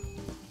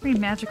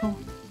magical.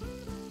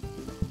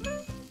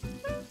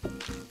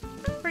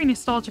 Very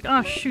nostalgic.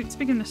 Oh shoot,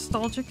 speaking of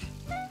nostalgic.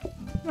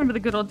 Remember the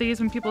good old days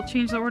when people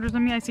changed the orders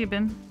on me? I see a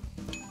bin.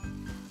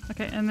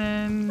 Okay, and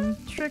then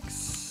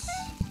tricks.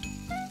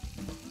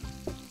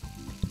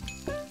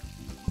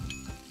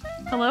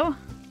 Hello?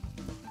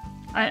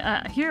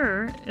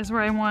 Here is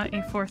where I want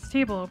a fourth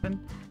table open.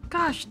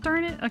 Gosh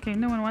darn it! Okay,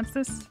 no one wants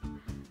this.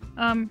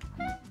 Can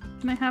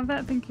I have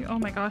that? Thank you. Oh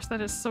my gosh,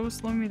 that is so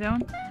slowing me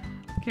down.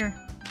 Here.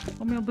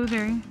 Oatmeal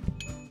blueberry.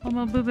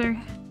 Oatmeal blueberry.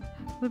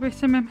 Blueberry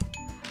cinnamon.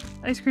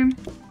 Ice cream.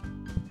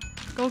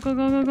 Go, go,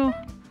 go, go, go.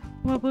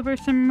 Oatmeal blueberry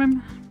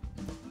cinnamon.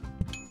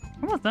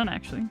 Almost done,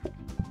 actually.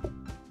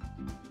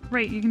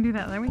 Right, you can do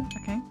that way.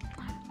 Okay.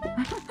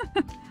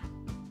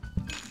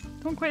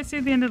 Don't quite see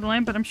the end of the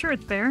line, but I'm sure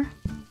it's there.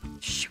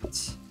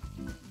 Shoot.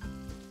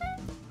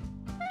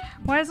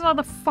 Why is it all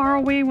the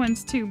faraway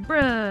ones too?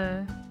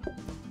 Bruh.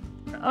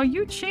 Oh,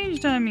 you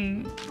changed on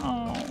me.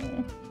 Oh.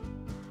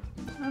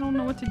 I don't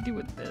know what to do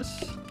with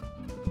this.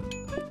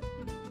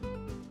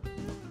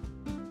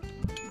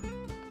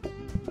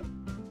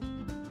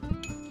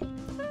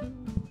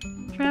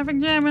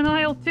 Traffic jam in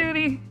aisle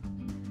Tootie.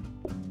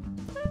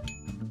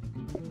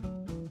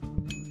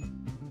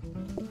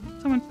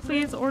 Someone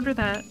please order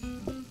that.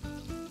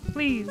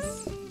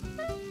 Please.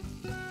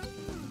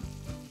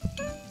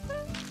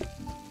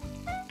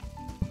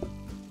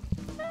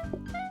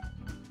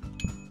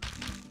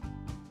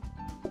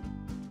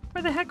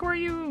 Where the heck were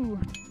you?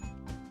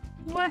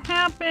 What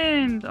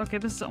happened? Okay,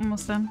 this is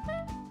almost done.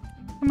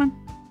 Come on.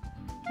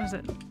 What is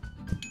it?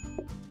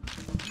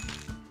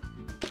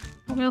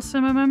 Oatmeal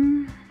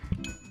cinnamon.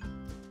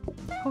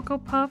 Cocoa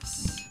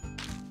Puffs.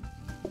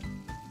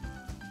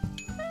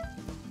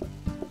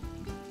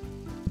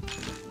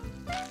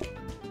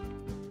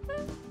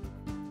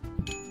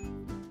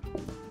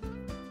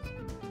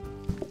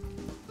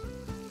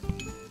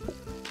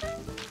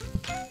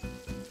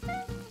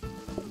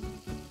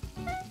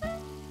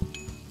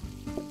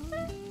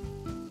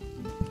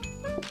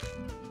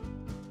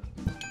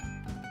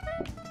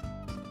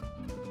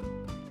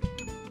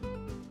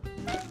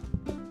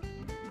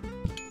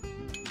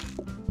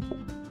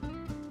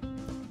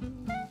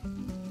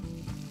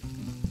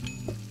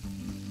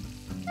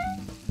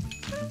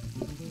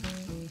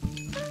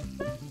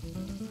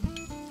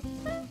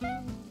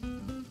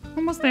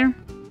 Almost there.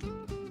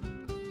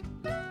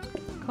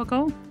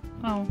 Cocoa?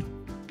 Oh.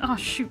 Oh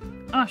shoot.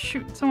 Oh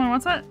shoot. Someone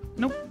wants that?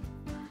 Nope.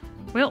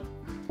 Well,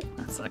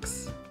 that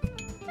sucks.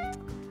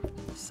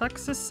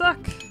 Sucks to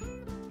suck.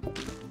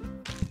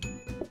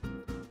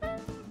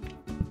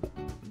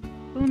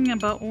 Something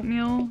about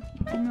oatmeal.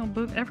 Oatmeal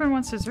blue. Everyone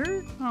wants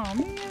dessert? Oh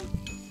man.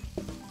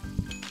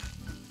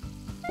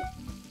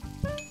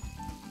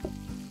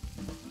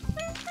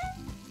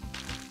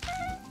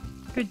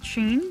 Good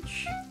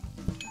change.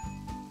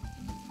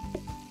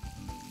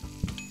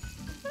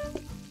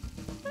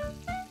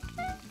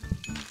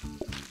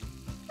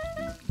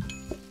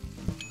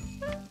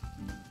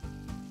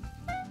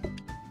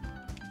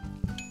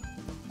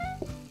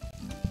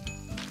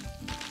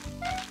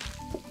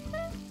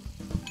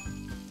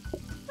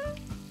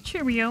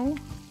 Cheerio.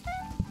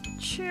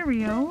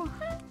 Cheerio.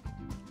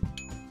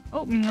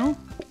 Oatmeal.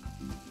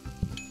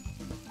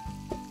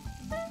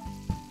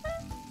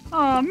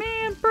 Aw,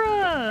 man,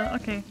 bruh!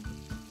 Okay.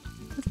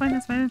 That's fine,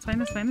 that's fine, that's fine,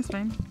 that's fine, that's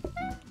fine.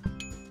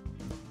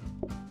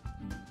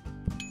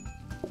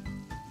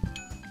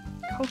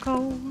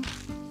 Cocoa.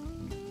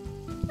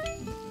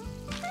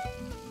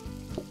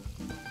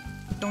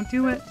 Don't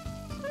do it.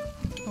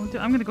 Don't do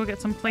it. I'm gonna go get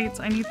some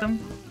plates. I need them.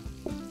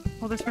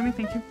 Hold this for me,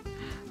 thank you.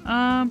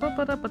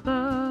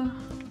 Ba-ba-da-ba-da.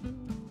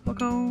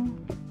 Cocoa.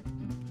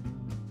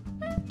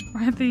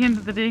 Right at the end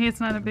of the day, it's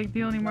not a big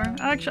deal anymore.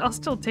 Actually, I'll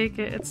still take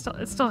it. It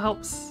still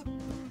helps.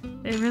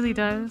 It really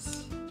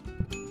does.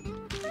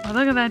 Oh,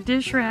 look at that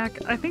dish rack.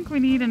 I think we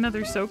need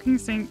another soaking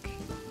sink.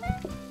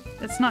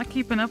 It's not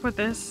keeping up with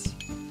this.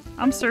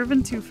 I'm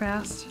serving too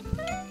fast.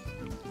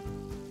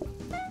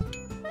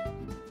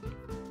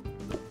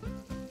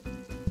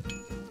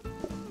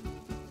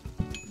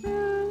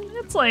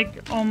 It's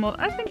like almost,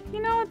 I think,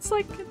 you know, it's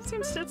like, it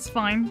seems it's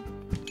fine.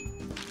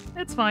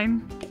 It's fine.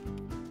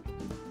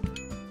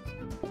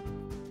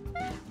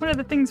 One of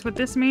the things with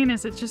this main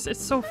is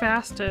it's so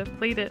fast to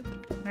plate it,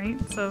 right?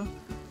 So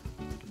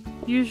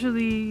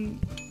usually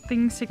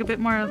things take a bit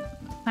more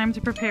time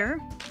to prepare.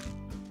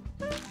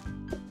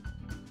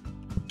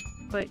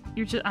 But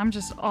I'm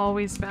just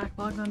always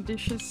backlogged on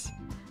dishes.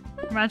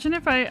 Imagine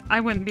if I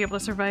wouldn't be able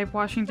to survive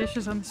washing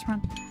dishes on this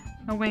run.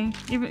 No way.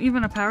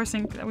 Even a power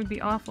sink, that would be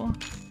awful.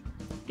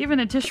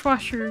 Even a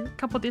dishwasher, a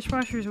couple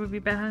dishwashers would be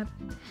bad.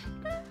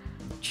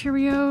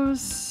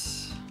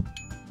 Cheerios.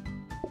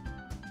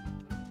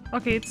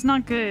 Okay, it's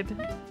not good.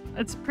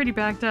 It's pretty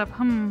backed up. That's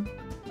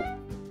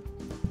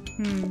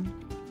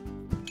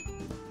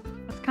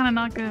kind of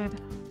not good.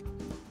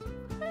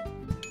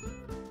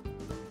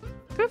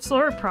 Do we have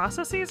slower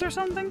processes or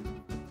something?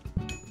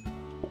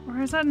 Or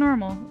is that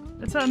normal?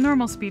 It's at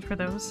normal speed for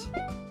those. I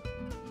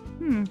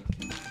mean,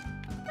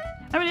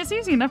 it's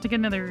easy enough to get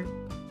another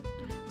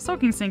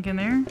soaking sink in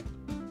there.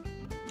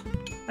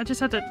 I just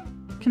had to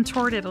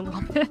contort it a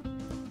little bit.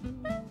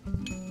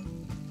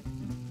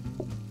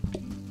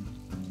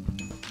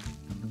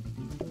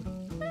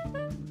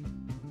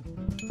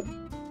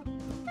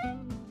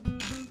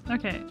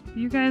 Okay,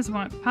 you guys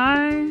want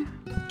pie?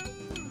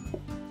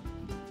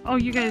 Oh,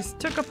 you guys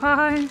took a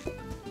pie?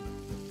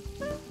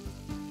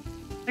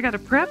 I got a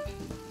prep?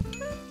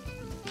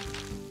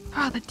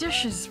 Ah, the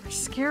dishes were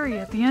scary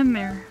at the end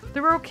there. They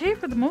were okay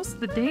for the most of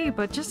the day,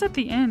 but just at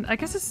the end, I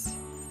guess it's...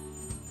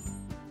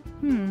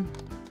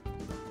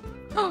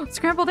 Oh,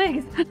 scrambled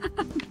eggs!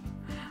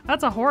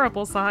 That's a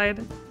horrible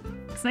side.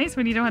 It's nice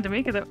when you don't have to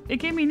make it though. It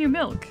gave me new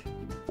milk.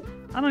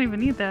 I don't even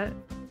need that.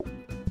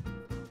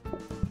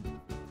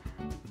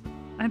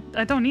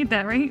 I don't need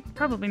that, right?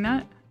 Probably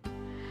not.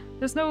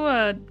 There's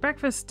no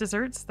breakfast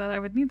desserts that I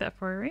would need that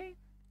for, right?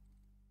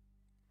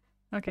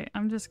 Okay,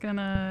 I'm just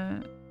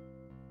gonna...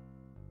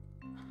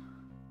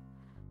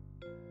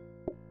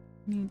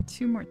 Need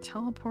 2 more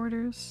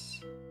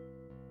teleporters.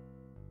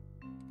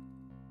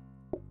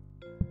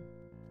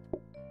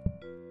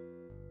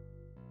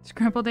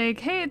 Scrambled egg.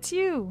 Hey, it's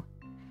you!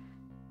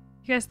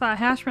 You guys thought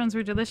hash browns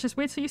were delicious.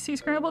 Wait till you see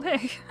scrambled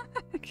egg.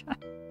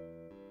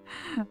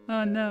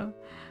 Oh no.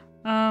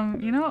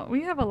 You know,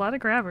 we have a lot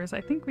of grabbers.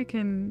 I think we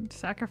can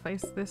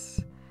sacrifice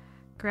this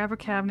grabber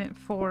cabinet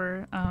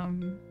for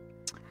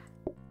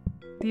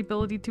the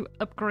ability to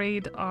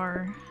upgrade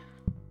our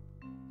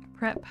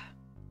prep.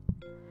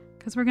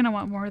 Because we're gonna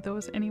want more of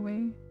those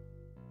anyway.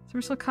 So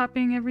we're still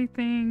copying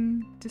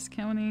everything,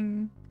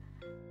 discounting.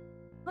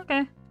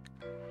 Okay.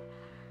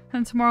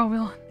 And tomorrow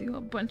we'll do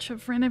a bunch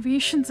of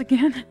renovations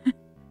again.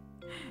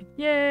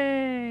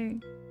 Yay!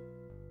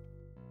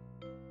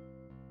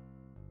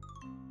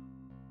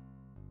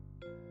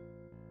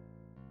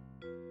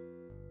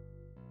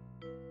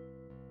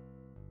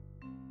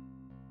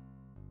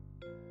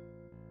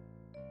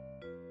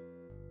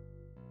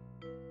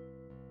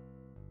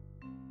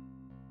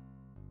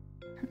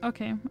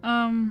 Okay,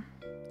 I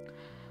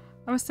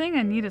was saying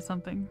I needed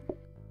something.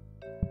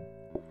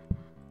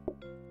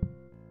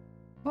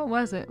 What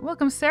was it?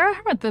 Welcome, Sarah.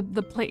 How about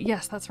the plate?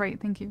 Yes, that's right.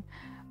 Thank you.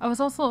 I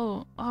was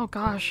also... Oh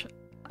gosh.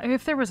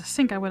 If there was a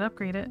sink, I would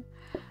upgrade it.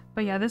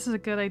 But yeah, this is a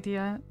good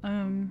idea.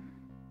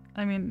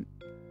 I mean,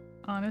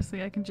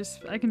 honestly, I can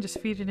just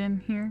feed it in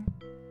here.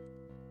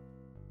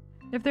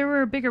 If there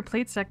were a bigger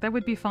plate stack, that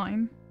would be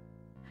fine.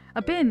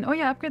 A bin! Oh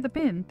yeah, upgrade the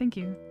bin. Thank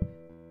you.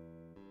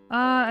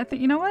 I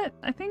think, you know what?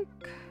 I think...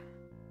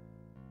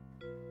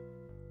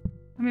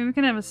 I mean, we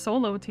can have a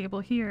solo table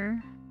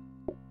here.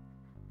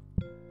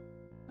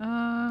 We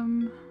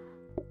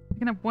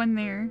can have one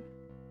there.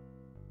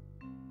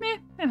 Meh,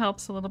 it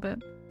helps a little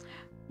bit.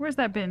 Where's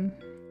that bin?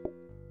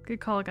 Good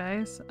call,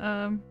 guys.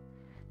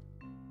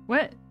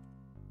 What?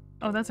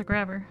 Oh, that's a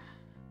grabber.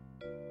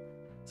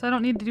 So I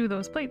don't need to do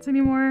those plates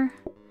anymore.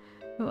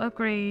 We'll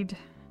upgrade...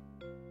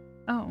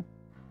 Oh.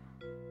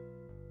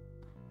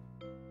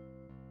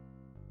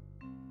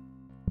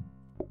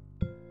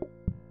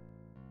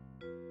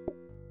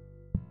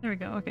 There we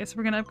go. Okay, so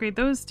we're gonna upgrade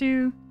those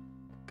two.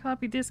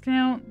 Copy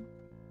discount.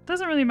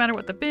 Doesn't really matter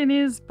what the bin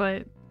is,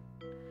 but...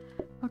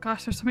 Oh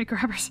gosh, there's so many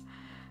grabbers.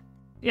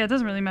 Yeah, it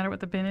doesn't really matter what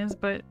the bin is,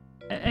 but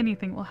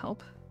anything will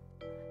help.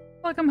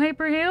 Welcome,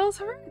 Hyper Hales.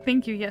 Hooray.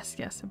 Thank you. Yes,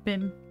 yes, a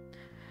bin.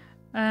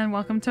 And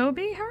welcome,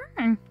 Toby.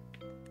 Hooray.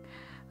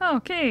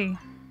 Okay.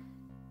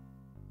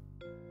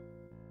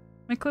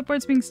 My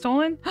clipboard's being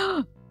stolen?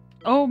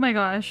 Oh my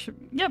gosh.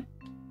 Yep.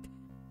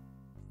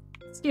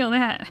 Steal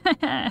that.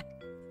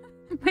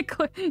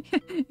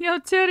 Yo,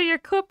 Tootie, your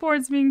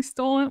clipboard's being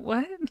stolen.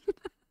 What?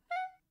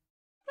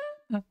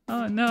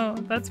 Oh no,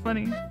 that's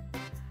funny.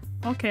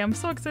 Okay, I'm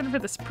so excited for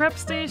this prep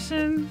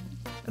station.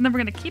 And then we're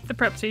gonna keep the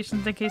prep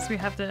stations in case we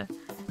have to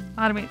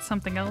automate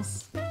something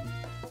else.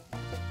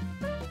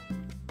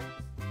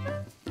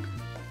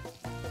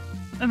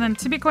 And then,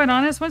 to be quite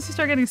honest, once you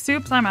start getting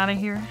soups, I'm out of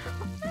here.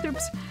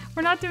 Soups.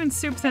 We're not doing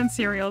soups and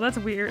cereal. That's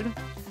weird.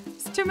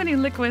 It's too many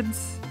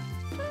liquids.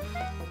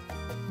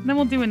 And then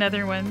we'll do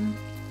another one.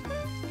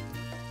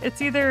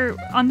 It's either...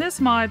 On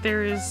this mod,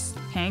 there's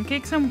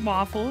pancakes and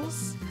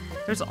waffles,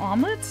 there's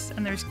omelets,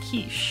 and there's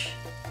quiche.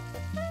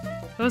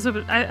 Those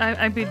would...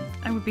 I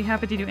would be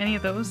happy to do any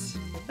of those.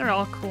 They're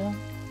all cool.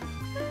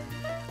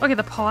 Okay,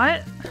 the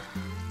pot.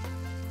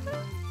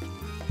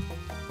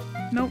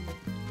 Nope.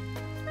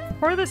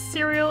 Pour the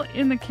cereal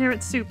in the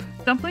carrot soup.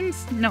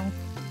 Dumplings? No.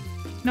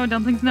 No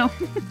dumplings, no.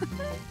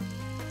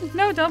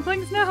 No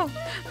dumplings, no!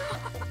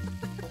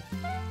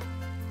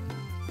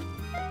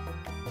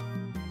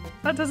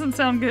 That doesn't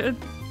sound good.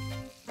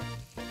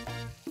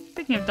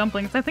 Speaking of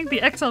dumplings, I think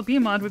the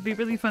XLB mod would be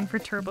really fun for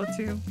Turbo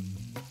too.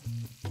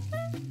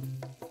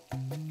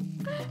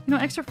 You know,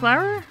 extra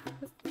flour?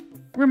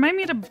 Remind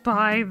me to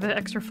buy the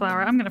extra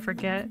flour. I'm gonna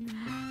forget.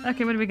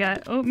 Okay, what do we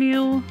got?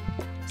 Oatmeal,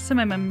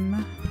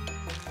 cinnamon,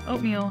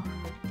 oatmeal,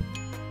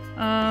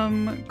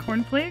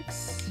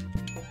 cornflakes,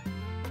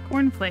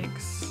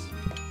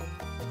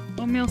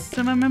 oatmeal,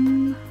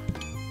 cinnamon,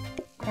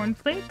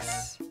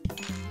 cornflakes,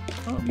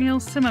 oatmeal,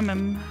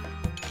 cinnamon.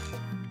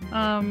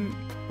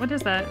 What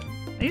is that?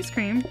 Ice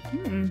cream?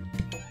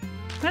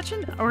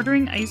 Imagine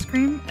ordering ice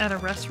cream at a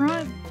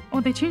restaurant.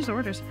 Oh, they changed the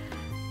orders.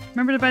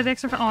 Remember to buy the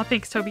extra. Oh,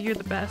 thanks, Toby. You're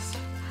the best.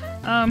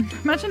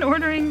 Imagine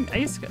ordering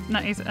you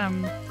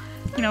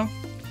know,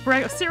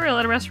 cereal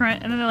at a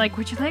restaurant, and then they're like,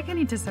 "Would you like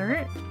any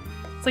dessert?"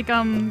 It's like,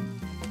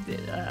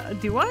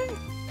 do I?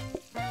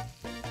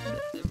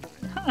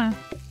 Huh.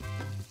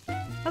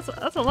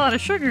 That's a lot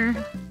of sugar.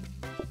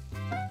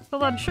 That's a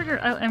lot of sugar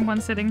in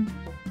one sitting.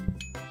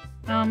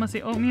 Let's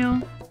see,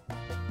 oatmeal.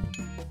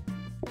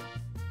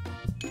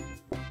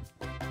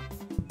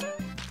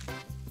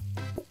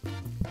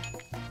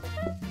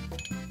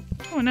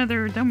 Oh,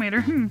 another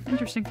dumbwaiter.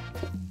 Interesting.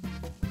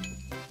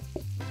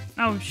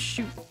 Oh,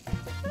 shoot.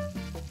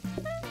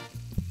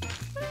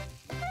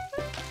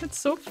 It's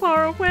so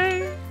far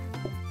away.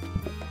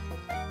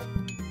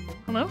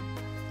 Hello?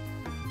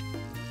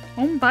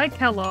 Owned by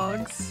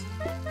Kellogg's.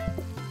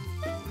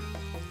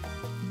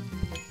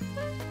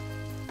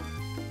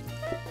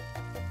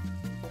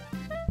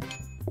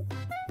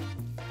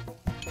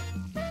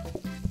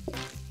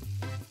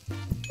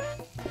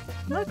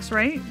 Looks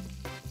right.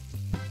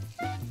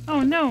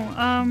 Oh no,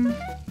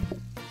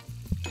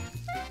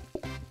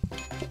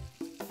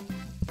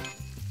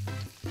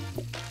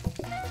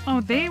 Oh,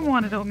 they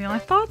wanted oatmeal. I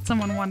thought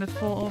someone wanted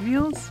full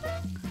oatmeals.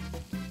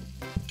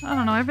 I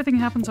don't know, everything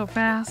happened so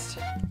fast.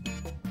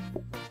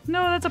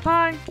 No, that's a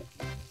pie!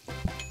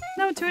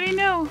 No, Tootie,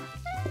 no!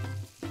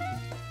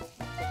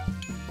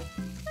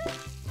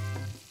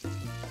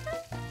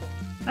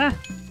 Ah!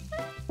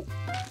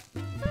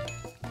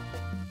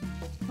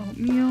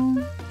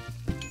 Oatmeal.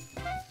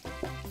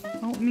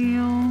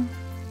 Oatmeal.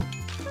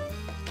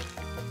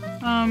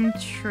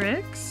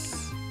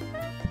 Tricks?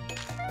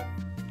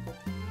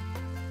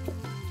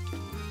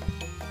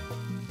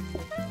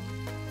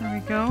 There we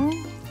go.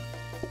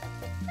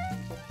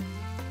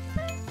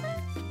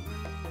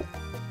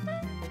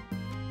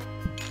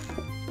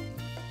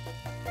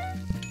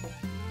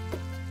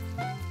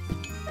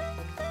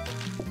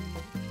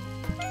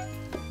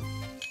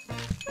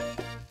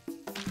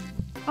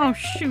 Oh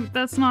shoot,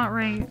 that's not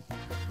right.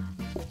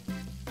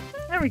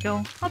 There we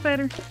go. All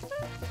better.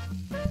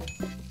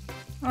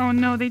 Oh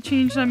no, they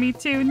changed on me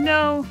too.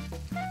 No!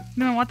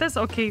 You don't want this?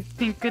 Okay,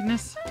 thank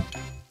goodness.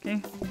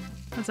 Okay.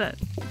 What's that?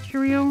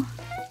 Curio?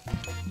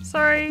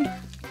 Sorry.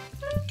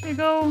 There you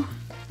go.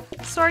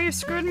 Sorry you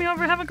screwed me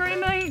over. Have a great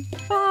night.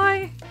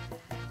 Bye!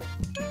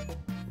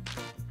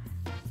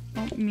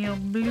 Oatmeal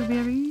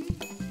blueberry.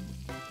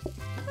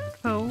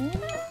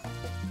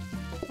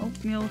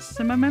 Oatmeal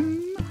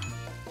cinnamon.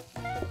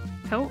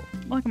 Look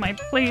at my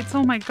plates.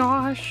 Oh my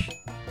gosh.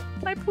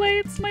 My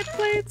plates, my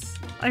plates.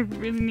 I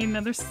really need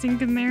another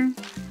sink in there.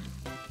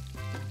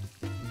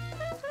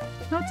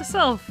 Note to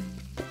self.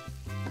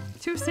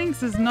 2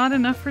 sinks is not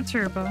enough for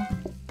Turbo.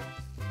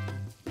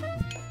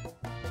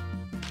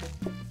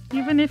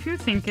 Even if you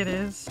think it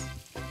is.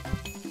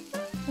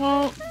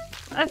 Well,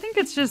 I think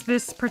it's just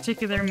this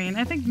particular main.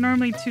 I think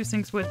normally 2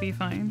 sinks would be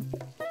fine.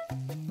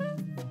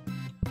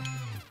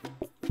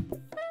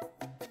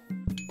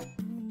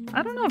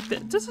 I don't know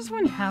if does this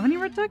one have any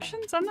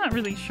reductions? I'm not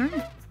really sure.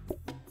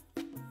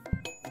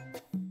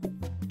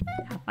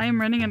 I am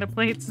running out of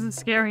plates. This is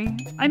scary.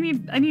 I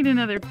need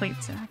another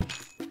plate sack.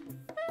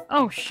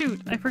 Oh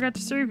shoot! I forgot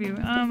to serve you.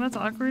 That's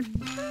awkward.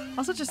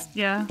 Also, just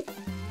yeah.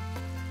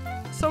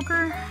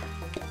 Soaker.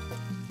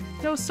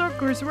 Yo,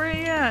 soakers, where are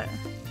you at?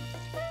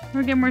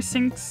 We'll get more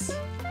sinks.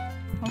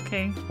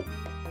 Okay.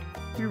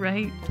 You're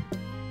right.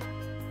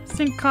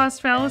 Sink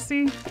cost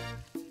fallacy.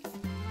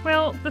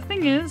 Well, the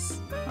thing is...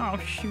 Oh,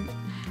 shoot.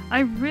 I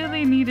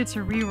really needed to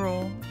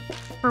reroll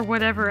for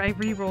whatever I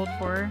rerolled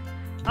for.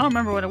 I don't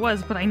remember what it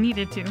was, but I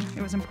needed to.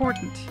 It was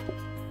important.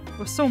 It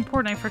was so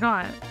important I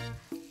forgot.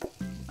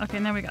 Okay,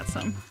 now we got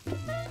some.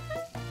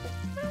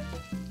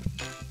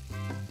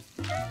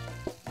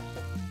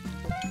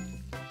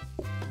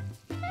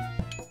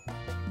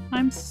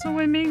 I'm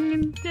swimming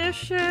in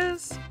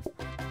dishes.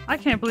 I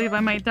can't believe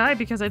I might die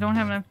because I don't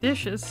have enough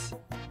dishes.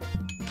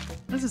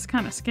 This is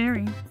kind of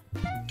scary.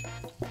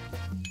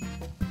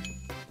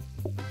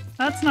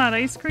 That's not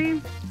ice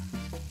cream.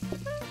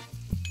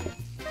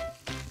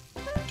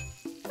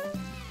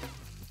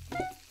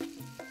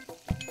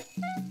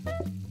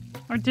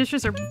 Our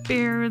dishes are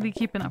barely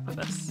keeping up with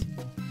us.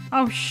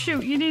 Oh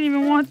shoot, you didn't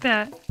even want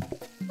that.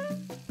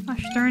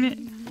 Gosh darn it.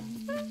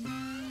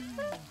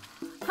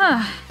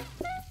 Huh.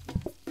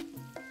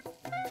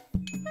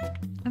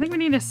 I think we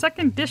need a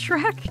second dish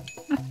rack.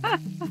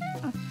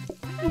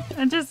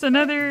 And just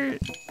a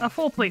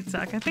full plate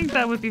sack. I think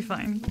that would be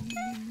fine.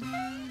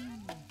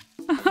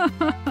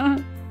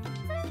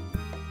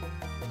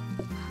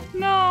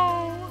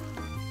 No!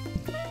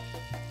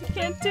 You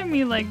can't do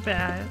me like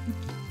that.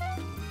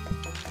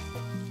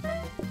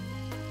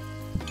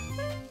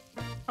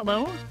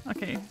 Hello?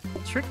 Okay.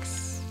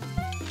 Tricks.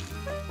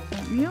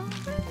 Oatmeal?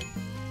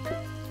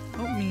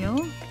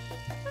 Oatmeal?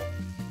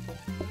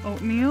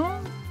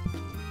 Oatmeal?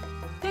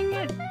 Dang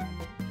it!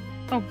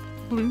 Oh,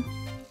 blue.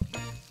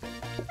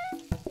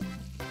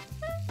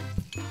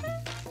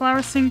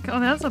 Flour sink. Oh,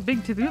 that's a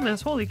big to-do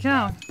list. Holy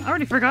cow. I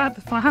already forgot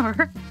the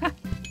flour.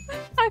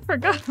 I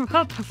forgot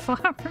about the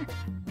flour.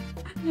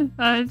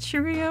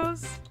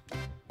 Cheerios.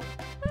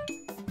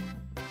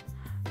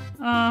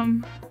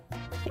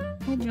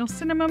 Oatmeal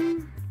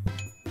cinnamon.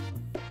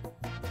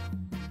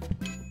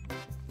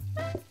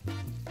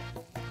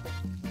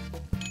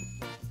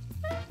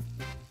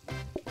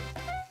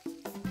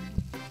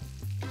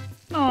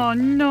 Oh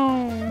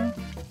no.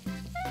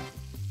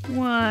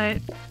 What?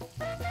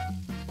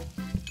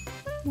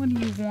 What do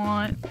you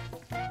want?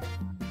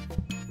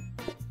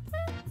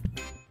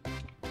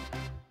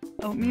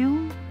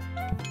 Oatmeal?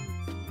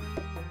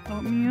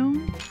 Oatmeal?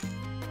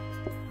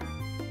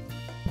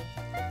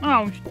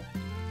 Oh,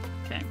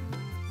 okay.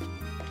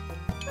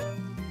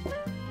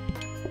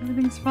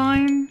 Everything's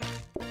fine.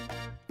 Oh,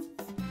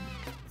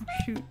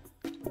 shoot.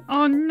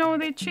 Oh no,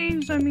 they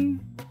changed on me.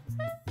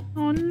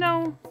 Oh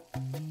no.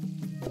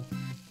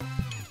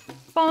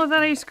 Follow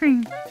that ice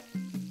cream.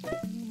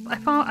 I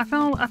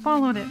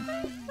followed it.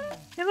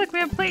 Hey look, we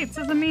have plates.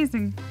 That's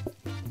amazing.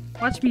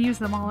 Watch me use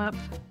them all up.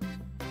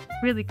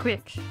 Really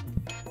quick.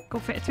 Go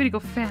fast. Tootie, go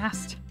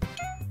fast.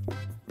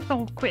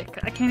 So quick.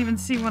 I can't even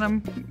see what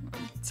I'm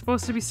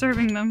supposed to be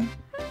serving them.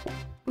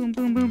 Boom,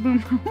 boom, boom, boom.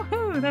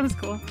 Woohoo! That was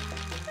cool.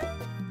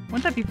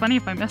 Wouldn't that be funny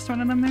if I missed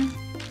one of them there?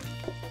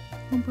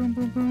 Boom, boom,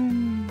 boom,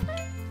 boom.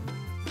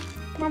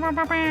 Bow, bow,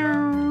 bow,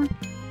 bow.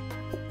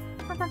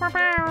 Bow, bow, bow,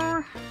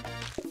 bow.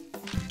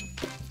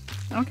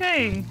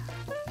 Okay.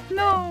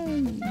 No!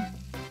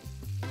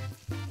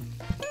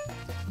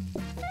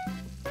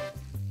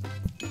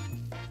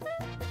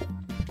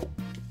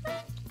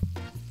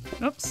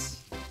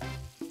 Oops.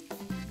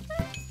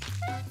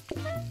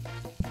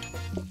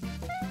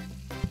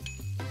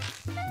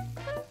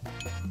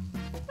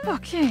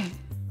 Okay.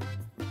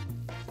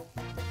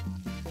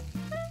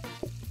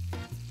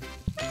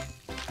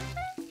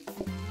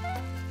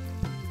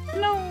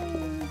 No!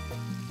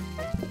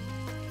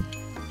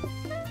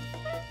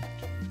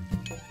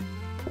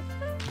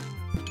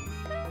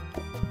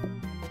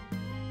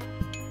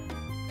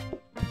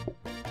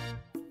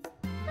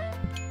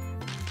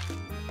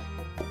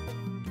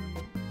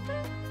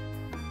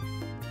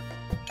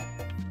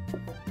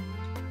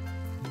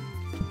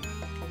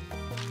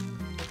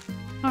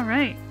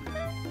 Alright.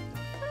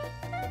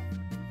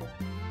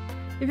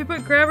 If you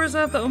put grabbers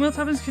off the oatmeal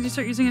toppings, could you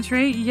start using a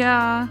tray?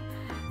 Yeah,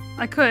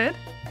 I could.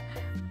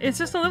 It's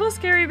just a little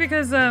scary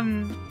because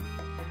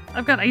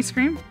I've got ice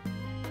cream.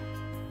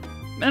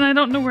 And I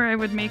don't know where I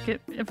would make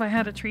it if I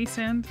had a tree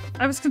stand.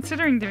 I was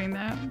considering doing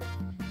that.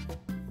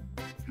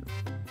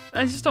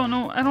 I just don't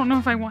know. I don't know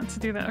if I want to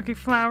do that. Okay,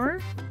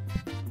 flour.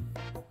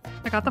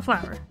 I got the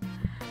flour.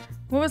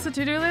 What was the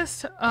to-do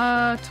list?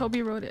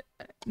 Toby wrote it.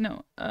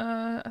 No,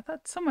 I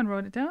thought someone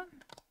wrote it down.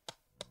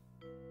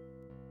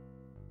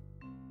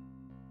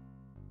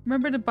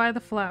 Remember to buy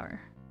the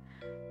flour.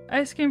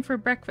 Ice cream for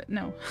breakfast.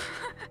 No.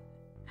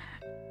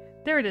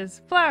 There it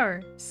is.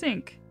 Flour.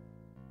 Sink.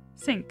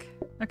 Sink.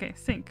 Okay,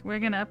 sink. We're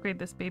gonna upgrade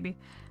this baby.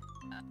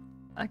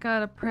 I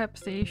got a prep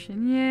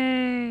station.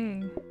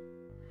 Yay!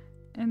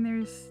 And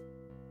there's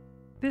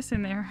this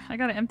in there. I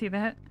gotta empty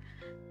that.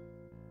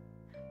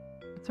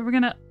 So we're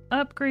gonna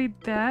upgrade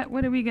that.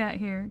 What do we got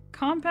here?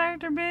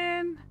 Compactor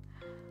bin?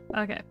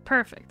 Okay,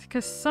 perfect.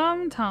 Because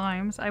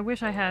sometimes I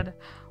wish I had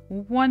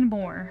one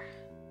more.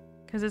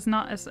 Because it's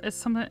not,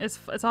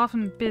 it's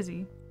often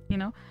busy, you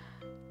know?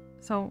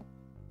 So,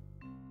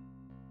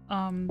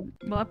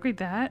 we'll upgrade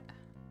that.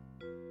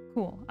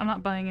 Cool. I'm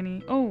not buying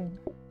any. Oh!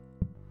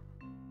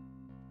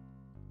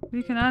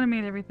 We can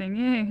automate everything.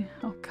 Yay.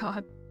 Oh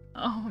god.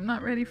 Oh, I'm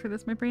not ready for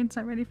this. My brain's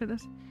not ready for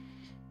this.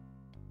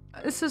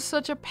 This is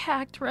such a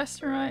packed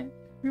restaurant.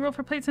 We roll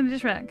for plates in a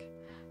dish rack.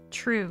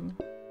 True.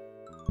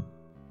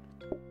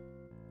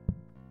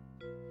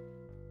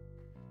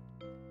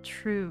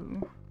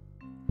 True.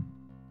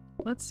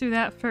 Let's do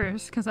that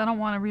first, because I don't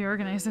want to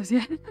reorganize this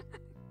yet.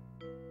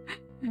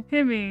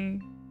 Hit me.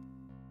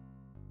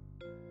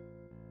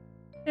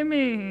 Hit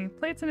me.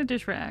 Plates in a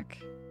dish rack.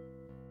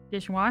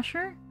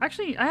 Dishwasher?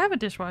 Actually, I have a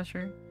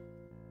dishwasher.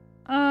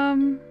 A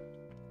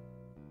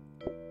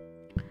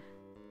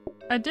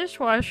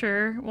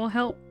dishwasher will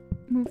help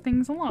move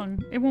things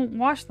along. It won't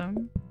wash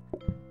them.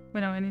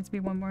 Wait, no, it needs to be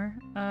one more.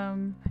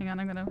 Hang on,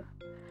 I'm gonna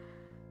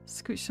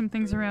scooch some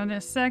things around in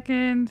a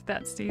second.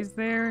 That stays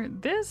there.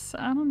 This,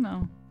 I don't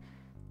know.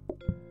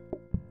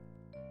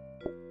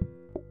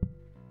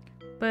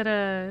 But,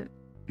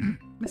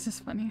 this is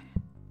funny.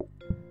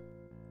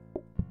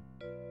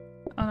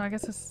 Oh no, I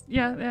guess this,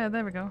 yeah,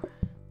 there we go.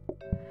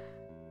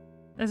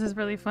 This is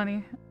really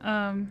funny.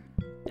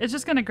 It's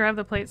just gonna grab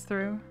the plates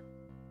through.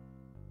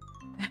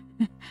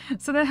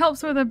 So that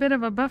helps with a bit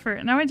of a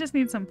buffer. Now I just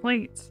need some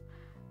plates.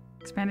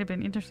 Expanded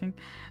bin, interesting.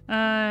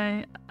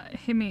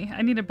 Hit me.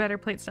 I need a better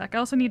plate stack. I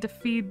also need to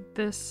feed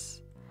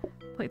this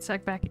plate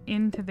stack back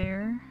into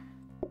there.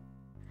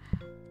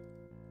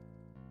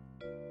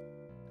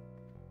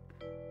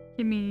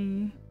 Hit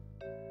me.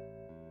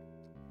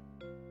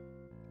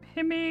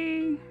 Hit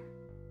me.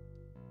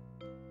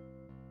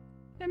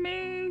 Hit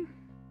me.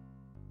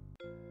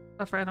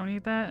 Buffer, I don't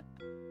need that.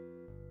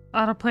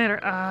 Auto plater,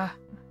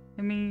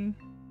 hit me.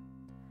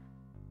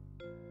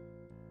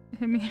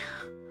 Hit me.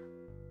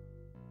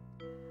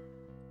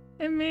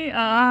 Hit me.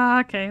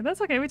 Okay. That's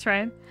okay. We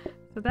tried.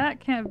 So that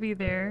can't be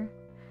there.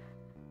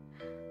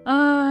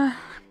 I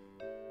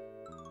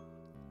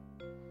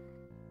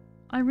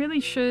really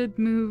should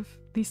move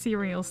the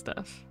cereal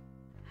stuff.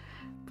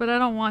 But I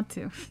don't want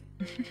to.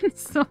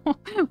 So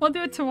we'll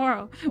do it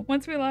tomorrow.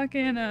 Once we lock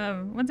in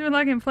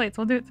plates,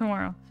 we'll do it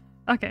tomorrow.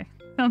 Okay.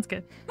 Sounds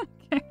good.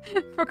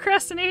 Okay.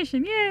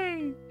 Procrastination.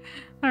 Yay!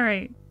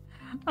 Alright.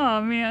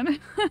 Oh man.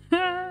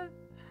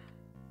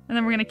 And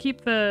then we're gonna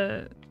keep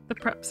the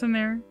preps in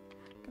there.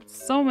 Got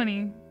so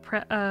many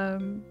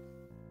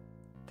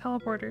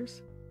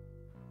teleporters.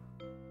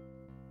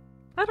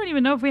 I don't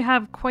even know if we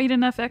have quite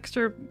enough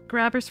extra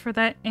grabbers for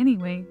that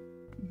anyway.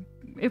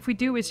 If we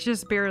do, it's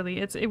just barely.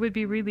 It would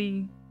be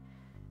really.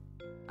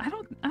 I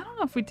don't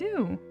know if we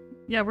do.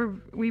 Yeah, it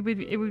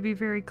would be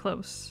very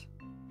close.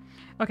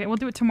 Okay, we'll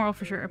do it tomorrow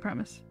for sure. I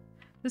promise.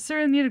 Does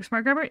Sarah need a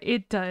smart grabber?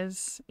 It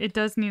does. It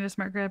does need a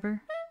smart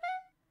grabber.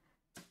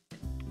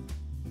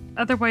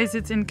 Otherwise,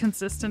 it's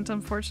inconsistent,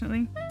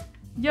 unfortunately.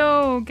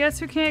 Yo, guess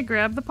who can't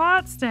grab the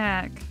pot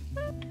stack?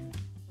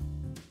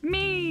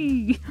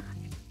 Me!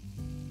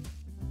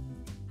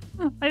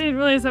 I didn't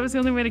realize that was the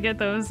only way to get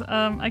those.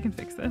 I can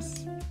fix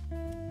this.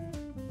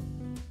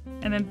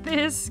 And then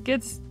this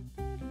gets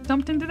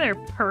dumped into there.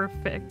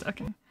 Perfect.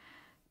 Okay.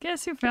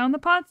 Guess who found the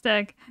pot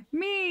stack?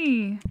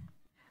 Me!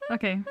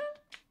 Okay.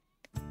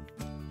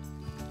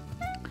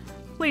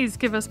 Please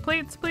give us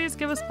plates, please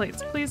give us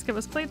plates, please give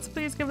us plates,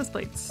 please give us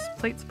plates.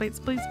 Plates, plates,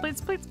 plates,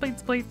 plates, plates,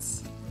 plates,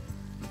 plates.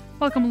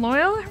 Welcome,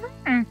 Loyal.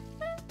 Trying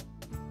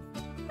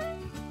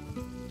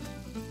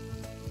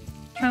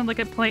to look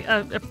at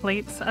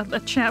plates, a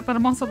chat, but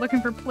I'm also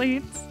looking for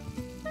plates.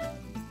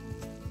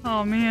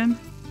 Oh man.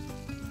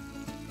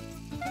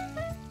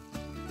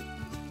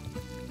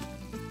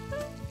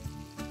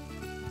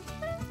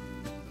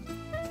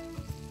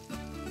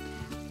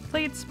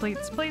 Plates,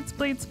 plates, plates,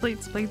 plates,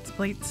 plates, plates,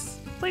 plates.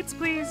 Plates,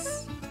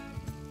 please.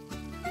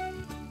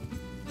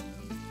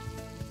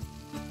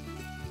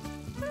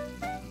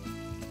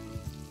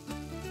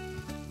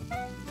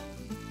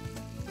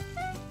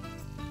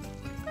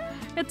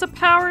 It's a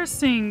power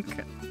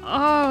sink.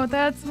 Oh,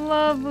 that's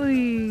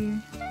lovely.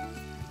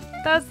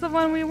 That's the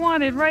one we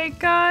wanted, right,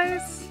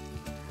 guys?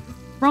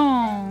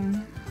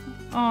 Wrong.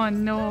 Oh,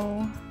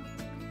 no.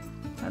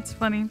 That's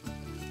funny.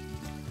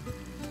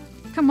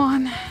 Come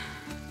on.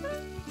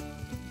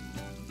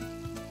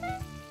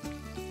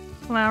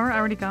 Flour, I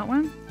already got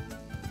one.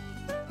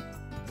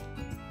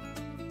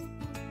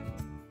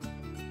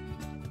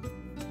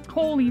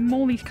 Holy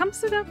moly. Come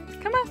sit up.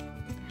 Come on.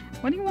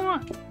 What do you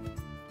want?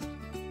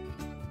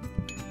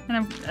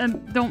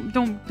 And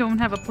don't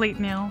have a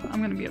plate now.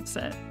 I'm gonna be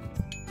upset.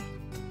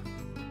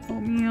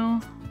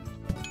 Oatmeal.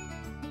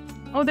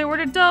 Oh, they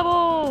ordered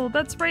double!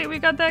 That's right, we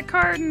got that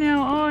card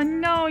now. Oh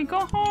no, you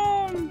go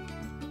home!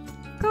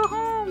 Go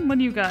home! What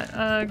do you got?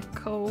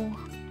 Co.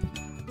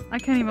 I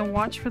can't even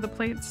watch for the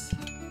plates.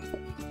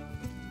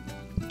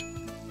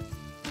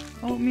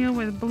 Oatmeal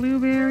with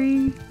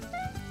blueberry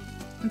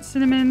and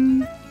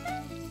cinnamon.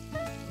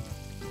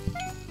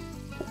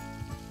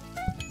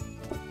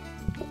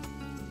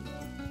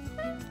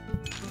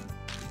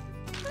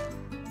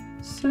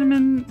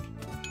 Cinnamon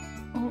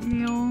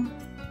oatmeal.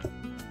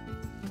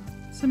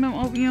 Cinnamon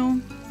oatmeal.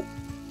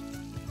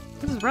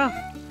 This is rough.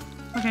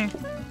 Okay.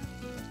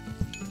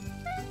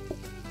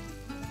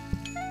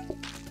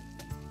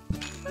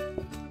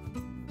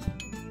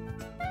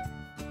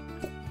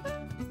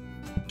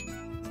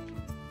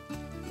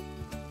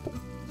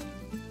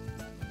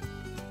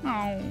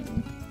 Oh.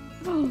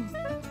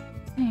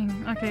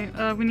 Dang. Okay,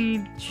 we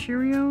need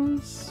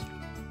Cheerios.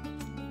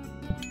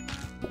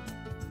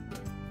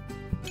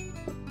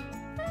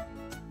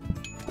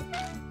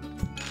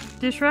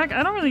 Dish rag?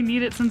 I don't really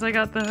need it since I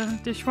got the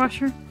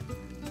dishwasher.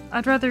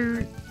 I'd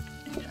rather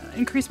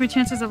increase my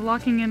chances of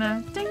locking in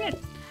a— dang it!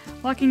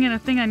 Locking in a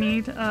thing I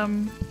need.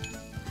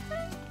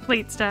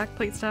 Plate stack.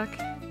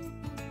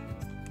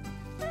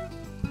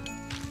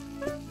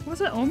 What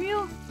was it?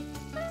 Oatmeal?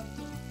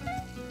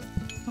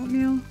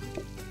 Oatmeal.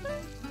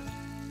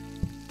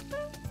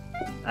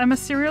 I'm a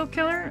serial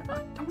killer?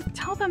 Don't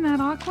tell them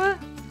that, Aqua!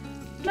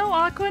 No,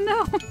 Aqua,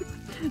 no!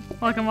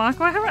 Welcome,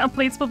 Aqua. Oh,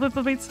 plates,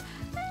 plates.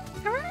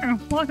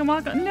 Welcome,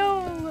 Aqua.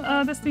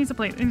 No! This needs a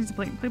plate. It needs a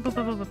plate.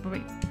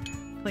 Plate.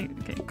 Plate.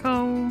 Okay,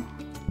 go.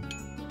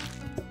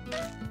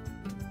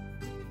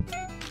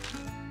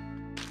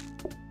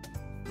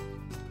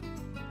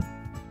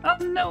 Oh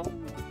no!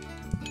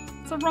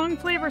 It's the wrong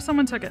flavor.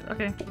 Someone took it.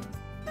 Okay.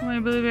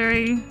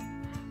 Blueberry.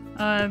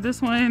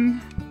 This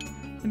one.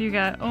 What do you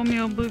got?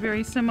 Oatmeal,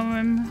 blueberry,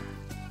 cinnamon.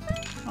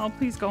 Oh,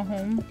 please go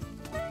home.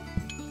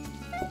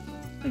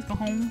 Please go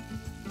home.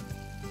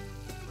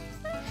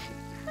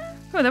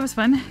 Oh, that was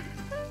fun.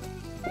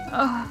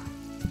 Yeah,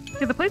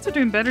 the plates are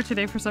doing better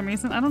today for some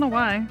reason. I don't know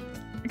why.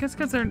 I guess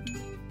because they're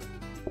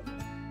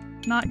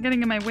not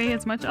getting in my way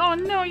as much. Oh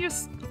no,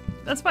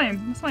 that's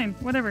fine. That's fine.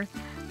 Whatever.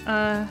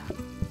 Here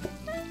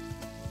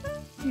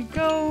you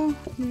go.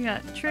 You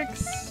got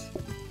tricks.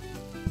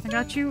 I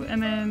got you.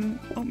 And then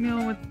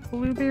oatmeal with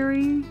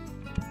blueberry.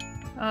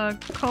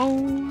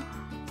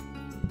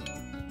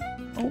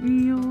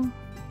 Oatmeal.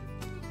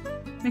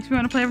 Makes me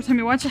want to play every time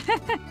you watch it.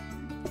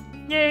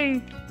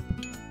 Yay!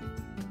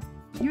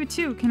 You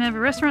too can have a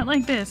restaurant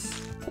like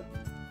this.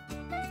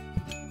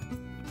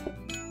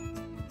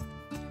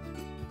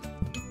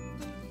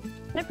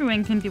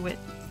 Everyone can do it.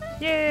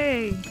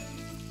 Yay!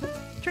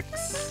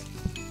 Tricks.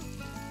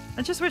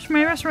 I just wish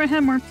my restaurant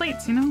had more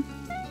plates, you know?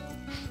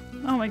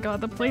 Oh my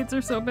god, the plates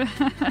are so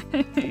bad.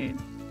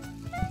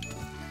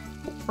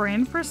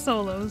 Brand for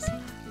solos.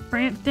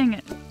 Brand, dang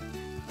it.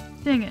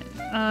 Dang it.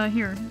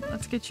 Here,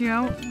 let's get you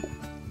out.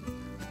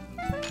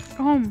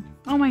 Go home.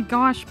 Oh my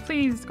gosh,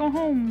 please, go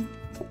home.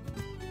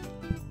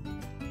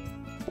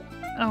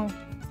 Oh.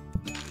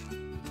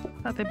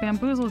 Thought they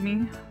bamboozled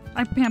me.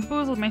 I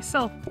bamboozled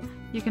myself.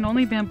 You can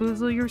only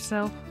bamboozle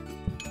yourself.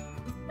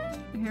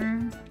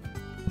 Here.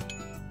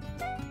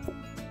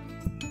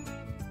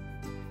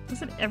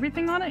 Is it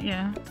everything on it?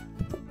 Yeah.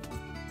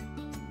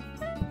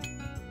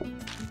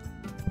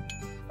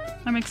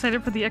 I'm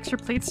excited for the extra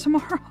plates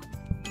tomorrow.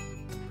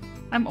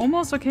 I'm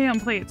almost okay on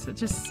plates.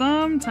 It's just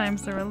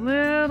sometimes they're a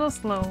little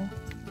slow.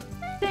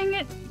 Dang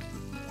it!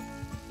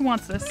 Who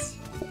wants this?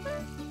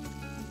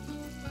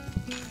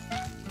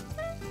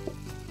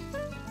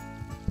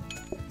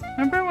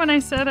 Remember when I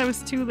said I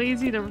was too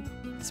lazy to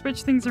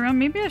switch things around?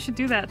 Maybe I should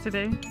do that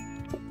today.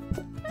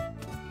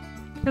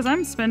 Because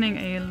I'm spending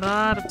a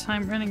lot of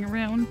time running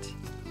around.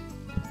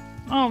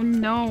 Oh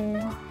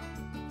no.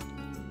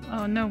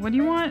 Oh no, what do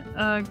you want?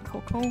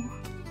 Cocoa.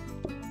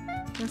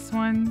 This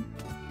one.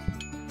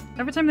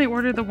 Every time they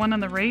order the one on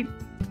the right.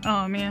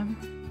 Oh man.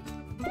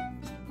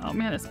 Oh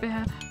man, it's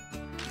bad.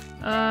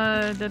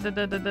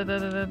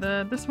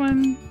 This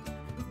one.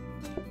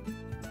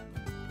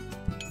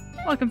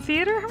 Welcome,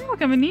 theater.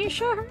 Welcome,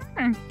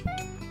 Anisha.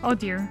 Oh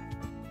dear.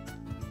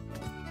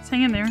 Let's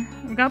hang in there.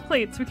 We got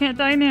plates. We can't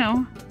die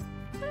now.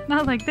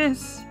 Not like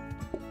this.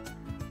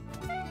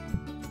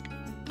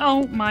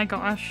 Oh my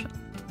gosh.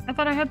 I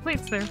thought I had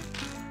plates there.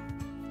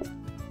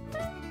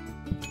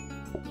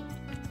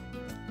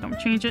 Don't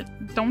change it.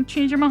 Don't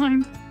change your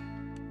mind.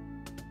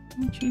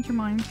 Don't change your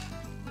mind.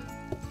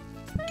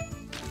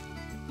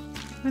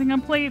 Putting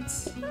on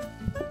plates.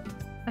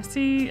 I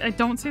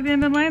don't see the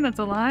end of the line. That's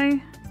a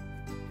lie.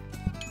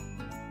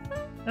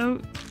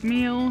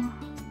 Oatmeal.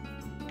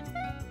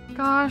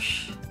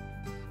 Gosh.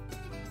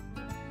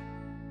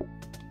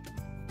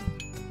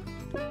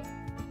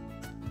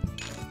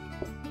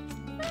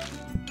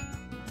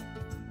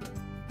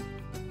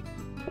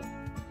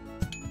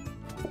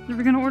 If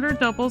we're gonna order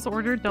doubles,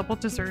 order double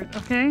dessert,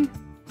 okay?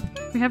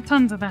 We have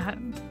tons of that.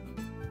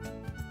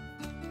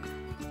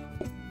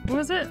 What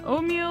was it?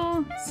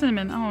 Oatmeal,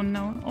 cinnamon. Oh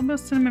no. Oatmeal,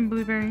 cinnamon,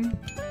 blueberry.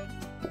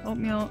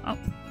 Oatmeal,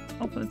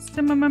 oatmeal,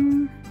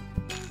 cinnamon.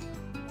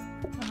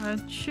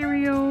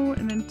 Cheerio,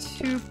 and then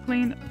 2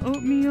 plain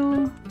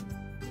oatmeal.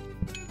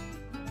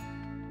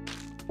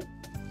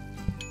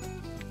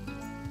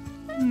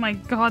 my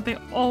god, they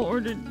all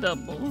ordered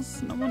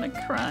doubles. And I wanna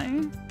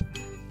cry.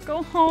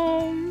 Go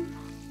home.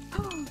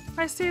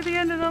 I see the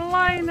end of the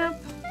lineup.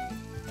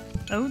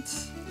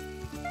 Oats.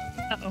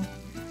 Uh-oh.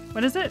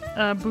 What is it?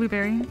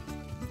 Blueberry.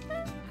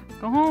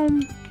 Go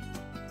home.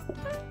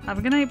 Have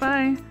a good night,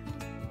 bye.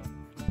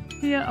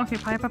 Yeah, okay,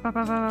 bye, bye, bye,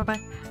 bye, bye,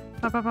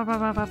 bye, bye, bye, bye,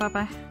 bye, bye, bye,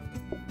 bye.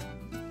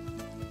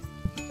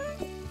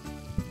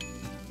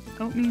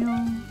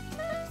 Oatmeal.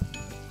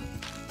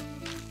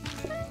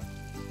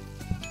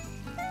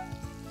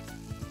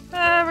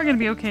 We're gonna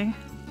be okay.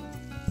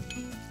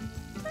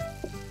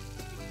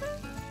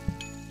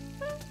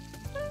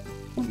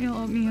 Oatmeal,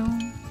 oatmeal.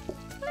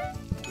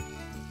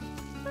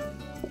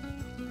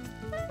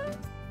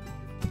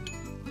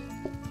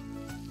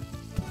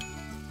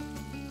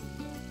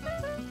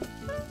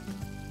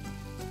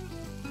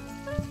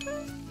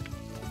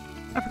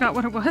 I forgot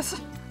what it was.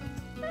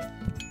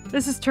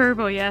 This is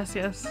turbo, yes,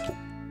 yes.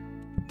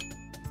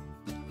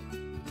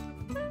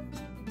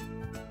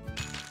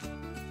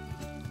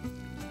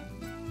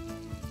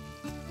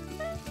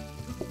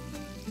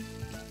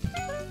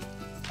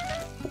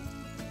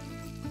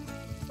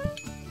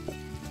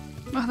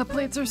 Oh, the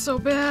plates are so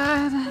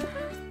bad.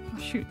 Oh,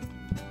 shoot.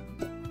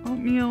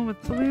 Oatmeal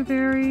with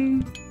blueberry.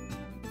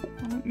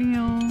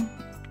 Oatmeal.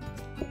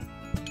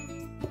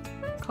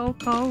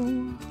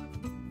 Cocoa.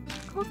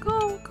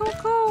 Cocoa,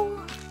 cocoa.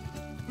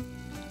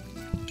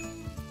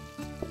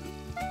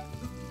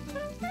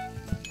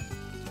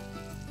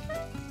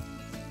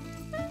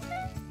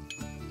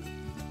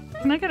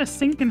 Can I get a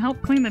sink and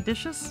help clean the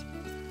dishes?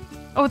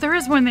 Oh, there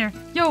is one there.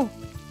 Yo!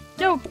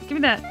 Yo! Give me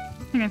that.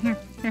 Hang on, here.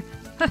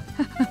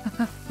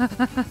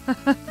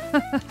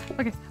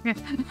 Okay, okay.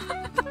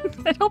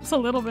 It helps a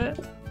little bit.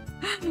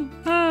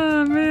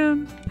 Oh,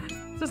 man.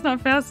 It's just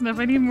not fast enough.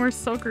 I need more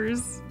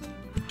soakers.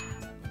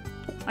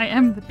 I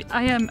am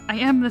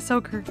the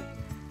soaker.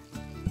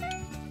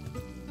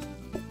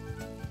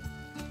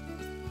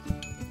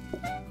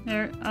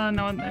 There, oh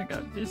no, there you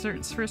go.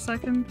 Desserts for a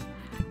second.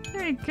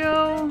 There you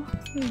go.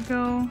 There you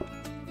go.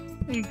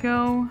 There you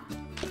go.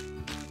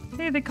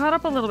 Hey, they caught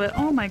up a little bit.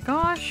 Oh my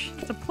gosh.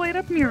 It's a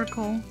PlateUp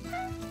miracle.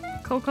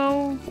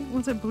 Cocoa,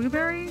 was it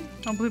blueberry?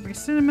 Oh, blueberry.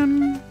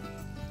 Cinnamon.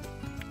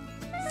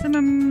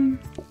 Cinnamon.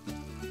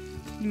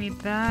 You need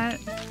that.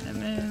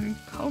 And then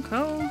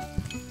cocoa.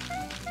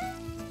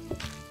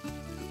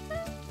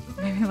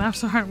 Made me laugh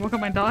so hard. Woke up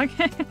my dog.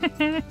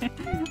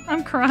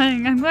 I'm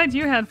crying. I'm glad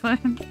you had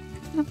fun.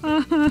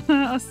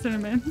 Oh,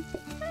 cinnamon.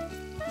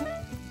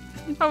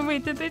 Oh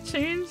wait, did they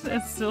change?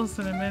 It's still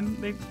cinnamon.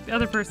 The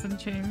other person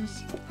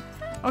changed.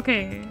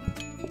 Okay,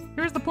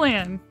 here's the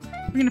plan.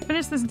 We're gonna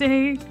finish this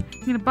day.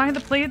 I'm gonna buy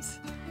the plates,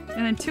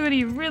 and then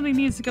Tootie really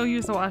needs to go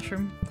use the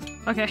washroom.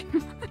 Okay.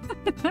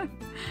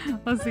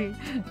 Let's see.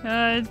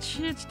 There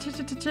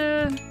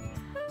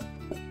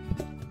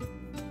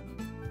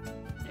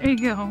you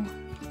go.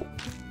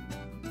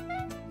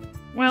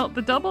 Well,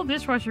 the double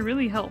dishwasher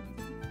really helped.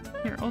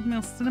 Here,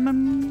 oatmeal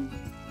cinnamon.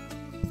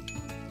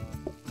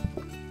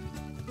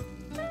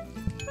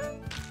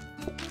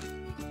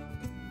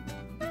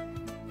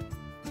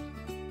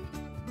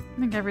 I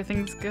think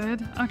everything's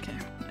good. Okay,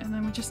 and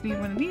then we just need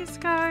one of these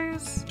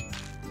guys.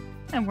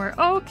 And we're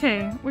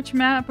okay. Which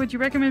map would you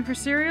recommend for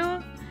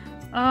cereal?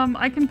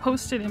 I can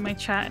post it in my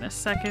chat in a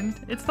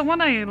second. It's the one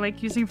I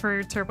like using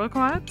for turbo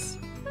quads.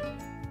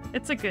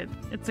 It's a good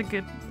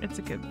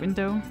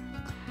window.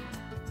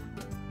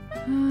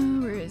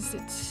 Where is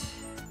it?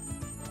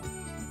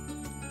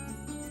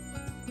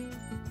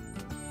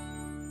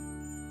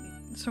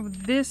 So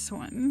this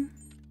one,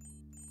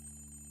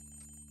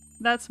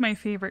 that's my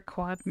favorite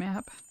quad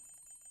map.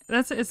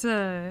 It's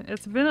a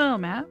vanilla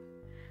map.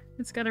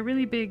 It's got a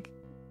really big.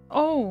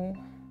 Oh,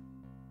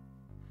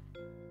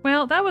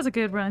 well, that was a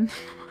good run.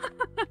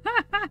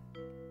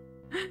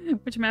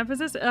 Which map is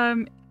this?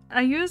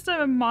 I used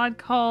a mod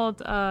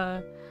called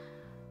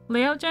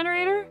Layout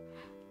Generator,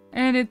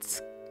 and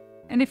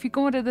if you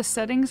go into the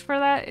settings for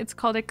that, it's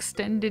called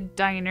Extended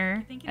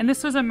Diner. And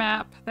this was a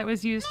map that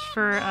was used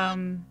for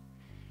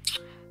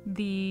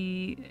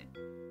the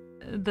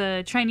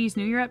Chinese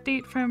New Year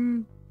update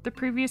from the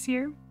previous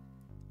year.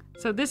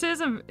 So this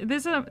is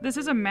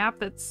a map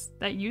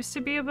that used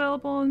to be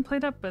available in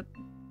PlateUp, but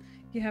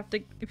you have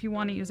to, if you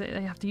want to use it,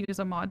 you have to use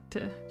a mod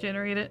to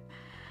generate it.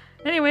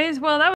 Anyways, well, that was